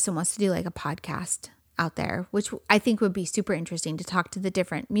 Dustin wants to do like a podcast out there, which I think would be super interesting to talk to the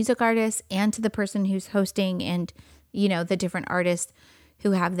different music artists and to the person who's hosting and, the different artists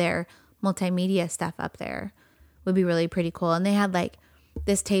who have their multimedia stuff up there would be really pretty cool. And they had like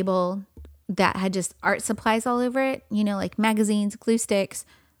this table that had just art supplies all over it, like magazines, glue sticks,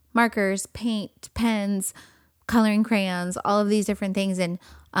 markers, paint, pens, coloring crayons, all of these different things. And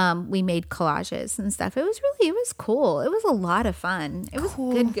we made collages and stuff. It was cool. It was a lot of fun. It was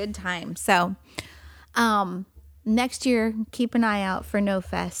cool. Good time. So, next year, keep an eye out for No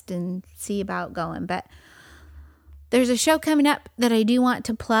Fest and see about going. But there's a show coming up that I do want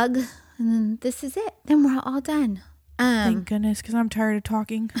to plug, and then this is it. Then we're all done. Thank goodness, because I'm tired of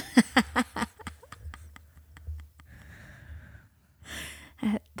talking.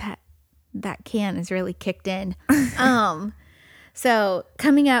 That can is really kicked in. So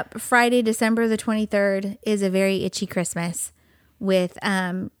coming up Friday, December the 23rd is a very itchy Christmas with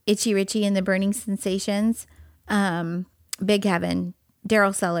Itchy Richie and the Burning Sensations, Big Heaven,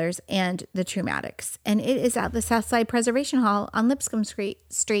 Daryl Sellers, and the Trumatics. And it is at the Southside Preservation Hall on Lipscomb Street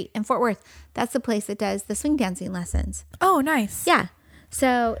in Fort Worth. That's the place that does the swing dancing lessons. Oh, nice. Yeah.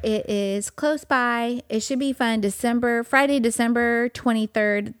 So it is close by. It should be fun. Friday, December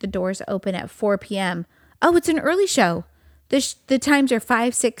 23rd. The doors open at 4 p.m. Oh, it's an early show. The times are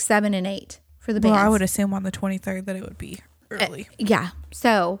 5, 6, 7, and 8 for the bands. Well, I would assume on the 23rd that it would be early. Yeah.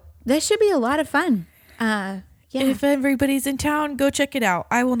 So this should be a lot of fun. Yeah. If everybody's in town, go check it out.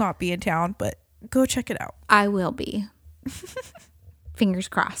 I will not be in town, but go check it out. I will be. Fingers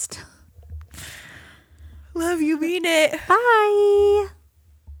crossed. Love you, mean it. Bye.